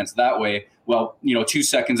generate offense that way. Well, 2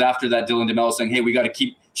 seconds after that, Dylan DeMello saying, hey, we got to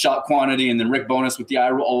keep shot quantity, and then Rick Bowness with the eye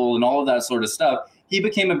roll and all of that sort of stuff. He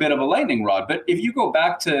became a bit of a lightning rod. But if you go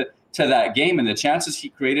back to that game and the chances he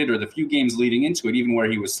created, or the few games leading into it, even where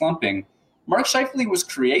he was slumping, Mark Scheifele was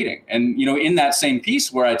creating. And, in that same piece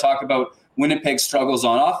where I talk about Winnipeg's struggles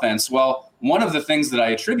on offense, well, one of the things that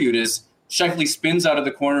I attribute is Scheifele spins out of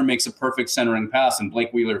the corner, makes a perfect centering pass, and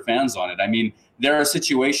Blake Wheeler fans on it. I mean, there are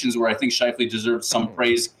situations where I think Scheifele deserves some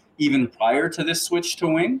praise even prior to this switch to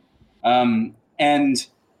wing. And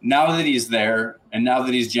now that he's there, and now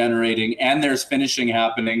that he's generating, and there's finishing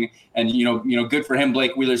happening, and good for him.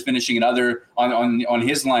 Blake Wheeler's finishing on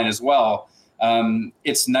his line as well.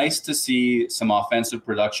 It's nice to see some offensive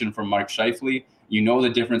production from Mark Scheifele. The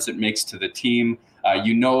difference it makes to the team.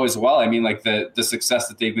 As well. I mean, like the success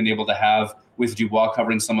that they've been able to have with Dubois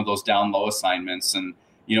covering some of those down low assignments, and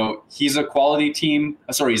he's a quality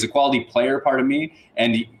he's a quality player.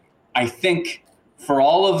 And I think, for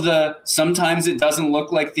all of the sometimes it doesn't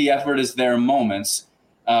look like the effort is there moments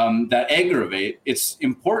that aggravate, it's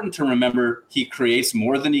important to remember he creates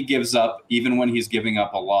more than he gives up, even when he's giving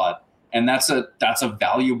up a lot. And that's a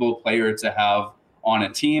valuable player to have on a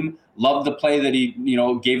team. Loved the play that he,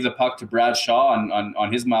 gave the puck to Bradshaw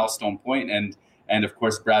on his milestone point, and of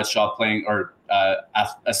course Bradshaw playing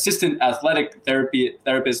assistant athletic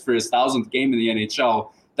therapist for his 1,000th game in the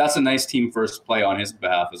NHL. That's a nice team first play on his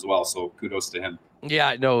behalf as well. So kudos to him.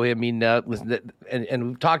 Yeah, no, I mean, listen, and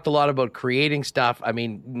we've talked a lot about creating stuff. I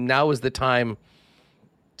mean, now is the time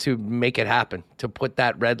to make it happen, to put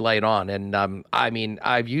that red light on. And I mean,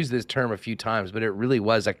 I've used this term a few times, but it really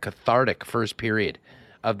was a cathartic first period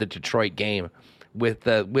of the Detroit game with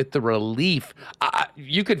the relief.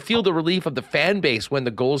 You could feel the relief of the fan base when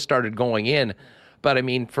the goals started going in. But I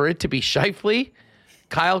mean, for it to be Scheifele,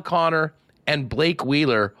 Kyle Connor, and Blake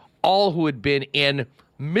Wheeler, all who had been in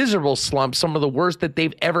miserable slumps, some of the worst that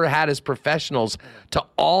they've ever had as professionals, to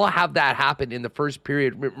all have that happen in the first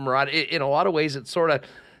period, Murat, in a lot of ways, it sort of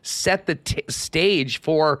set the stage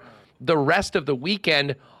for the rest of the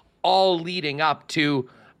weekend, all leading up to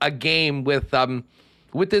a game with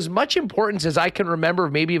as much importance as I can remember,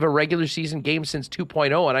 maybe of a regular season game since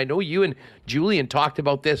 2.0. And I know you and Julian talked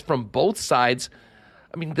about this from both sides.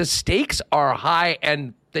 I mean, the stakes are high,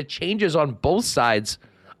 and the changes on both sides,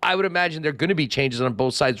 I would imagine there are going to be changes on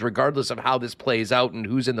both sides regardless of how this plays out and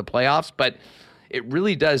who's in the playoffs. But it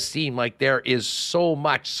really does seem like there is so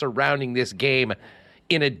much surrounding this game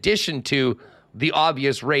in addition to the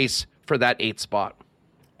obvious race for that 8th spot.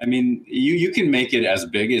 I mean, you can make it as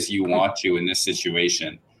big as you want to in this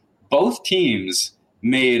situation. Both teams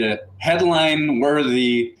made a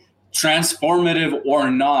headline-worthy, transformative or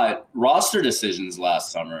not roster decisions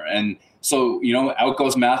last summer. And so, out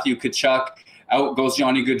goes Matthew Tkachuk, out goes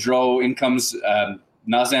Johnny Gaudreau, in comes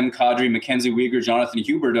Nazem Kadri, Mackenzie Weegar, Jonathan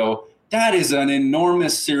Huberdeau. That is an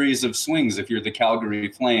enormous series of swings if you're the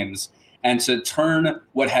Calgary Flames. And to turn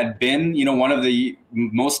what had been, one of the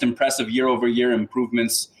most impressive year-over-year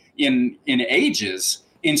improvements in ages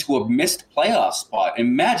into a missed playoff spot.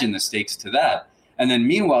 Imagine the stakes to that. And then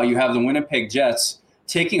meanwhile, you have the Winnipeg Jets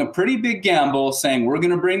taking a pretty big gamble, saying we're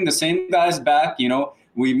going to bring the same guys back.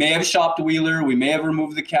 We may have shopped Wheeler. We may have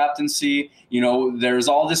removed the captaincy. There's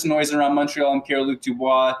all this noise around Montreal and Pierre-Luc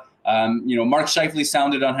Dubois. Mark Scheifele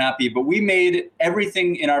sounded unhappy, but we made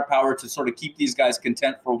everything in our power to sort of keep these guys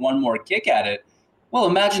content for one more kick at it. Well,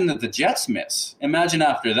 imagine that the Jets miss. Imagine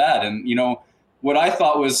after that. And, what I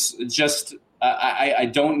thought was just, I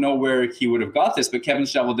don't know where he would have got this, but Kevin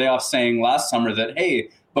Cheveldayoff saying last summer that, hey,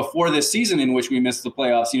 before this season in which we missed the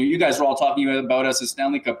playoffs, you guys were all talking about us as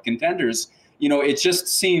Stanley Cup contenders. It just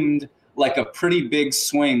seemed like a pretty big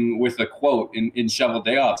swing with a quote in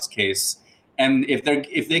Cheveldayoff's case. And if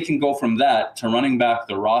they can go from that to running back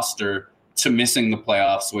the roster to missing the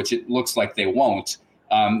playoffs, which it looks like they won't,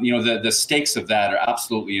 the stakes of that are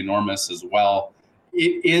absolutely enormous as well.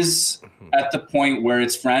 It is at the point where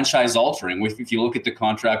it's franchise altering. If you look at the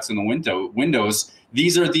contracts in the windows,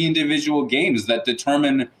 these are the individual games that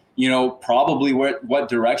determine, probably what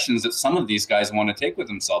directions that some of these guys want to take with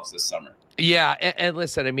themselves this summer. Yeah, and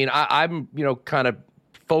listen, I mean, I'm kind of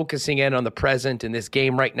focusing in on the present in this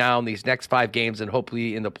game right now, in these next 5 games, and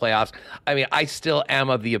hopefully in the playoffs. I mean, I still am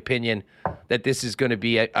of the opinion that this is going to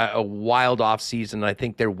be a wild offseason. I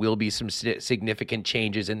think there will be some significant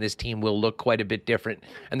changes, and this team will look quite a bit different.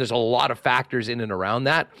 And there's a lot of factors in and around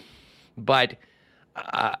that. But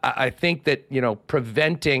I think that,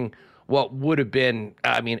 preventing what would have been,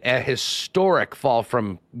 a historic fall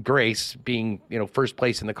from grace, being, first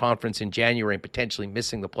place in the conference in January and potentially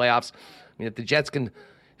missing the playoffs. I mean, if the Jets can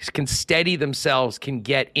steady themselves, can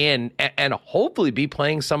get in, and hopefully be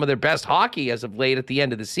playing some of their best hockey as of late at the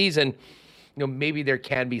end of the season, maybe there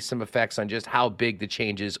can be some effects on just how big the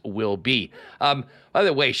changes will be. By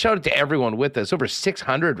the way, shout out to everyone with us. Over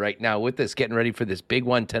 600 right now with us, getting ready for this big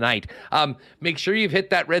one tonight. Make sure you've hit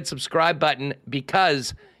that red subscribe button,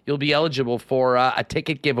 because you'll be eligible for a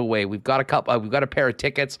ticket giveaway. We've got a pair of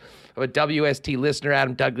tickets of a WST listener,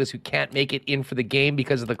 Adam Douglas, who can't make it in for the game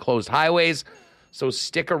because of the closed highways. So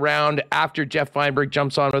stick around after Jeff Feinberg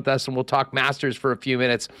jumps on with us, and we'll talk Masters for a few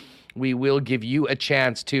minutes. We will give you a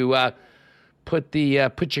chance to put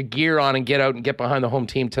your gear on and get out and get behind the home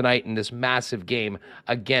team tonight in this massive game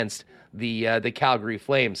against the Calgary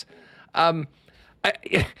Flames.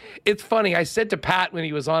 It's funny. I said to Pat when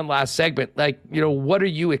he was on last segment, what are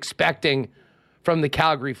you expecting from the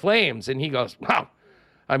Calgary Flames? And he goes, wow,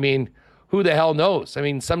 who the hell knows?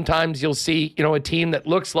 Sometimes you'll see, a team that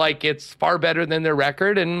looks like it's far better than their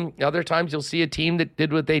record, and other times you'll see a team that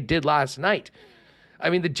did what they did last night.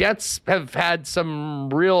 The Jets have had some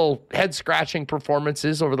real head-scratching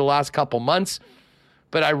performances over the last couple months,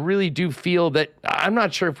 but I really do feel that, I'm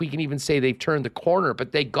not sure if we can even say they've turned the corner,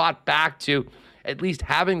 but they got back to at least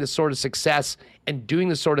having the sort of success and doing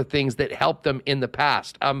the sort of things that helped them in the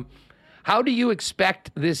past. How do you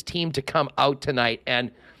expect this team to come out tonight?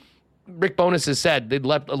 And Rick Bowness has said they'd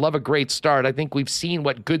love a great start. I think we've seen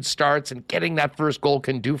what good starts and getting that first goal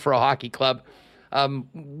can do for a hockey club.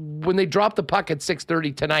 When they drop the puck at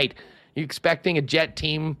 6:30 tonight, you expecting a Jet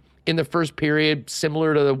team in the first period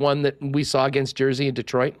similar to the one that we saw against Jersey and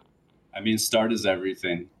Detroit? I mean, start is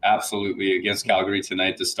everything. Absolutely. Against Calgary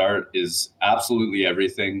tonight, the start is absolutely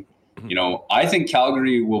everything. You know, I think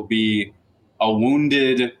Calgary will be a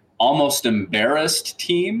wounded, almost embarrassed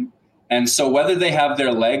team. And so whether they have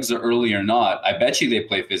their legs early or not, I bet you they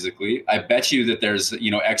play physically. I bet you that there's,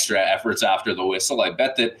 extra efforts after the whistle. I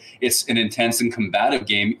bet that it's an intense and combative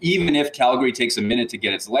game, even if Calgary takes a minute to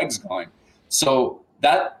get its legs going. So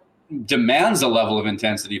that demands a level of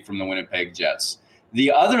intensity from the Winnipeg Jets.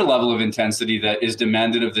 The other level of intensity that is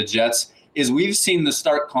demanded of the Jets is we've seen the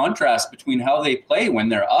stark contrast between how they play when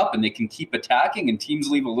they're up and they can keep attacking and teams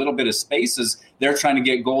leave a little bit of space as they're trying to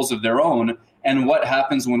get goals of their own, and what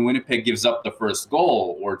happens when Winnipeg gives up the first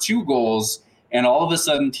goal or 2 goals, and all of a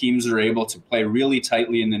sudden teams are able to play really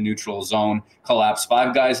tightly in the neutral zone, collapse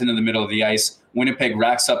 5 guys into the middle of the ice. Winnipeg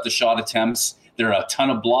racks up the shot attempts. There are a ton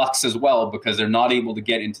of blocks as well because they're not able to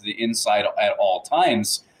get into the inside at all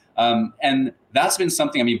times. And that's been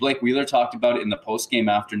something, I mean, Blake Wheeler talked about it in the postgame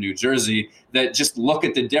after New Jersey, that just look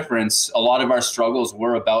at the difference. A lot of our struggles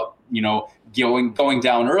were about, going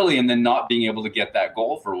down early and then not being able to get that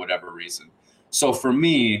goal for whatever reason. So for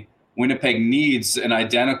me, Winnipeg needs an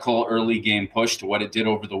identical early game push to what it did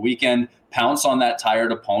over the weekend. Pounce on that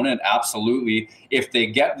tired opponent, absolutely. If they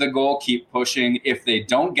get the goal, keep pushing. If they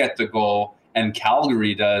don't get the goal, and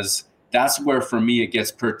Calgary does, that's where, for me, it gets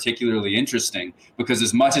particularly interesting, because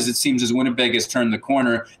as much as it seems as Winnipeg has turned the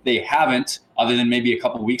corner, they haven't, other than maybe a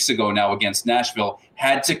couple of weeks ago now against Nashville,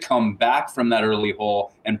 had to come back from that early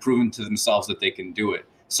hole and proven to themselves that they can do it.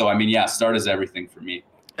 So, I mean, yeah, start is everything for me.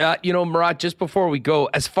 Murat, just before we go,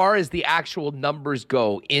 as far as the actual numbers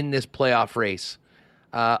go in this playoff race,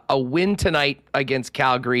 a win tonight against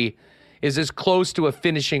Calgary is as close to a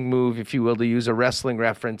finishing move, if you will, to use a wrestling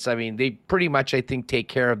reference. I mean, they pretty much, I think, take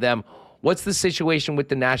care of them. What's the situation with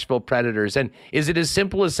the Nashville Predators? And is it as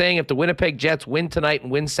simple as saying if the Winnipeg Jets win tonight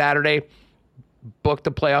and win Saturday, book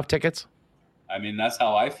the playoff tickets? I mean, that's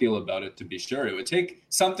how I feel about it, to be sure. It would take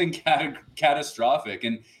something catastrophic.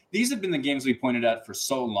 And these have been the games we pointed at for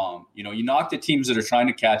so long. You knock the teams that are trying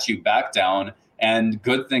to catch you back down, and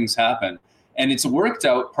good things happen. And it's worked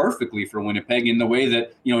out perfectly for Winnipeg in the way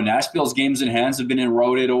that, Nashville's games in hands have been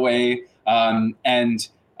eroded away. And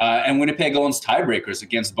Winnipeg owns tiebreakers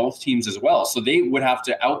against both teams as well. So they would have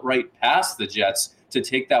to outright pass the Jets to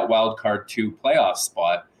take that wild card 2 playoff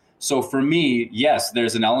spot. So for me, yes,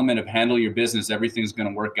 there's an element of handle your business. Everything's going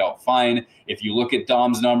to work out fine. If you look at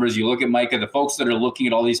Dom's numbers, you look at Micah, the folks that are looking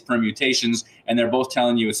at all these permutations, and they're both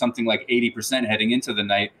telling you it's something like 80% heading into the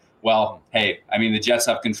night. Well, hey, I mean, the Jets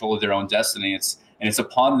have control of their own destiny. It's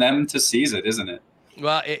upon them to seize it, isn't it?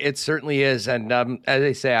 Well, it certainly is. And as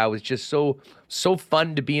I say, I was just so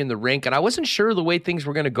fun to be in the rink. And I wasn't sure the way things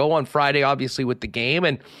were going to go on Friday, obviously, with the game.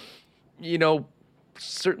 And,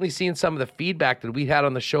 certainly seeing some of the feedback that we had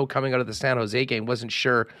on the show coming out of the San Jose game, wasn't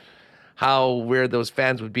sure where those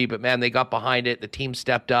fans would be. But, man, they got behind it. The team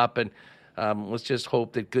stepped up. And let's just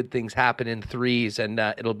hope that good things happen in threes, and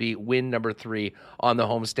it'll be win number 3 on the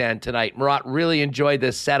homestand tonight. Murat, really enjoyed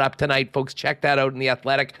this setup tonight. Folks, check that out in The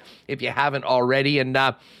Athletic if you haven't already, and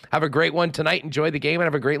have a great one tonight. Enjoy the game and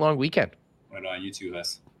have a great long weekend. Right on. You too,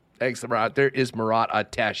 Huss. Thanks, Murat. There is Murat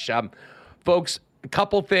Atesh. Folks, a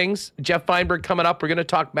couple things. Jeff Feinberg coming up. We're going to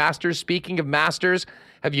talk Masters. Speaking of Masters,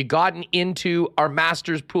 have you gotten into our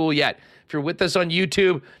Masters pool yet? If you're with us on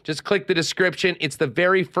YouTube, just click the description. It's the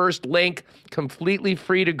very first link, completely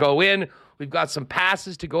free to go in. We've got some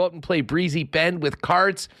passes to go out and play Breezy Bend with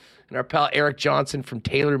carts. And our pal Eric Johnson from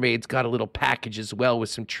TaylorMade's got a little package as well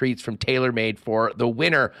with some treats from TaylorMade for the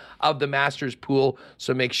winner of the Masters pool.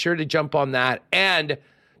 So make sure to jump on that. And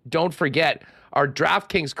don't forget, our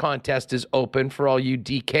DraftKings contest is open for all you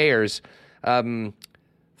DKers.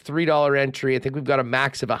 $3 entry. I think we've got a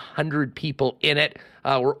max of 100 people in it.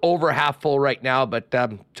 We're over half full right now, but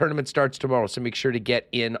tournament starts tomorrow, so make sure to get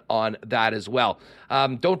in on that as well.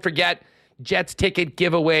 Don't forget, Jets ticket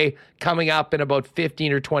giveaway coming up in about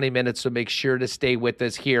 15 or 20 minutes, so make sure to stay with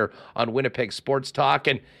us here on Winnipeg Sports Talk,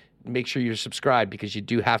 and make sure you're subscribed, because you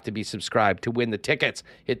do have to be subscribed to win the tickets.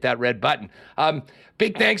 Hit that red button.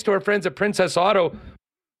 Big thanks to our friends at Princess Auto.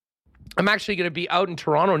 I'm actually going to be out in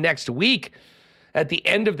Toronto next week at the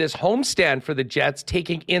end of this homestand for the Jets,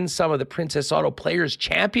 taking in some of the Princess Auto Players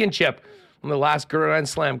Championship, one of the last Grand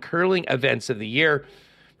Slam curling events of the year.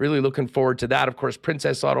 Really looking forward to that. Of course,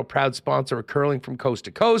 Princess Auto, proud sponsor of curling from coast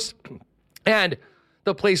to coast. and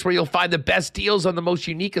the place where you'll find the best deals on the most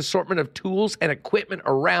unique assortment of tools and equipment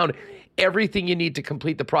around. Everything you need to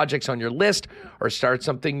complete the projects on your list or start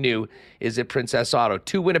something new is at Princess Auto.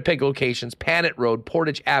 2 Winnipeg locations, Panet Road,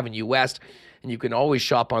 Portage Avenue West, and you can always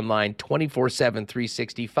shop online 24/7,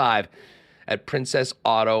 365 at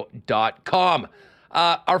princessauto.com.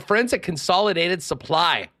 Our friends at Consolidated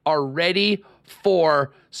Supply are ready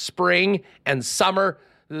for spring and summer.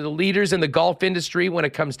 They're the leaders in the golf industry when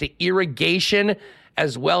it comes to irrigation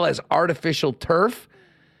as well as artificial turf.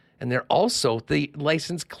 And they're also the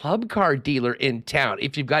licensed club car dealer in town.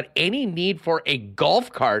 If you've got any need for a golf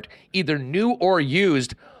cart, either new or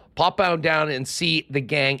used, pop on down and see the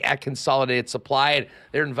gang at Consolidated Supply. And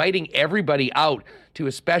they're inviting everybody out to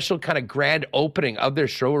a special kind of grand opening of their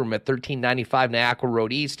showroom at 1395 Niagara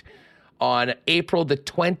Road East on April the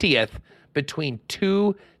 20th between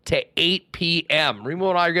 2 to 8 p.m. Remo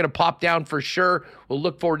and I are going to pop down for sure. We'll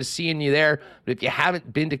look forward to seeing you there. But if you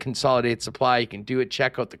haven't been to Consolidated Supply, you can do it.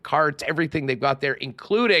 Check out the carts, everything they've got there,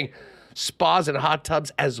 including spas and hot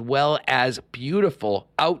tubs, as well as beautiful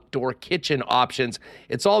outdoor kitchen options.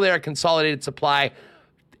 It's all there at Consolidated Supply.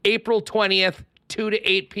 April 20th, 2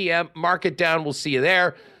 to 8 p.m. Mark it down. We'll see you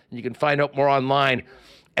there. And you can find out more online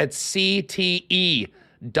at cte.ca.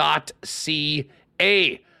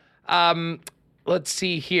 Let's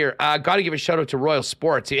see here. Got to give a shout out to Royal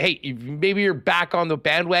Sports. Hey, maybe you're back on the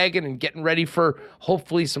bandwagon and getting ready for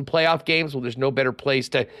hopefully some playoff games. Well, there's no better place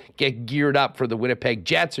to get geared up for the Winnipeg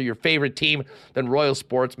Jets or your favorite team than Royal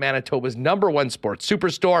Sports, Manitoba's #1 sports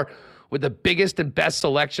superstore with the biggest and best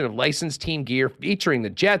selection of licensed team gear featuring the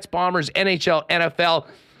Jets, Bombers, NHL, NFL,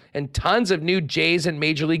 and tons of new Jays and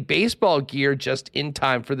Major League Baseball gear just in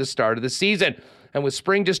time for the start of the season. And with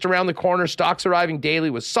spring just around the corner, stocks arriving daily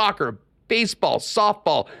with soccer, baseball,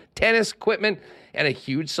 softball, tennis equipment, and a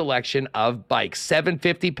huge selection of bikes.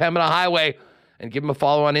 750 Pembina Highway. And give them a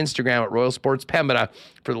follow on Instagram at Royal Sports Pembina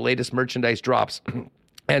for the latest merchandise drops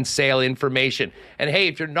and sale information. And hey,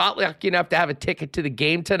 if you're not lucky enough to have a ticket to the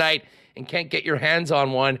game tonight and can't get your hands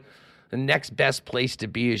on one, the next best place to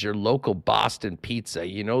be is your local Boston Pizza.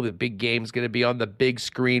 You know the big game's going to be on the big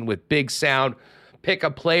screen with big sound. Pick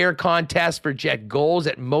a player contest for Jet goals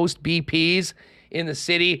at most BPs in the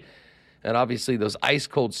city. And obviously those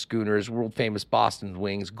ice-cold schooners, world-famous Boston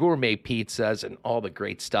wings, gourmet pizzas, and all the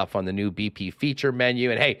great stuff on the new BP feature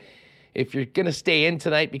menu. And hey, if you're going to stay in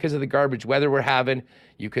tonight because of the garbage weather we're having,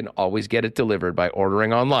 you can always get it delivered by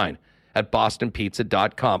ordering online at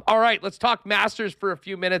bostonpizza.com. All right, let's talk Masters for a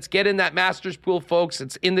few minutes. Get in that Masters pool, folks.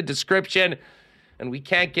 It's in the description. And we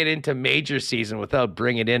can't get into major season without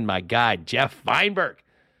bringing in my guy, Jeff Feinberg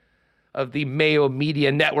of the Mayo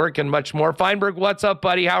Media Network and much more. Feinberg, what's up,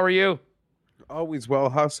 buddy? How are you? Always well,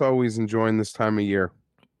 Huss. Always enjoying this time of year.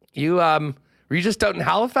 You were you just out in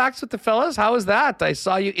Halifax with the fellas? How was that? I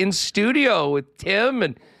saw you in studio with Tim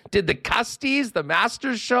and did the Custies, the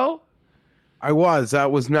Masters show. I was.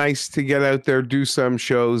 That was nice to get out there, do some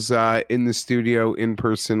shows in the studio in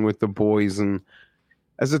person with the boys. And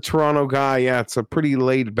as a Toronto guy, yeah, it's a pretty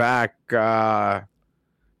laid back,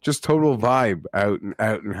 just total vibe out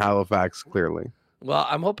in Halifax. Clearly. Well,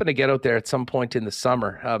 I'm hoping to get out there at some point in the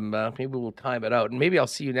summer. Maybe we'll time it out. And maybe I'll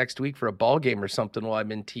see you next week for a ball game or something while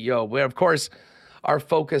I'm in TO. But of course, our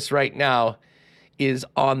focus right now is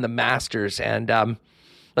on the Masters. And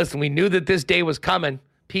listen, we knew that this day was coming.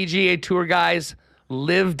 PGA Tour guys,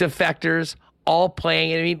 LIV defectors, all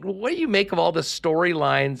playing. I mean, what do you make of all the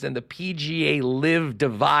storylines and the PGA LIV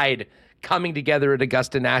divide coming together at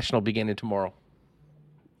Augusta National beginning tomorrow?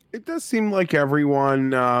 It does seem like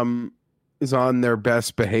everyone is on their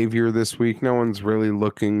best behavior this week. No one's really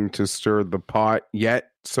looking to stir the pot yet,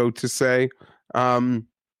 so to say. I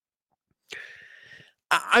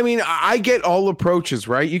mean, I get all approaches,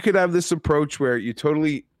 right? You could have this approach where you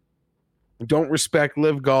totally don't respect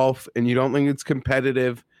LIV golf and you don't think it's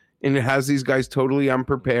competitive and it has these guys totally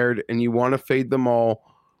unprepared and you want to fade them all.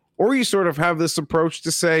 Or you sort of have this approach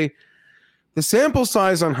to say the sample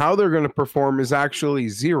size on how they're going to perform is actually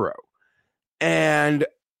zero. And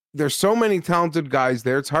there's so many talented guys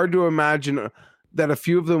there. It's hard to imagine that a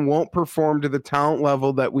few of them won't perform to the talent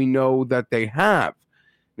level that we know that they have.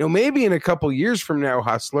 You know, maybe in a couple years from now,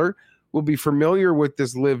 Hustler, we'll be familiar with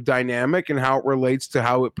this LIV dynamic and how it relates to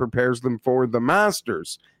how it prepares them for the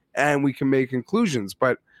Masters, and we can make conclusions.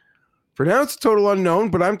 But for now, it's a total unknown,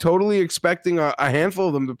 but I'm totally expecting a handful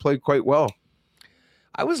of them to play quite well.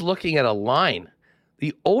 I was looking at a line.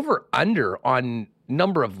 The over-under on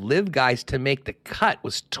number of LIV guys to make the cut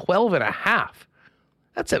was 12.5.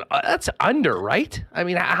 That's under, right? I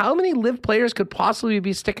mean, how many LIV players could possibly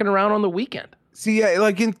be sticking around on the weekend? See, yeah,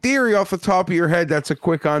 like in theory, off the top of your head, that's a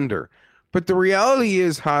quick under. But the reality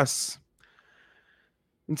is, Huss,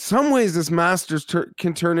 in some ways, this Masters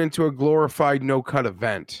can turn into a glorified no-cut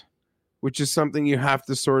event, which is something you have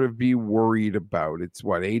to sort of be worried about. It's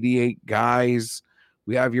 88 guys.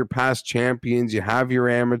 We have your past champions. You have your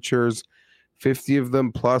amateurs. 50 of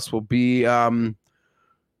them plus will be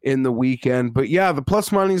in the weekend. But yeah, the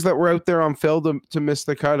plus monies that were out there on Phil to miss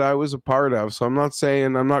the cut, I was a part of. So I'm not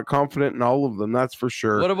saying I'm not confident in all of them. That's for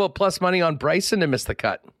sure. What about plus money on Bryson to miss the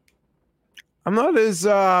cut? I'm not as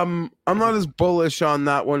bullish on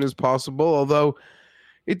that one as possible, although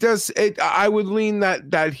I would lean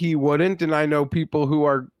that he wouldn't, and I know people who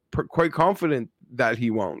are quite confident that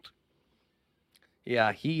he won't.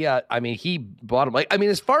 Yeah, he bought him.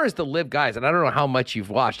 As far as the live guys, and I don't know how much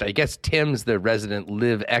you've watched. I guess Tim's the resident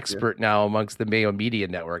live expert now amongst the Mayo Media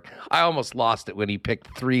Network. I almost lost it when he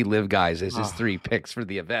picked 3 live guys as his 3 picks for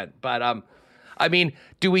the event. But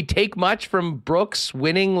do we take much from Brooks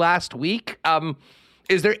winning last week?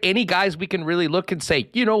 Is there any guys we can really look and say,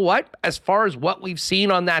 you know what? As far as what we've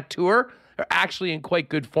seen on that tour, they're actually in quite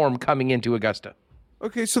good form coming into Augusta.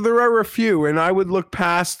 Okay, so there are a few, and I would look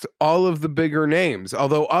past all of the bigger names.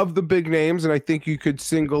 Although of the big names, and I think you could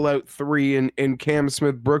single out 3 in Cam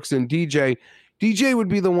Smith, Brooks, and DJ. DJ would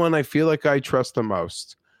be the one I feel like I trust the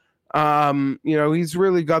most. He's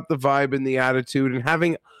really got the vibe and the attitude, and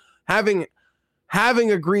having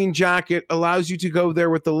a green jacket allows you to go there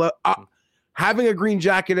with having a green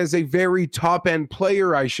jacket as a very top end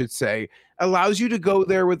player, I should say, allows you to go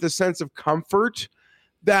there with a sense of comfort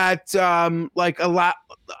that not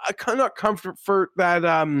comfort that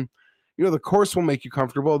the course will make you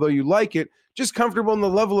comfortable, although you like it, just comfortable in the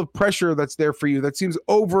level of pressure that's there for you that seems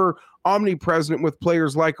over omnipresent with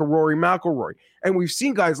players like a Rory McIlroy. And we've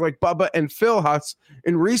seen guys like Bubba and Phil Hutz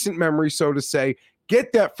in recent memory, so to say,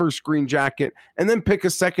 get that first green jacket and then pick a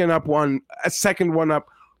second one up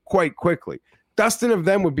quite quickly. Dustin of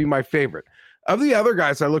them would be my favorite. Of the other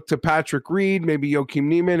guys, I look to Patrick Reed, maybe Joakim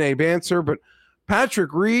Niemann, Abe Ancer, but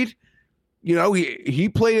Patrick Reed, he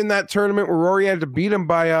played in that tournament where Rory had to beat him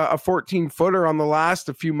by a 14-footer on the last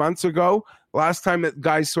a few months ago. Last time that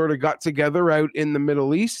guys sort of got together out in the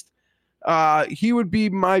Middle East. He would be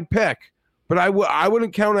my pick, but I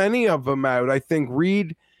wouldn't count any of them out. I think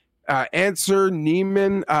Reed, Ancer,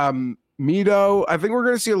 Niemann, Mito. I think we're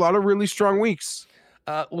going to see a lot of really strong weeks.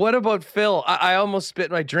 What about Phil? I almost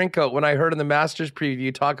spit my drink out when I heard in the Masters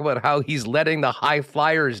preview talk about how he's letting the high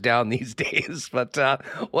flyers down these days. But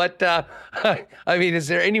is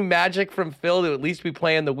there any magic from Phil to at least be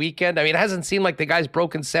playing the weekend? It hasn't seemed like the guy's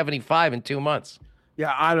broken 75 in 2 months.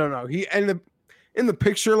 Yeah, I don't know. In the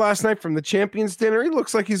picture last night from the Champions Dinner, he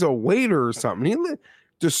looks like he's a waiter or something. He looked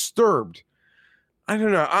disturbed. I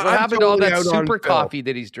don't know. What happened to all that super coffee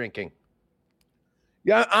that he's drinking?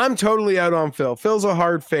 Yeah, I'm totally out on Phil. Phil's a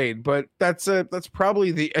hard fade, but that's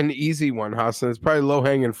probably an easy one, Hassan. It's probably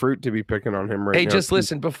low-hanging fruit to be picking on him right now. Hey, just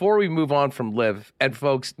listen, before we move on from Live, and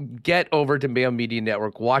folks, get over to Mayo Media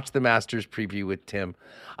Network, watch the Masters preview with Tim.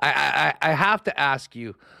 I have to ask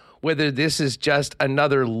you whether this is just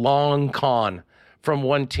another long con from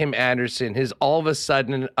one Tim Anderson, his all of a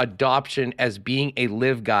sudden adoption as being a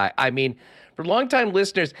Live guy. For longtime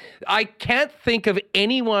listeners, I can't think of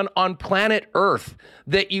anyone on planet Earth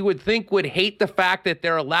that you would think would hate the fact that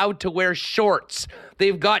they're allowed to wear shorts.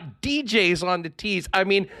 They've got DJs on the tees.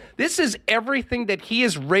 This is everything that he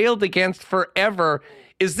has railed against forever.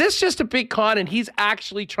 Is this just a big con and he's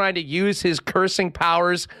actually trying to use his cursing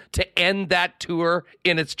powers to end that tour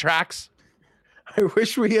in its tracks? I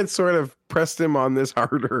wish we had sort of pressed him on this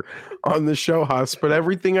harder on the show, Huss, but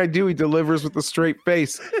everything I do, he delivers with a straight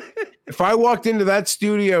face. If I walked into that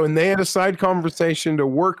studio and they had a side conversation to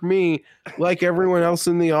work me like everyone else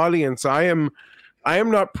in the audience, I am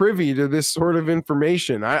not privy to this sort of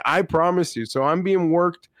information. I promise you. So I'm being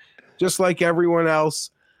worked just like everyone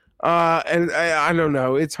else. And I don't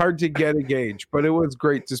know. It's hard to get a gauge, but it was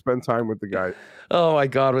great to spend time with the guy. Oh my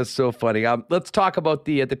God, it was so funny. Let's talk about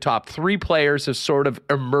the top 3 players have sort of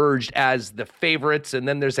emerged as the favorites, and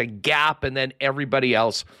then there's a gap, and then everybody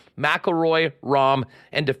else. McIlroy, Rahm,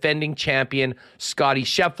 and defending champion Scottie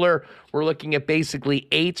Scheffler. We're looking at basically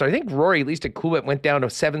 8. So I think Rory, at least at Coolbet, went down to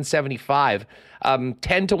 775.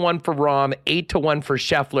 10-1 for Rahm, 8-1 for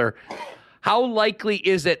Scheffler. How likely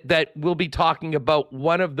is it that we'll be talking about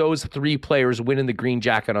one of those 3 players winning the green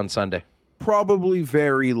jacket on Sunday? Probably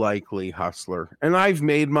very likely, Hustler. And I've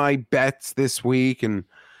made my bets this week, and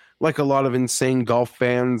like a lot of insane golf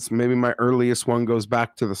fans, maybe my earliest one goes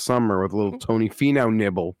back to the summer with a little Tony Finau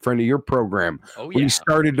nibble, friend of your program. Oh, yeah. When he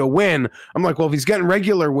started to win, I'm like, well, if he's getting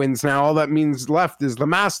regular wins now, all that means left is the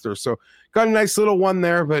Masters. So got a nice little one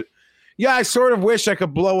there, but Yeah, I sort of wish I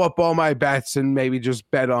could blow up all my bets and maybe just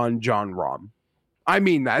bet on Jon Rahm. I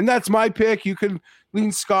mean that. And that's my pick. You can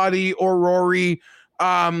lean Scotty or Rory.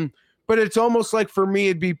 But it's almost like for me,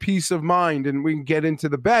 it'd be peace of mind and we can get into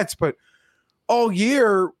the bets. But all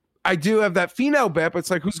year, I do have that Finau bet, but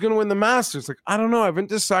it's like, who's going to win the Masters? Like, I don't know. I haven't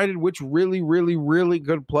decided which really, really, really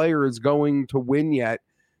good player is going to win yet.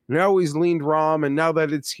 And I always leaned Rahm, and now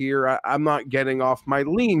that it's here, I'm not getting off my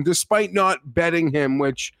lean, despite not betting him,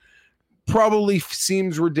 which probably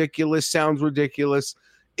seems ridiculous, sounds ridiculous,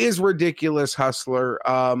 is ridiculous, Hustler.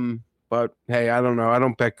 But hey, I don't know. I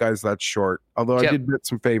don't bet guys that short, although I did bet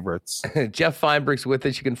some favorites. Jeff Feinberg's with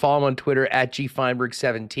us. You can follow him on Twitter at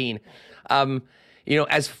GFeinberg17.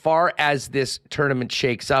 As far as this tournament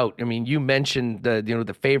shakes out, I mean, you mentioned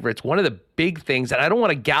the favorites. One of the big things, and I don't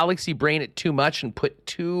want to galaxy brain it too much and put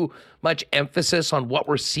too much emphasis on what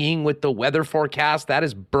we're seeing with the weather forecast. That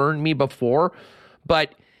has burned me before,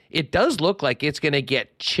 but it does look like it's going to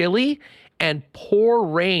get chilly and pour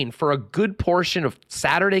rain for a good portion of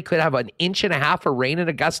Saturday. Could have 1.5 inches of rain in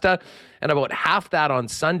Augusta and about half that on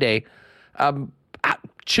Sunday.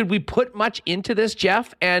 Should we put much into this,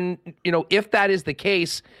 Jeff? And, if that is the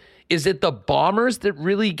case, is it the Bombers that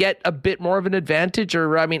really get a bit more of an advantage?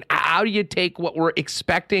 Or, I mean, how do you take what we're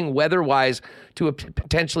expecting weather-wise to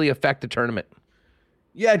potentially affect the tournament?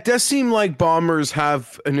 Yeah, it does seem like Bombers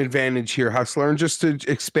have an advantage here, Hustler. And just to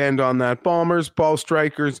expand on that, Bombers, ball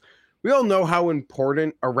strikers, we all know how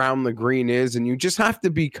important around the green is, and you just have to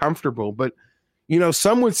be comfortable. But,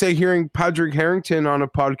 some would say, hearing Padraig Harrington on a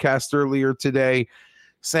podcast earlier today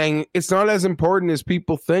saying it's not as important as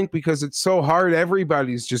people think because it's so hard.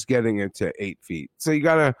 Everybody's just getting it to 8 feet. So you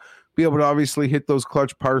got to be able to obviously hit those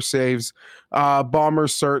clutch par saves.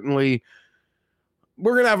 Bombers, certainly.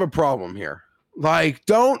 We're going to have a problem here. Like,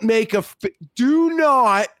 do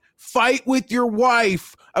not fight with your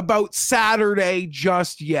wife about Saturday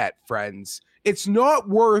just yet, friends. It's not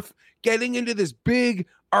worth getting into this big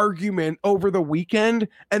argument over the weekend,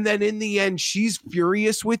 and then in the end she's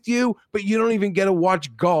furious with you, but you don't even get to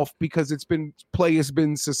watch golf because play has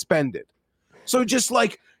been suspended. So just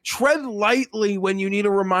like tread lightly when you need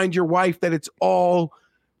to remind your wife that it's all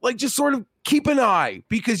like, just sort of keep an eye,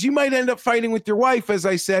 because you might end up fighting with your wife, as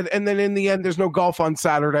I said, and then in the end there's no golf on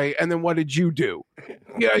Saturday, and then what did you do?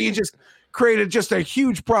 You just created just a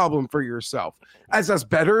huge problem for yourself. As us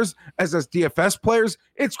bettors, as us DFS players,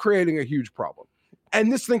 it's creating a huge problem. And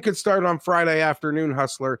this thing could start on Friday afternoon,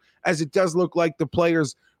 Hustler, as it does look like the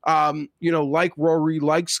players, like Rory,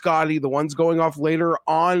 like Scotty, the ones going off later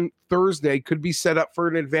on Thursday, could be set up for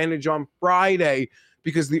an advantage on Friday,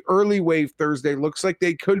 because the early wave Thursday looks like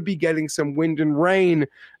they could be getting some wind and rain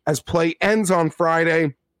as play ends on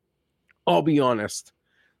Friday. I'll be honest,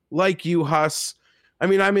 like you, Huss, I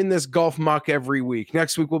mean, I'm in this golf muck every week.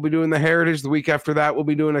 Next week we'll be doing the Heritage. The week after that we'll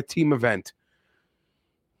be doing a team event.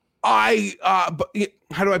 I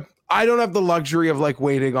don't have the luxury of like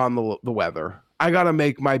waiting on the weather. I got to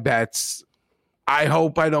make my bets. I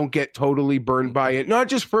hope I don't get totally burned by it. Not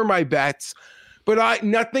just for my bets, but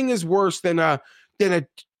nothing is worse than a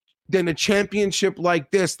championship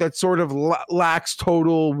like this that sort of lacks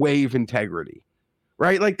total wave integrity,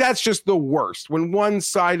 right? Like, that's just the worst. When one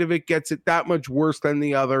side of it gets it that much worse than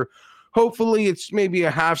the other. Hopefully it's maybe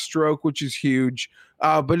a half stroke, which is huge.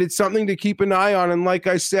 But it's something to keep an eye on. And like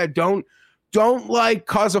I said, don't like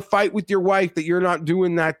cause a fight with your wife that you're not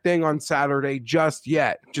doing that thing on Saturday just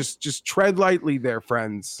yet. Just tread lightly there,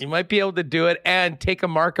 friends. You might be able to do it and take a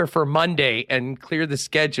marker for Monday and clear the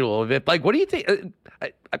schedule of it. Like, what do you think?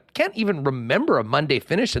 I can't even remember a Monday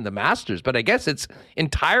finish in the Masters, but I guess it's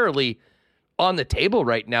entirely on the table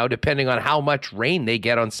right now, depending on how much rain they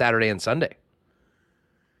get on Saturday and Sunday.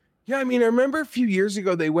 Yeah, I mean, I remember a few years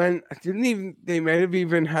ago they might have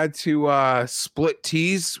even had to split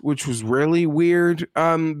tees, which was really weird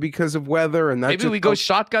because of weather. And that maybe we go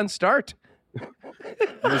shotgun start.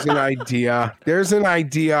 There's an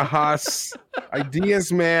idea, Huss.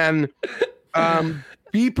 Ideas, man.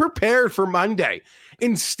 Be prepared for Monday.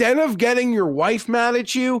 Instead of getting your wife mad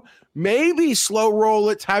at you, maybe slow roll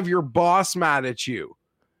it to have your boss mad at you.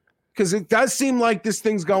 Because it does seem like this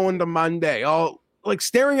thing's going to Monday. Like,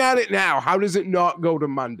 staring at it now, how does it not go to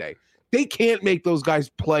Monday? They can't make those guys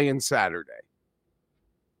play on Saturday.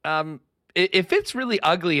 If it's really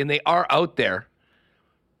ugly and they are out there,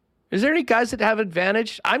 is there any guys that have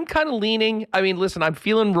advantage? I'm kind of leaning. I mean, listen, I'm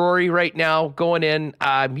feeling Rory right now going in.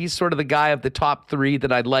 He's sort of the guy of the top three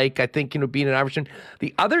that I'd like. I think, being an Iverson.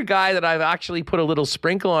 The other guy that I've actually put a little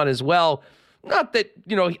sprinkle on as well, Not that,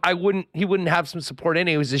 he wouldn't have some support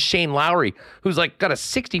anyways, is Shane Lowry, who's like got a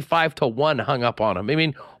 65-1 hung up on him. I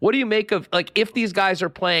mean, what do you make of, like, if these guys are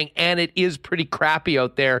playing and it is pretty crappy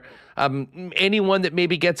out there, anyone that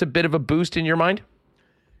maybe gets a bit of a boost in your mind?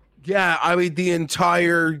 Yeah, I mean, the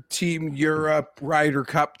entire Team Europe Ryder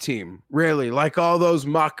Cup team, really, like all those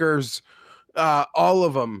muckers, all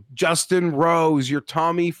of them, Justin Rose, your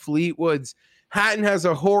Tommy Fleetwoods. Hatton has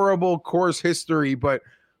a horrible course history, but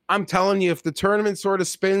I'm telling you, if the tournament sort of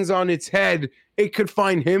spins on its head, it could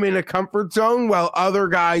find him in a comfort zone while other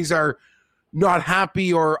guys are not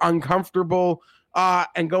happy or uncomfortable.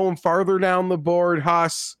 And going farther down the board,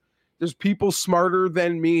 Huss, there's people smarter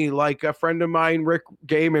than me, like a friend of mine, Rick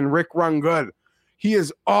Gaiman, Rick Rungood. He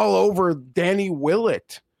is all over Danny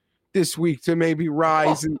Willett this week to maybe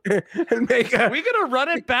rise and make a... Are we going to run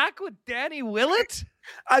it back with Danny Willett?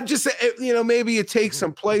 I'm just, maybe it takes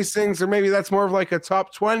some placings, or maybe that's more of like a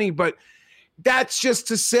top 20, but that's just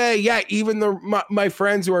to say, yeah, even my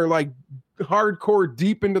friends who are like hardcore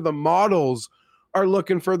deep into the models are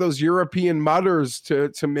looking for those European mutters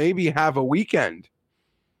to maybe have a weekend.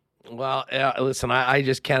 Well, listen, I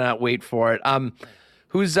just cannot wait for it.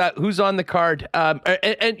 Who's on the card?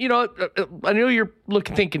 I know you're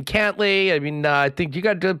thinking Cantlay. I mean, I think you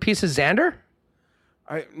got a piece of Xander.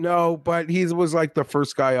 No, but he was like the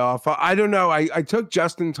first guy off. I don't know. I took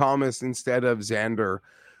Justin Thomas instead of Xander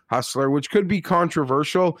Hustler, which could be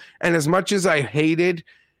controversial. And as much as I hated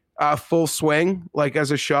Full Swing, like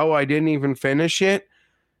as a show, I didn't even finish it.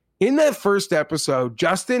 In that first episode,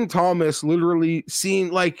 Justin Thomas literally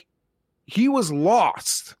seemed like he was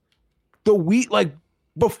lost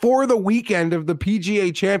before the weekend of the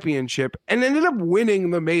PGA Championship and ended up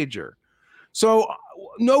winning the major. So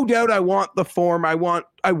no doubt I want the form.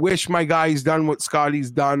 I wish my guy's done what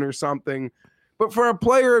Scotty's done or something. But for a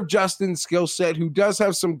player of Justin's skill set who does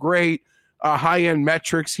have some great high-end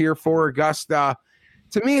metrics here for Augusta,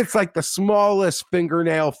 to me it's like the smallest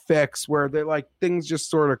fingernail fix where they're like things just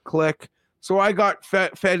sort of click. So I got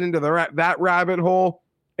fed into that rabbit hole.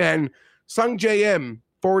 And Sung J.M.,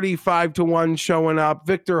 45-1 showing up.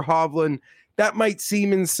 Victor Hovland, that might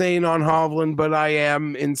seem insane on Hovland, but I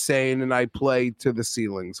am insane, and I play to the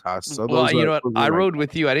ceilings, Huss. So well, you know what? I rode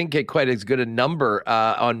with you. I didn't get quite as good a number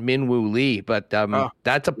on Minwoo Lee, but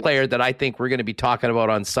that's a player that I think we're going to be talking about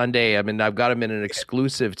on Sunday. I mean, I've got him in an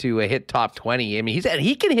exclusive to a hit top 20. I mean,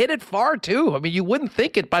 he can hit it far, too. I mean, you wouldn't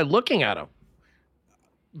think it by looking at him.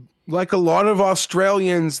 Like a lot of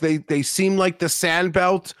Australians, they seem like the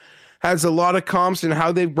Sandbelt has a lot of comps and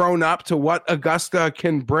how they've grown up to what Augusta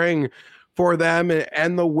can bring for them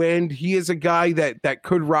and the wind. He is a guy that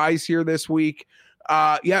could rise here this week.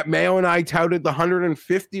 Mayo and I touted the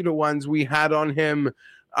 150-1s we had on him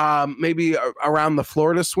maybe around the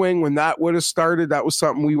Florida swing when that would have started. That was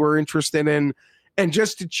something we were interested in. And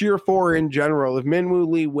just to cheer for in general, if Minwoo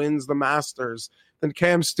Lee wins the Masters, then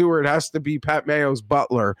Cam Stewart has to be Pat Mayo's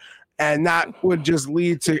butler. And that would just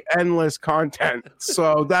lead to endless content.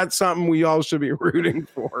 So that's something we all should be rooting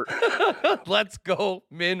for. Let's go,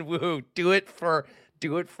 Minwoo. Do it for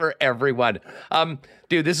everyone.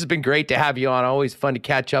 Dude, this has been great to have you on. Always fun to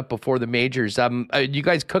catch up before the majors. You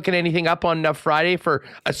guys cooking anything up on Friday for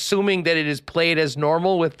assuming that it is played as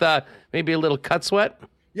normal with maybe a little cut sweat?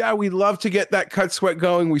 Yeah, we'd love to get that cut sweat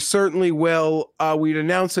going. We certainly will. We'd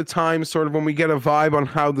announce a time sort of when we get a vibe on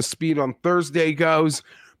how the speed on Thursday goes.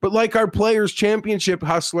 But like our Players Championship,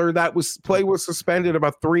 Hustler, play was suspended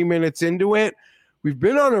about 3 minutes into it. We've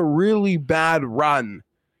been on a really bad run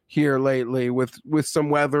here lately with some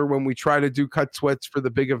weather when we try to do cut sweats for the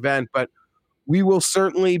big event. But we will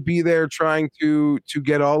certainly be there trying to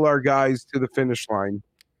get all our guys to the finish line.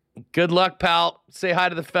 Good luck, pal. Say hi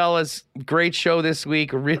to the fellas. Great show this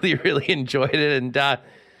week. Really, really enjoyed it. And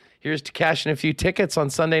here's to cashing a few tickets on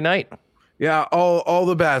Sunday night. Yeah, all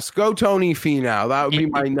the best. Go Tony Finau. That would be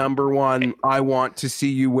my number one. I want to see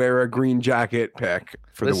you wear a green jacket pick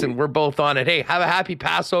for the week. We're both on it. Hey, have a happy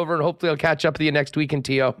Passover, and hopefully I'll catch up with you next week in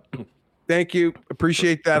TO. Thank you.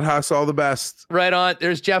 Appreciate that, Huss. All the best. Right on.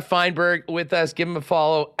 There's Jeff Feinberg with us. Give him a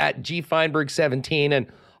follow at GFeinberg17, and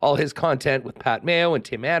all his content with Pat Mayo and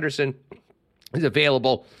Tim Anderson is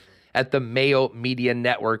available at the Mayo Media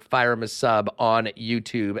Network. Fire him a sub on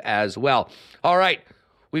YouTube as well. All right.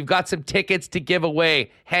 We've got some tickets to give away.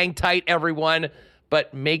 Hang tight, everyone,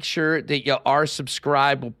 but make sure that you are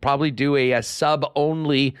subscribed. We'll probably do a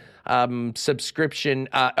sub-only subscription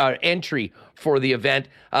entry for the event.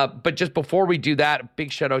 But just before we do that, a big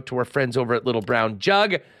shout-out to our friends over at Little Brown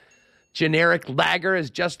Jug. Generic Lager has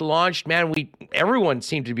just launched. Man, everyone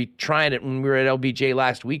seemed to be trying it when we were at LBJ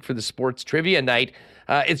last week for the sports trivia night.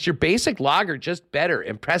 It's your basic lager, just better.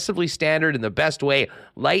 Impressively standard in the best way.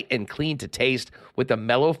 Light and clean to taste with a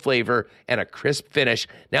mellow flavor and a crisp finish.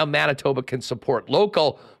 Now Manitoba can support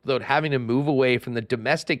local without having to move away from the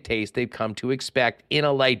domestic taste they've come to expect in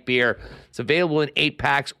a light beer. It's available in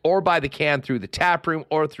 8-packs or by the can through the tap room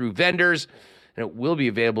or through vendors. And it will be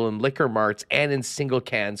available in liquor marts and in single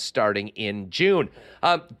cans starting in June.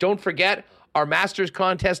 Don't forget, our Masters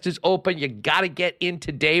contest is open. You got to get in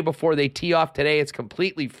today before they tee off today. It's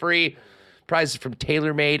completely free. Prizes from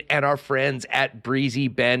TaylorMade and our friends at Breezy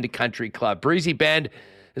Bend Country Club. Breezy Bend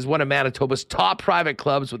is one of Manitoba's top private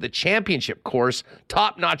clubs with a championship course,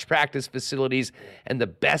 top-notch practice facilities, and the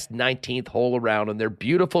best 19th hole around on their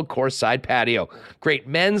beautiful course-side patio. Great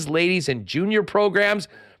men's, ladies, and junior programs.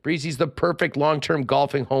 Breezy's the perfect long-term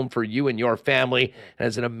golfing home for you and your family and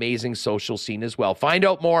has an amazing social scene as well. Find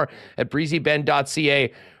out more at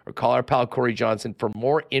breezybend.ca or call our pal Corey Johnson for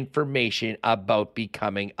more information about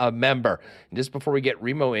becoming a member. And just before we get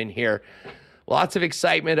Remo in here, lots of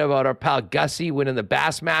excitement about our pal Gussie winning the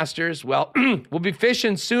Bassmasters. Well, we'll be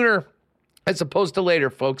fishing sooner as opposed to later,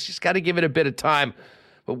 folks. Just got to give it a bit of time.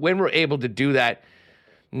 But when we're able to do that,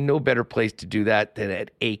 no better place to do that than at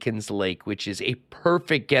Aikens Lake, which is a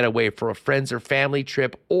perfect getaway for a friends or family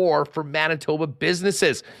trip or for Manitoba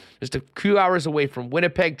businesses. Just a few hours away from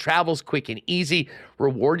Winnipeg, travels quick and easy.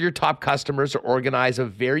 Reward your top customers or organize a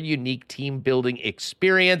very unique team-building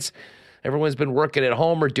experience. Everyone's been working at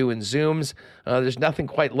home or doing Zooms. There's nothing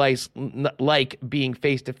quite like being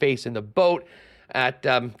face-to-face in the boat at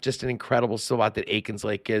just an incredible spot that Aikens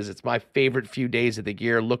Lake is. It's my favorite few days of the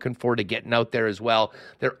year. Looking forward to getting out there as well.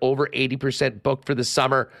 They're over 80% booked for the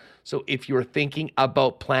summer. So if you're thinking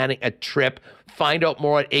about planning a trip, find out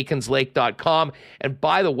more at aikenslake.com. And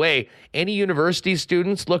by the way, any university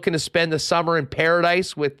students looking to spend the summer in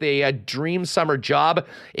paradise with a dream summer job,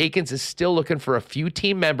 Aikens is still looking for a few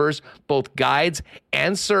team members, both guides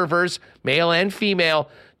and servers, male and female,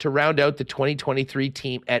 to round out the 2023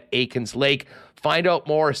 team at Aikens Lake. Find out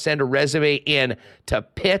more, send a resume in to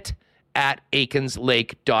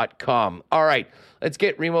pitt@aikenslake.com. All right, let's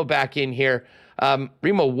get Remo back in here.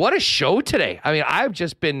 Remo, what a show today. I mean, I've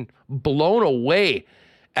just been blown away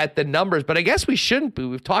at the numbers, but I guess we shouldn't be.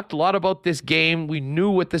 We've talked a lot about this game. We knew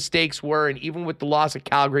what the stakes were, and even with the loss of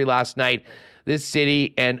Calgary last night, this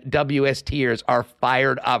city and WSTers are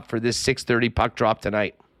fired up for this 6:30 puck drop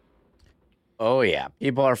tonight. Oh, yeah.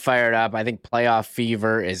 People are fired up. I think playoff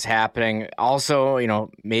fever is happening. Also,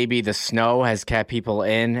 maybe the snow has kept people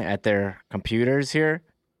in at their computers here.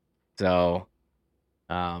 So,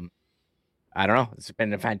 I don't know. It's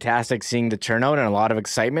been fantastic seeing the turnout and a lot of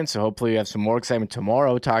excitement. So hopefully we have some more excitement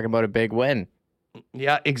tomorrow talking about a big win.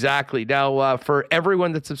 Yeah, exactly. Now, for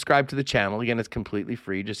everyone that's subscribed to the channel, again, it's completely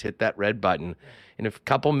free. Just hit that red button. In a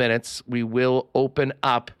couple minutes, we will open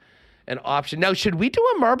up an option. Now, should we do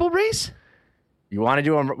a marble race? You want to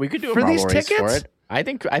do we could do a for marble these race tickets? for it. I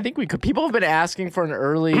think we could. People have been asking for an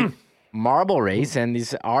early marble race, and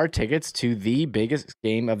these are tickets to the biggest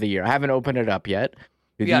game of the year. I haven't opened it up yet.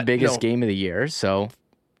 The biggest game of the year, so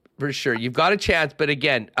for sure you've got a chance. But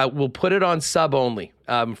again, we'll put it on sub only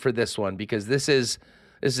for this one because this is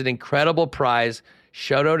an incredible prize.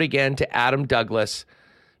 Shout out again to Adam Douglas,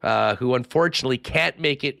 who unfortunately can't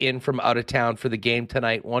make it in from out of town for the game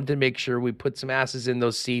tonight. Wanted to make sure we put some asses in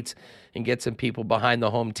those seats and get some people behind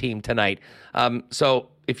the home team tonight. So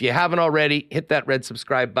if you haven't already, hit that red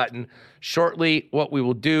subscribe button. Shortly, what we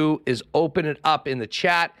will do is open it up in the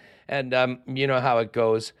chat, and you know how it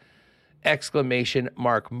goes. !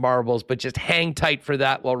 Marbles, but just hang tight for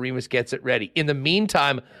that while Remus gets it ready. In the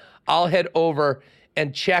meantime, I'll head over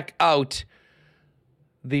and check out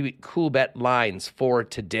the Coolbet lines for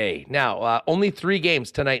today. Now, only 3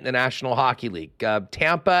 games tonight in the National Hockey League.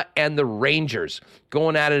 Tampa and the Rangers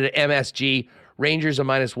going at it at MSG. Rangers a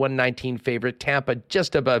minus 119 favorite. Tampa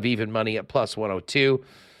just above even money at plus 102.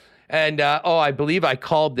 And, I believe I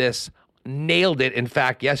called this, nailed it, in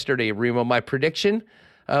fact, yesterday, Remo. My prediction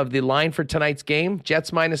of the line for tonight's game,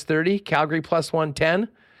 Jets minus 30, Calgary plus 110.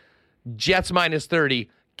 Jets minus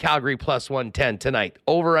 30, Calgary plus 110 tonight.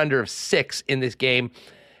 Over under of 6 in this game.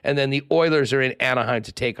 And then the Oilers are in Anaheim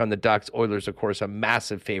to take on the Ducks. Oilers, of course, a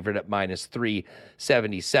massive favorite at minus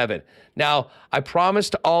 377. Now, I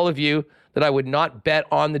promised to all of you that I would not bet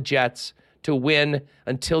on the Jets to win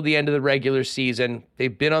until the end of the regular season.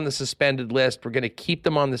 They've been on the suspended list. We're going to keep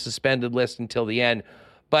them on the suspended list until the end.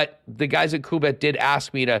 But the guys at Coolbet did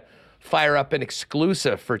ask me to fire up an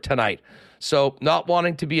exclusive for tonight. So not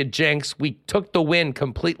wanting to be a jinx, we took the win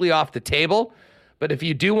completely off the table. But if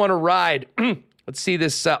you do want to ride, let's see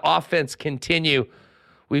this offense continue.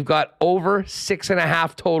 We've got over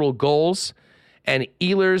 6.5 total goals and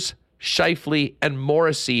Ehlers, Scheifele, and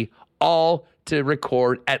Morrissey all to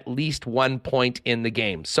record at least 1 point in the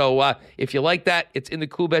game. So if you like that, it's in the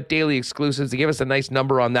Coolbet Daily exclusives. They give us a nice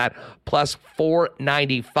number on that, plus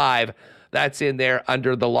 495. That's in there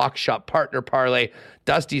under the Lock Shop Partner Parlay.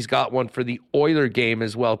 Dusty's got one for the Oiler game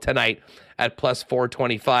as well tonight at plus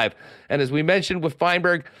 425. And as we mentioned with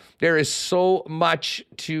Feinberg, there is so much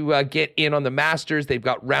to get in on the Masters. They've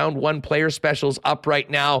got round one player specials up right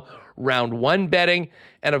now, round one betting,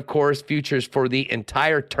 and of course, futures for the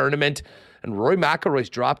entire tournament. And Rory McIlroy's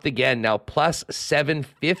dropped again, now plus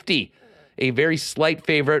 750. A very slight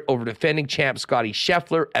favorite over defending champ Scotty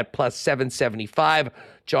Scheffler at plus 775.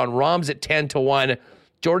 John Rahm's at 10-1.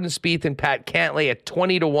 Jordan Spieth and Pat Cantlay at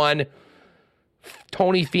 20-1.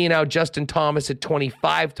 Tony Finau, Justin Thomas at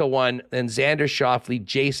 25-1. Then Xander Schauffele,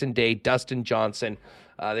 Jason Day, Dustin Johnson.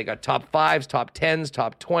 They got top 5s, top 10s,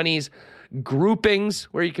 top 20s. Groupings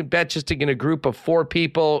where you can bet just in a group of 4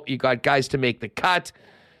 people. You got guys to make the cut.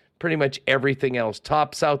 Pretty much everything else.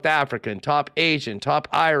 Top South African, top Asian, top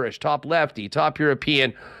Irish, top lefty, top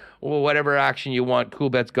European. Well, whatever action you want,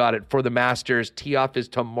 Coolbet's got it for the Masters. Tee-off is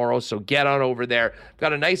tomorrow, so get on over there.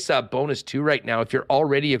 Got a nice bonus, too, right now. If you're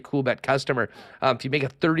already a Coolbet customer, if you make a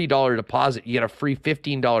 $30 deposit, you get a free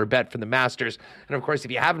 $15 bet for the Masters. And, of course,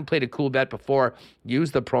 if you haven't played a Coolbet before,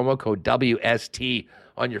 use the promo code WST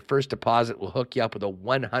on your first deposit. We'll hook you up with a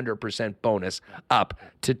 100% bonus up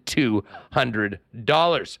to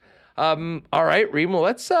 $200. All right, Remo,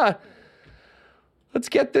 let's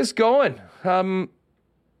get this going.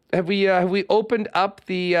 Have we opened up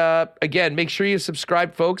the, again, make sure you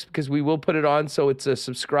subscribe, folks, because we will put it on. So it's a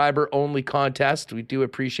subscriber-only contest. We do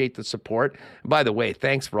appreciate the support. And by the way,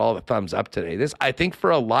 thanks for all the thumbs up today. This, I think,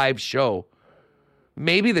 for a live show,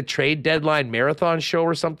 maybe the trade deadline marathon show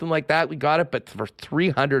or something like that, we got it, but for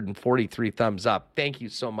 343 thumbs up. Thank you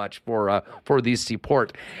so much for the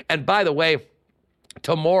support. And by the way,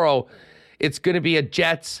 tomorrow, it's going to be a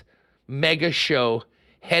Jets mega show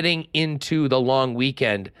heading into the long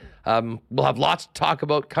weekend. We'll have lots to talk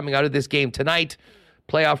about coming out of this game tonight,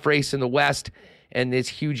 playoff race in the West, and this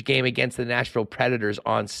huge game against the Nashville Predators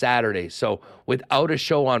on Saturday. So without a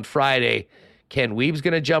show on Friday, Ken Weeb's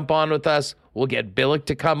going to jump on with us. We'll get Billick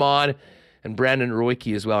to come on, and Brandon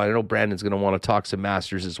Ruicki as well. I know Brandon's going to want to talk some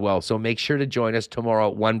Masters as well. So make sure to join us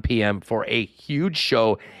tomorrow at 1 p.m. for a huge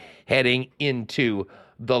show heading into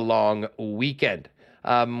the long weekend.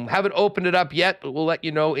 Haven't opened it up yet, but we'll let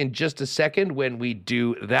you know in just a second when we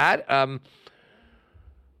do that. And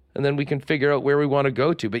then we can figure out where we want to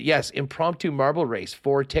go to. But yes, impromptu marble race,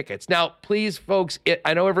 4 tickets. Now, please, folks,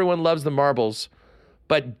 I know everyone loves the marbles,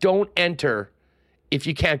 but don't enter if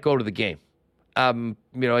you can't go to the game.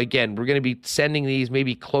 Again, we're going to be sending these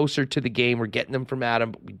maybe closer to the game. We're getting them from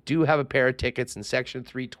Adam, but we do have a pair of tickets in section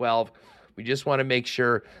 312. We just want to make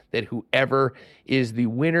sure that whoever is the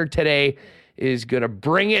winner today is going to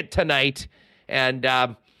bring it tonight, and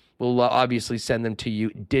we'll obviously send them to you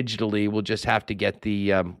digitally. We'll just have to get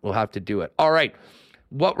we'll have to do it. All right.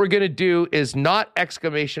 What we're going to do is not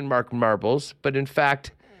exclamation mark marbles, but in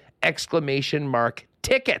fact, exclamation mark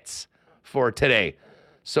tickets for today.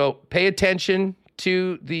 So pay attention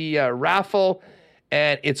to the raffle,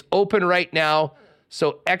 and it's open right now.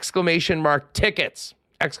 So exclamation mark tickets.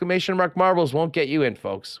 Exclamation mark marbles won't get you in,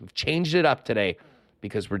 folks. We've changed it up today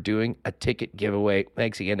because we're doing a ticket giveaway.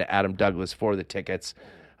 Thanks again to Adam Douglas for the tickets.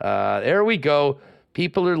 There we go.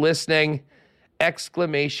 People are listening.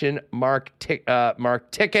 Exclamation mark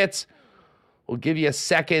tickets. We'll give you a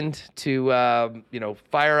second to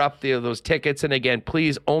fire up those tickets. And again,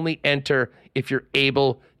 please only enter if you're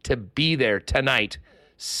able to be there tonight.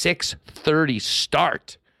 6:30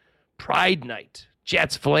 start. Pride night.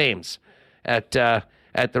 Jets Flames at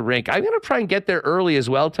the rink. I'm going to try and get there early as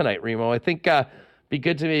well tonight, Remo. I think be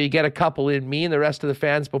good to maybe get a couple in, me and the rest of the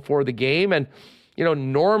fans before the game. And,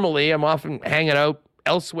 normally I'm often hanging out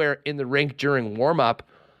elsewhere in the rink during warm-up.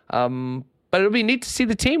 But it'll be neat to see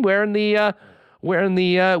the team wearing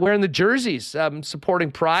the jerseys,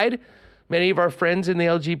 supporting Pride. Many of our friends in the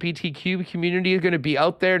LGBTQ community are going to be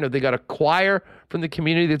out there. They got a choir from the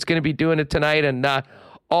community that's going to be doing it tonight. And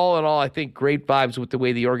all in all, I think great vibes with the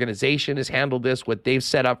way the organization has handled this, what they've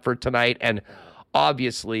set up for tonight, and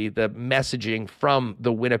obviously the messaging from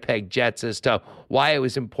the Winnipeg Jets as to why it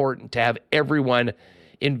was important to have everyone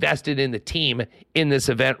invested in the team in this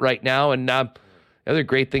event right now. And the other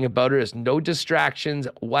great thing about it is no distractions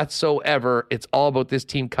whatsoever. It's all about this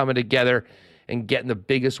team coming together and getting the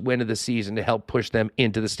biggest win of the season to help push them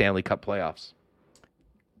into the Stanley Cup playoffs.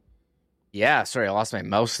 Yeah, sorry, I lost my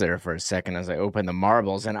mouse there for a second as I opened the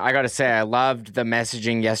marbles. And I got to say, I loved the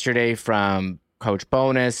messaging yesterday from Coach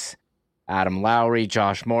Bowness. Adam Lowry,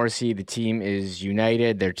 Josh Morrissey. The team is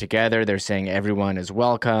united. They're together. They're saying everyone is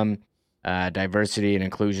welcome. Diversity and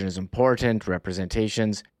inclusion is important.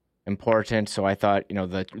 Representation's important. So I thought,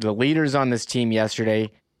 the leaders on this team yesterday,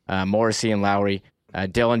 Morrissey and Lowry,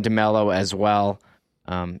 Dylan DeMello as well.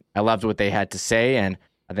 I loved what they had to say, and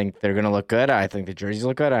I think they're going to look good. I think the jerseys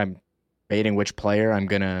look good. I'm debating which player I'm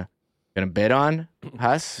gonna bid on.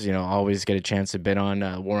 Huss, always get a chance to bid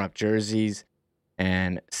on warm-up jerseys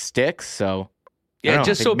and sticks. So yeah,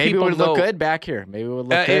 just so maybe people it would look good back here. Maybe it would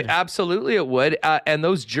look good. Absolutely, it would. And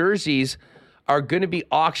those jerseys are going to be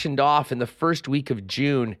auctioned off in the first week of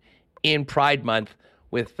June in Pride Month,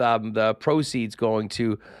 with the proceeds going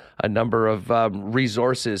to a number of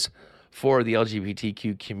resources for the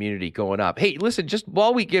LGBTQ community going up. Hey, listen, just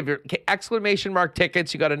while we give your exclamation mark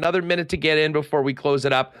tickets, you got another minute to get in before we close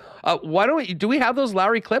it up. Do we have those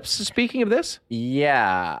Lowry clips? Speaking of this?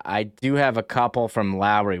 Yeah, I do have a couple from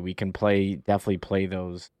Lowry. We can definitely play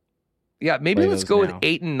those. Yeah, maybe let's go with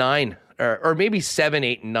 8 and 9, or maybe 7,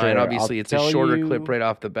 8, and 9. Sure, Obviously, it's a shorter clip right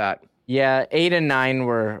off the bat. Yeah, 8 and 9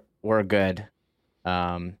 were good.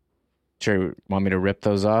 Sure, you want me to rip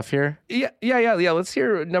those off here? Yeah. Let's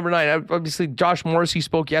hear number 9. Obviously, Josh Morrissey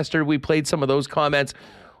spoke yesterday. We played some of those comments.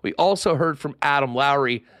 We also heard from Adam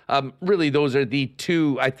Lowry. Really, those are the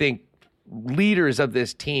two, I think, leaders of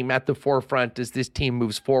this team at the forefront as this team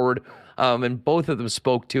moves forward. And both of them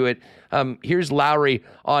spoke to it. Here's Lowry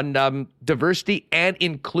on diversity and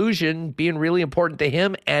inclusion being really important to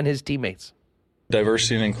him and his teammates.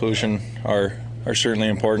 Diversity and inclusion are certainly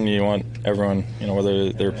important. You want everyone,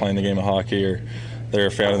 whether they're playing the game of hockey or they're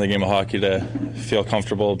a fan of the game of hockey, to feel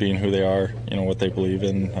comfortable being who they are, what they believe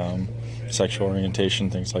in, sexual orientation,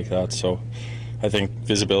 things like that. So I think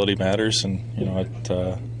visibility matters, and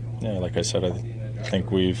like I said, I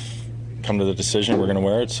think we've come to the decision we're going to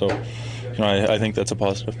wear it. So I think that's a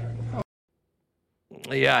positive.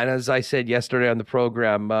 Yeah, and as I said yesterday on the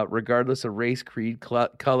program, regardless of race, creed,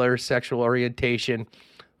 color, sexual orientation,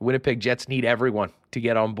 Winnipeg Jets need everyone to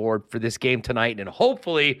get on board for this game tonight, and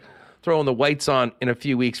hopefully throwing the whites on in a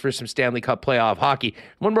few weeks for some Stanley Cup playoff hockey.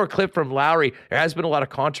 One more clip from Lowry. There has been a lot of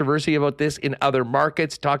controversy about this in other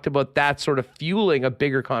markets. Talked about that sort of fueling a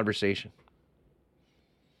bigger conversation.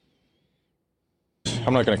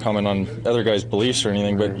 I'm not going to comment on other guys' beliefs or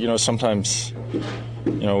anything, but sometimes,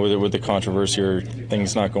 with the controversy or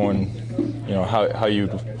things not going, how you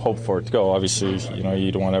hope for it to go. Obviously,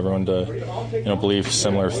 you don't want everyone to, believe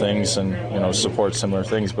similar things and support similar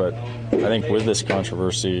things. But I think with this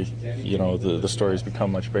controversy, the story's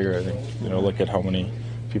become much bigger. I think look at how many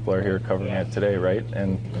people are here covering it today, right?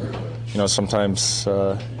 And sometimes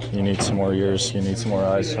you need some more ears, you need some more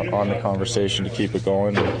eyes on the conversation to keep it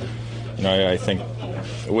going. I think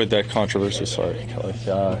with that controversy, sorry, Kelly,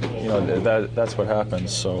 that's what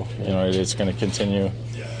happens. So, it's going to continue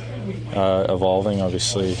evolving.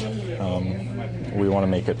 Obviously, we want to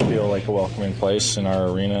make it feel like a welcoming place in our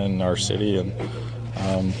arena and our city.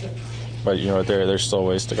 But there's still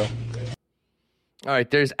ways to go. All right,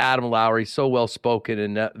 there's Adam Lowry, so well spoken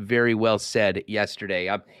and very well said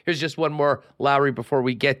yesterday. Here's just one more Lowry before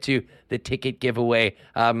we get to the ticket giveaway.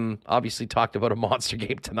 Obviously talked about a monster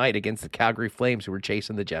game tonight against the Calgary Flames, who were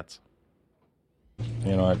chasing the Jets.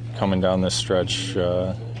 Coming down this stretch,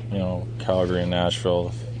 Calgary and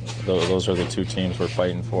Nashville, those are the two teams we're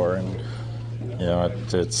fighting for, and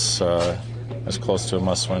it's as close to a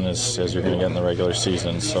must-win as you're going to get in the regular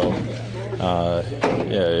season. So.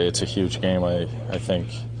 It's a huge game. I think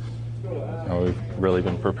we've really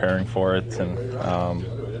been preparing for it, and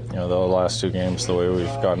the last two games, the way we've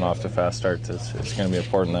gotten off to fast starts, it's going to be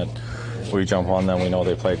important that we jump on them. We know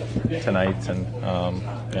they played tonight, and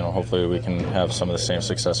hopefully we can have some of the same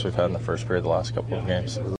success we've had in the first period the last couple of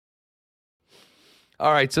games.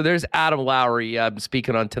 All right, so there's Adam Lowry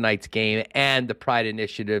speaking on tonight's game and the Pride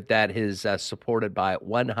Initiative that is supported by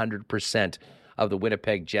 100% of the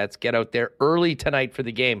Winnipeg Jets. Get out there early tonight for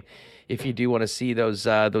the game if you do want to see those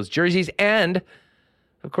jerseys, and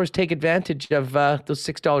of course take advantage of those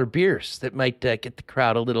 $6 beers that might get the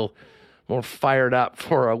crowd a little more fired up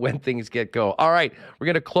for when things get go. All right, we're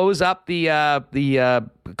going to close up the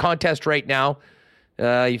contest right now.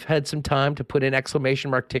 You've had some time to put in exclamation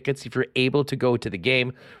mark tickets if you're able to go to the game.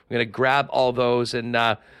 We're going to grab all those, and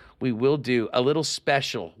we will do a little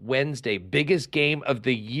special Wednesday, biggest game of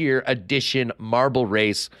the year edition marble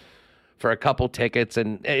race for a couple tickets.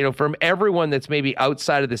 And, from everyone that's maybe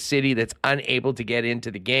outside of the city that's unable to get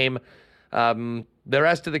into the game, the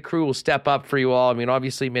rest of the crew will step up for you all. I mean,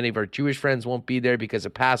 obviously many of our Jewish friends won't be there because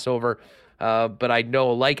of Passover. But I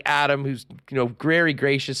know, like Adam, who's, very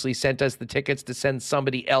graciously sent us the tickets to send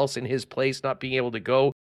somebody else in his place not being able to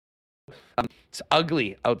go, It's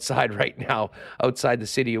ugly outside right now, outside the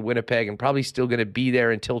city of Winnipeg, and probably still going to be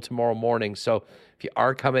there until tomorrow morning. So if you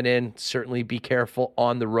are coming in, certainly be careful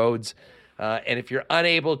on the roads. And if you're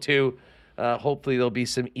unable to, hopefully there'll be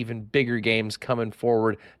some even bigger games coming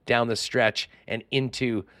forward down the stretch and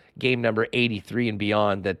into game number 83 and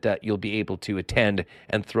beyond that you'll be able to attend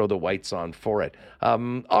and throw the whites on for it.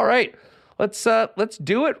 All right, let's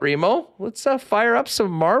do it, Remo. Let's fire up some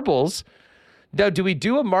marbles. Now, do we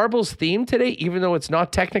do a marbles theme today, even though it's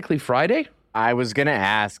not technically Friday? I was going to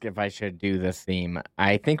ask if I should do the theme.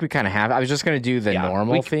 I think we kind of have. I was just going to do the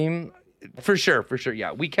normal theme. For sure.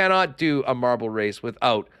 Yeah, we cannot do a marble race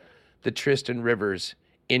without the Tristan Rivers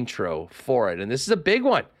intro for it. And this is a big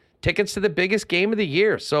one. Tickets to the biggest game of the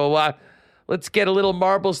year. So let's get a little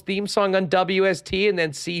marbles theme song on WST and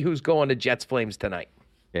then see who's going to Jets Flames tonight.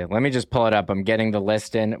 Okay, let me just pull it up. I'm getting the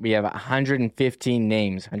list in. We have 115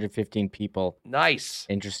 names, 115 people. Nice.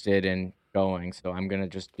 Interested in going. So I'm going to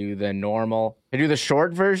just do the normal. I do the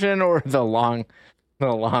short version or the long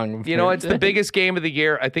You know, it's the biggest game of the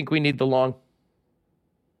year. I think we need the long.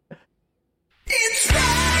 It's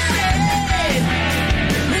Friday.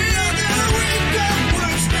 Another week of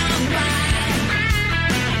work's gone by.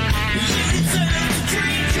 You deserve to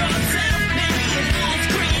treat yourself, maybe an ice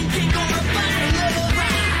cream cake or a bottle of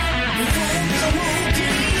wine. You want the whole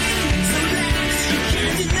team, so last you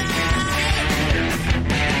can't deny.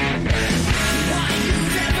 Why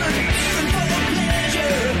use effort even for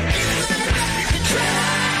pleasure? You might like to try.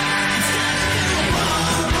 It's time to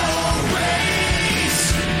marble race.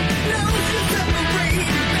 No, you separate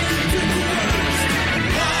into the worst.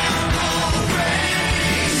 Marble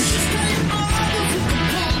race. Just play marbles with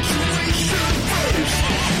the punctuation first.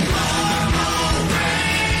 Marble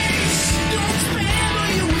race. Don't spam or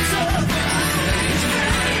you will survive.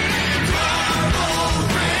 Marble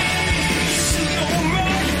race. No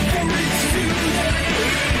run for it's too late.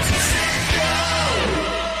 Set go.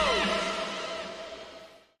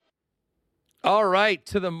 All right,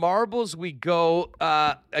 to the marbles we go.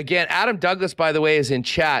 Again, Adam Douglas, by the way, is in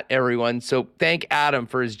chat, everyone. So thank Adam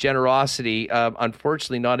for his generosity.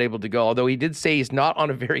 Unfortunately, not able to go, although he did say he's not on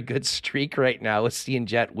a very good streak right now with seeing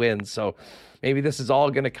Jet win. So maybe this is all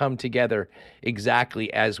going to come together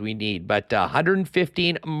exactly as we need. But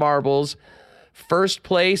 115 marbles. First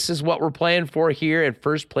place is what we're playing for here, and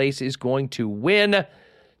first place is going to win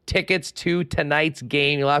tickets to tonight's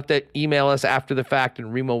game. You'll have to email us after the fact,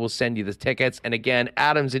 and Remo will send you the tickets. And again,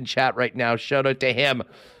 Adam's in chat right now. Shout out to him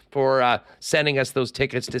for sending us those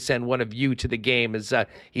tickets to send one of you to the game as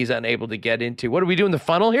he's unable to get into. What are we doing, the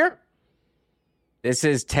funnel here? This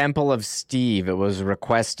is Temple of Steve. It was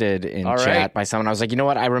requested in All chat right. by someone. I was like, you know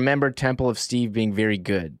what? I remember Temple of Steve being very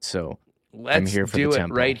good. So Let's here for do the it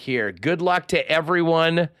tempo. right here. Good luck to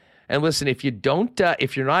everyone. And listen, if you don't,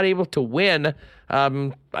 if you're not able to win,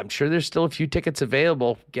 I'm sure there's still a few tickets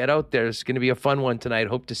available. Get out there. It's going to be a fun one tonight.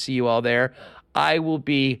 Hope to see you all there. I will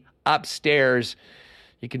be upstairs.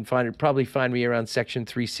 You can probably find me around section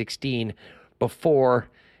 316 before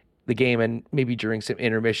the game and maybe during some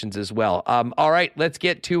intermissions as well. All right, let's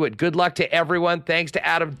get to it. Good luck to everyone. Thanks to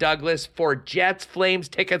Adam Douglas for Jets Flames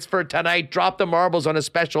tickets for tonight. Drop the marbles on a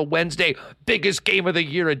special Wednesday, biggest game of the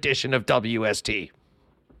year edition of WST.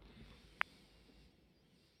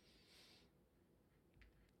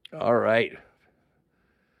 All right.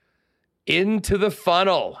 Into the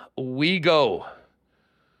funnel we go.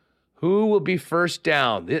 Who will be first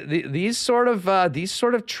down? These sort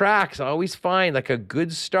of tracks I always find like a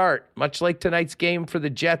good start, much like tonight's game for the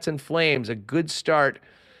Jets and Flames. A good start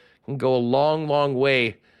can go a long, long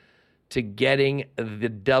way to getting the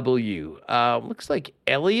W. Looks like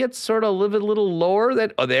Elliott's sort of live a little lower.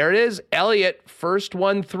 There it is. Elliott, first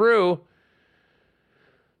one through.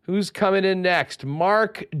 Who's coming in next?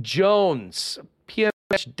 Mark Jones,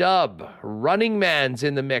 PMH dub. Running man's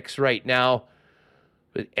in the mix right now.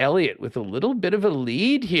 But Elliott with a little bit of a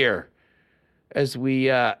lead here as we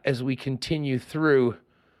continue through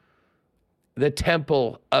the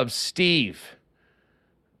Temple of Steve.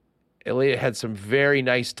 Elliott had some very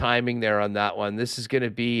nice timing there on that one. This is going to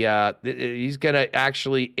be he's going to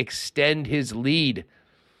actually extend his lead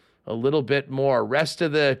a little bit more. Rest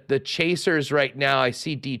of the chasers right now, I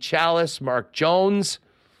see D. Chalice, Mark Jones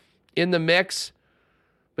in the mix,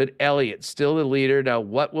 but Elliott still the leader. Now,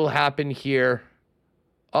 what will happen here?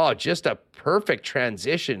 Oh, just a perfect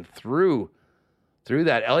transition through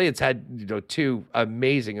that. Elliott's had two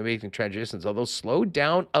amazing transitions, although slowed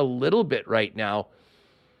down a little bit right now.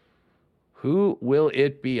 Who will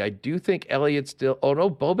it be? I do think Elliott still. Oh no,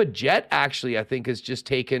 Boba Jet actually I think has just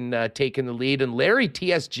taken the lead, and Larry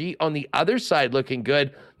TSG on the other side looking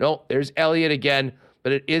good. No, there's Elliott again.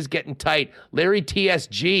 but it is getting tight. Larry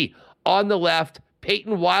TSG on the left.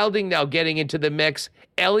 Peyton Wilding now getting into the mix.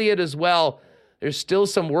 Elliott as well. There's still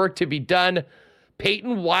some work to be done.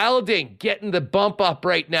 Peyton Wilding getting the bump up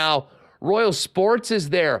right now. Royal Sports is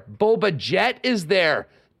there. Boba Jet is there.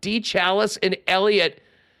 D. Chalice and Elliott.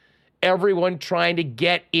 Everyone trying to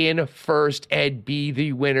get in first and be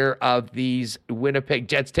the winner of these Winnipeg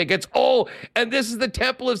Jets tickets. Oh, and this is the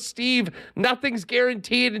Temple of Steve. Nothing's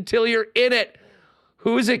guaranteed until you're in it.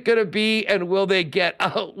 Who is it going to be, and will they get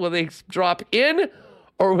out? Will they drop in,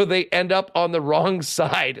 or will they end up on the wrong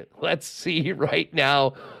side? Let's see right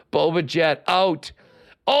now. Boba Jet out.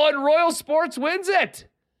 Oh, and Royal Sports wins it.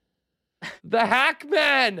 The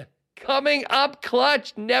Hackman coming up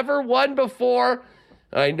clutch. Never won before.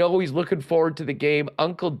 I know he's looking forward to the game.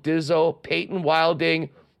 Uncle Dizzo, Peyton Wilding,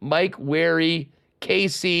 Mike Wary,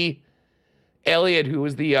 Casey, Elliott, who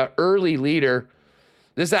was the early leader.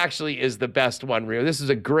 This actually is the best one, Rio. This is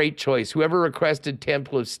a great choice. Whoever requested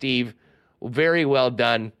Temple of Steve, very well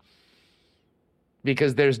done,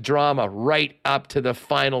 because there's drama right up to the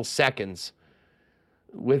final seconds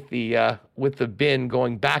with the bin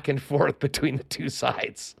going back and forth between the two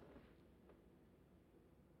sides.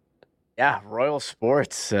 Yeah, Royal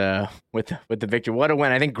Sports with the victory. What a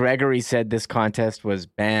win. I think Gregory said this contest was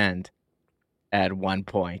banned at one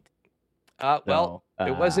point. Well,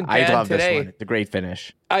 it wasn't banned I love today. this one. It's a great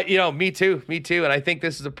finish. Me too. And I think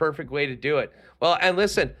this is a perfect way to do it. Well, and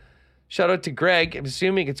listen, shout out to Greg. I'm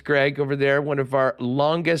assuming it's Greg over there, one of our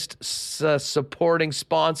longest supporting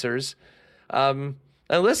sponsors. And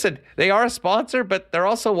listen, they are a sponsor, but they're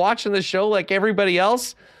also watching the show like everybody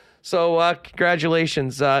else. So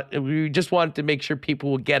congratulations. We just wanted to make sure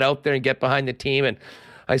people will get out there and get behind the team, and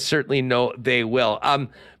I certainly know they will.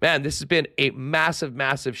 Man, this has been a massive,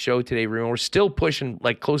 massive show today, Ruben. We're still pushing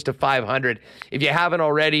like close to 500. If you haven't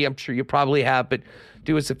already, I'm sure you probably have, but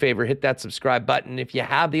do us a favor, hit that subscribe button. If you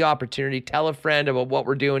have the opportunity, tell a friend about what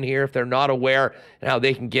we're doing here if they're not aware, and how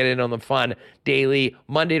they can get in on the fun daily,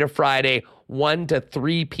 Monday to Friday, 1 to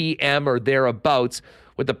 3 p.m. or thereabouts,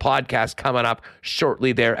 with the podcast coming up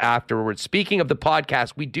shortly thereafter. Speaking of the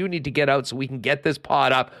podcast, we do need to get out so we can get this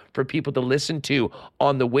pod up for people to listen to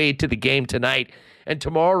on the way to the game tonight. And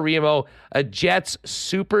tomorrow, Remo, a Jets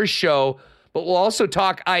super show, but we'll also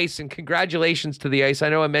talk Ice, and congratulations to the Ice. I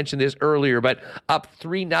know I mentioned this earlier, but up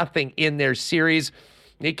 3-0 in their series.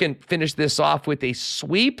 They can finish this off with a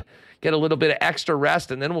sweep, get a little bit of extra rest,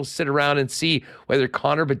 and then we'll sit around and see whether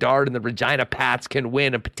Connor Bedard and the Regina Pats can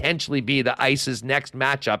win and potentially be the Ice's next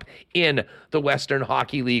matchup in the Western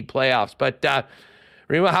Hockey League playoffs. But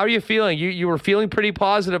Remo, how are you feeling? You were feeling pretty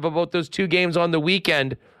positive about those two games on the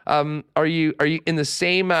weekend. Are you in the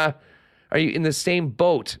same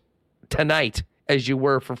boat tonight as you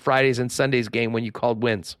were for Friday's and Sunday's game when you called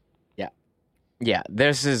wins? Yeah.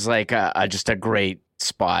 This is like just a great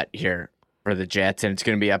spot here for the Jets, and it's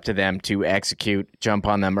going to be up to them to execute, jump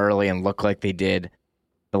on them early, and look like they did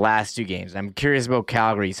the last two games. I'm curious about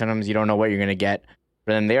Calgary. Sometimes you don't know what you're going to get.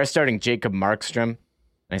 But then they are starting Jacob Markstrom. And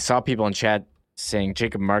I saw people in chat saying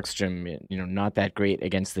Jacob Markstrom, not that great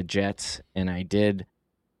against the Jets. And I did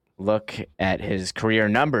look at his career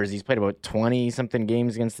numbers. He's played about 20-something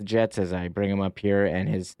games against the Jets as I bring him up here, and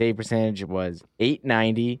his save percentage was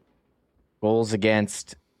 .890, goals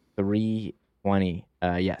against 320.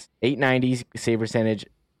 Yes, .890 save percentage,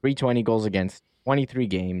 320 goals against, 23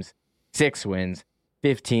 games, 6 wins,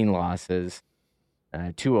 15 losses,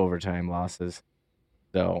 2 overtime losses.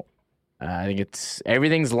 So I think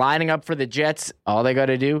everything's lining up for the Jets. All they got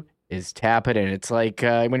to do is tap it in. It's like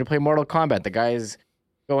when you play Mortal Kombat, the guys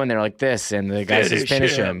go in there like this, and the guys just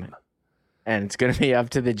finish him. And it's going to be up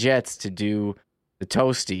to the Jets to do the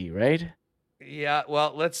toasty, right? Yeah,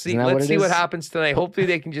 well, let's see. Let's see what happens tonight. Hopefully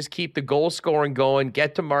they can just keep the goal scoring going,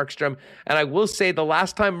 get to Markstrom. And I will say the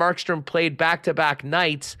last time Markstrom played back-to-back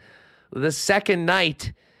nights, the second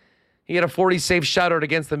night, he had a 40-save shutout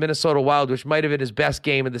against the Minnesota Wild, which might have been his best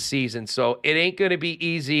game of the season. So it ain't going to be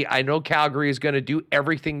easy. I know Calgary is going to do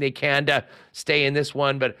everything they can to stay in this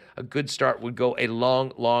one, but a good start would go a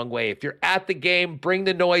long, long way. If you're at the game, bring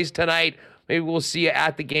the noise tonight. Maybe we'll see you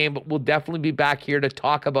at the game, but we'll definitely be back here to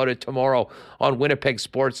talk about it tomorrow on Winnipeg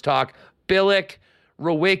Sports Talk. Billick,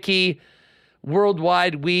 Rowicki,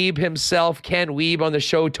 Worldwide Weeb himself, Ken Weeb, on the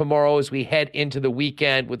show tomorrow as we head into the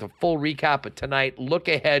weekend with a full recap of tonight. Look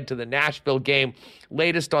ahead to the Nashville game,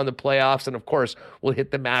 latest on the playoffs, and of course, we'll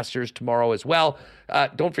hit the Masters tomorrow as well.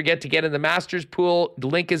 Don't forget to get in the Masters pool. The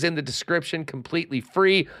link is in the description, completely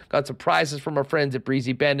free. Got some prizes from our friends at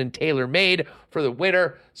Breezy Bend and Tailor Made for the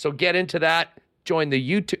winner. So get into that. join the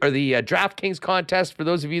YouTube or the DraftKings contest. For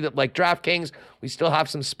those of you that like DraftKings, we still have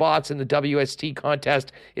some spots in the WST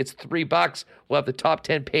contest. It's $3. We'll have the top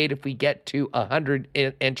 10 paid if we get to 100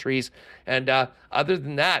 entries. And other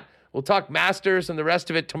than that, we'll talk Masters and the rest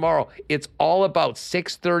of it tomorrow. It's all about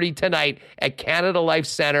 6:30 tonight at Canada Life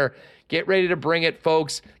Center. Get ready to bring it,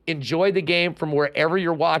 folks. Enjoy the game from wherever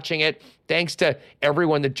you're watching it. Thanks to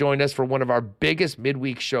everyone that joined us for one of our biggest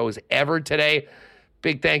midweek shows ever today.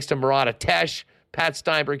 Big thanks to Murat Atesh, Pat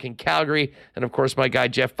Steinberg in Calgary, and of course my guy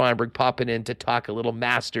Jeff Feinberg popping in to talk a little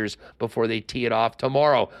Masters before they tee it off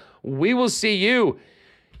tomorrow. We will see you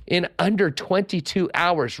in under 22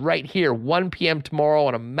 hours right here, 1 p.m. tomorrow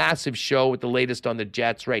on a massive show with the latest on the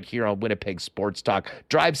Jets right here on Winnipeg Sports Talk.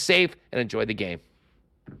 Drive safe and enjoy the game.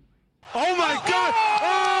 Oh my God!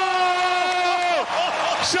 Oh!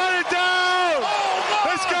 Shut it down!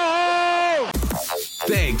 Let's go home!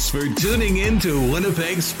 Thanks for tuning in to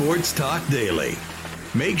Winnipeg Sports Talk Daily.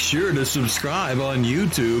 Make sure to subscribe on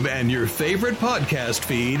YouTube and your favorite podcast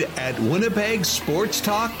feed at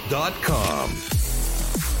winnipegsportstalk.com.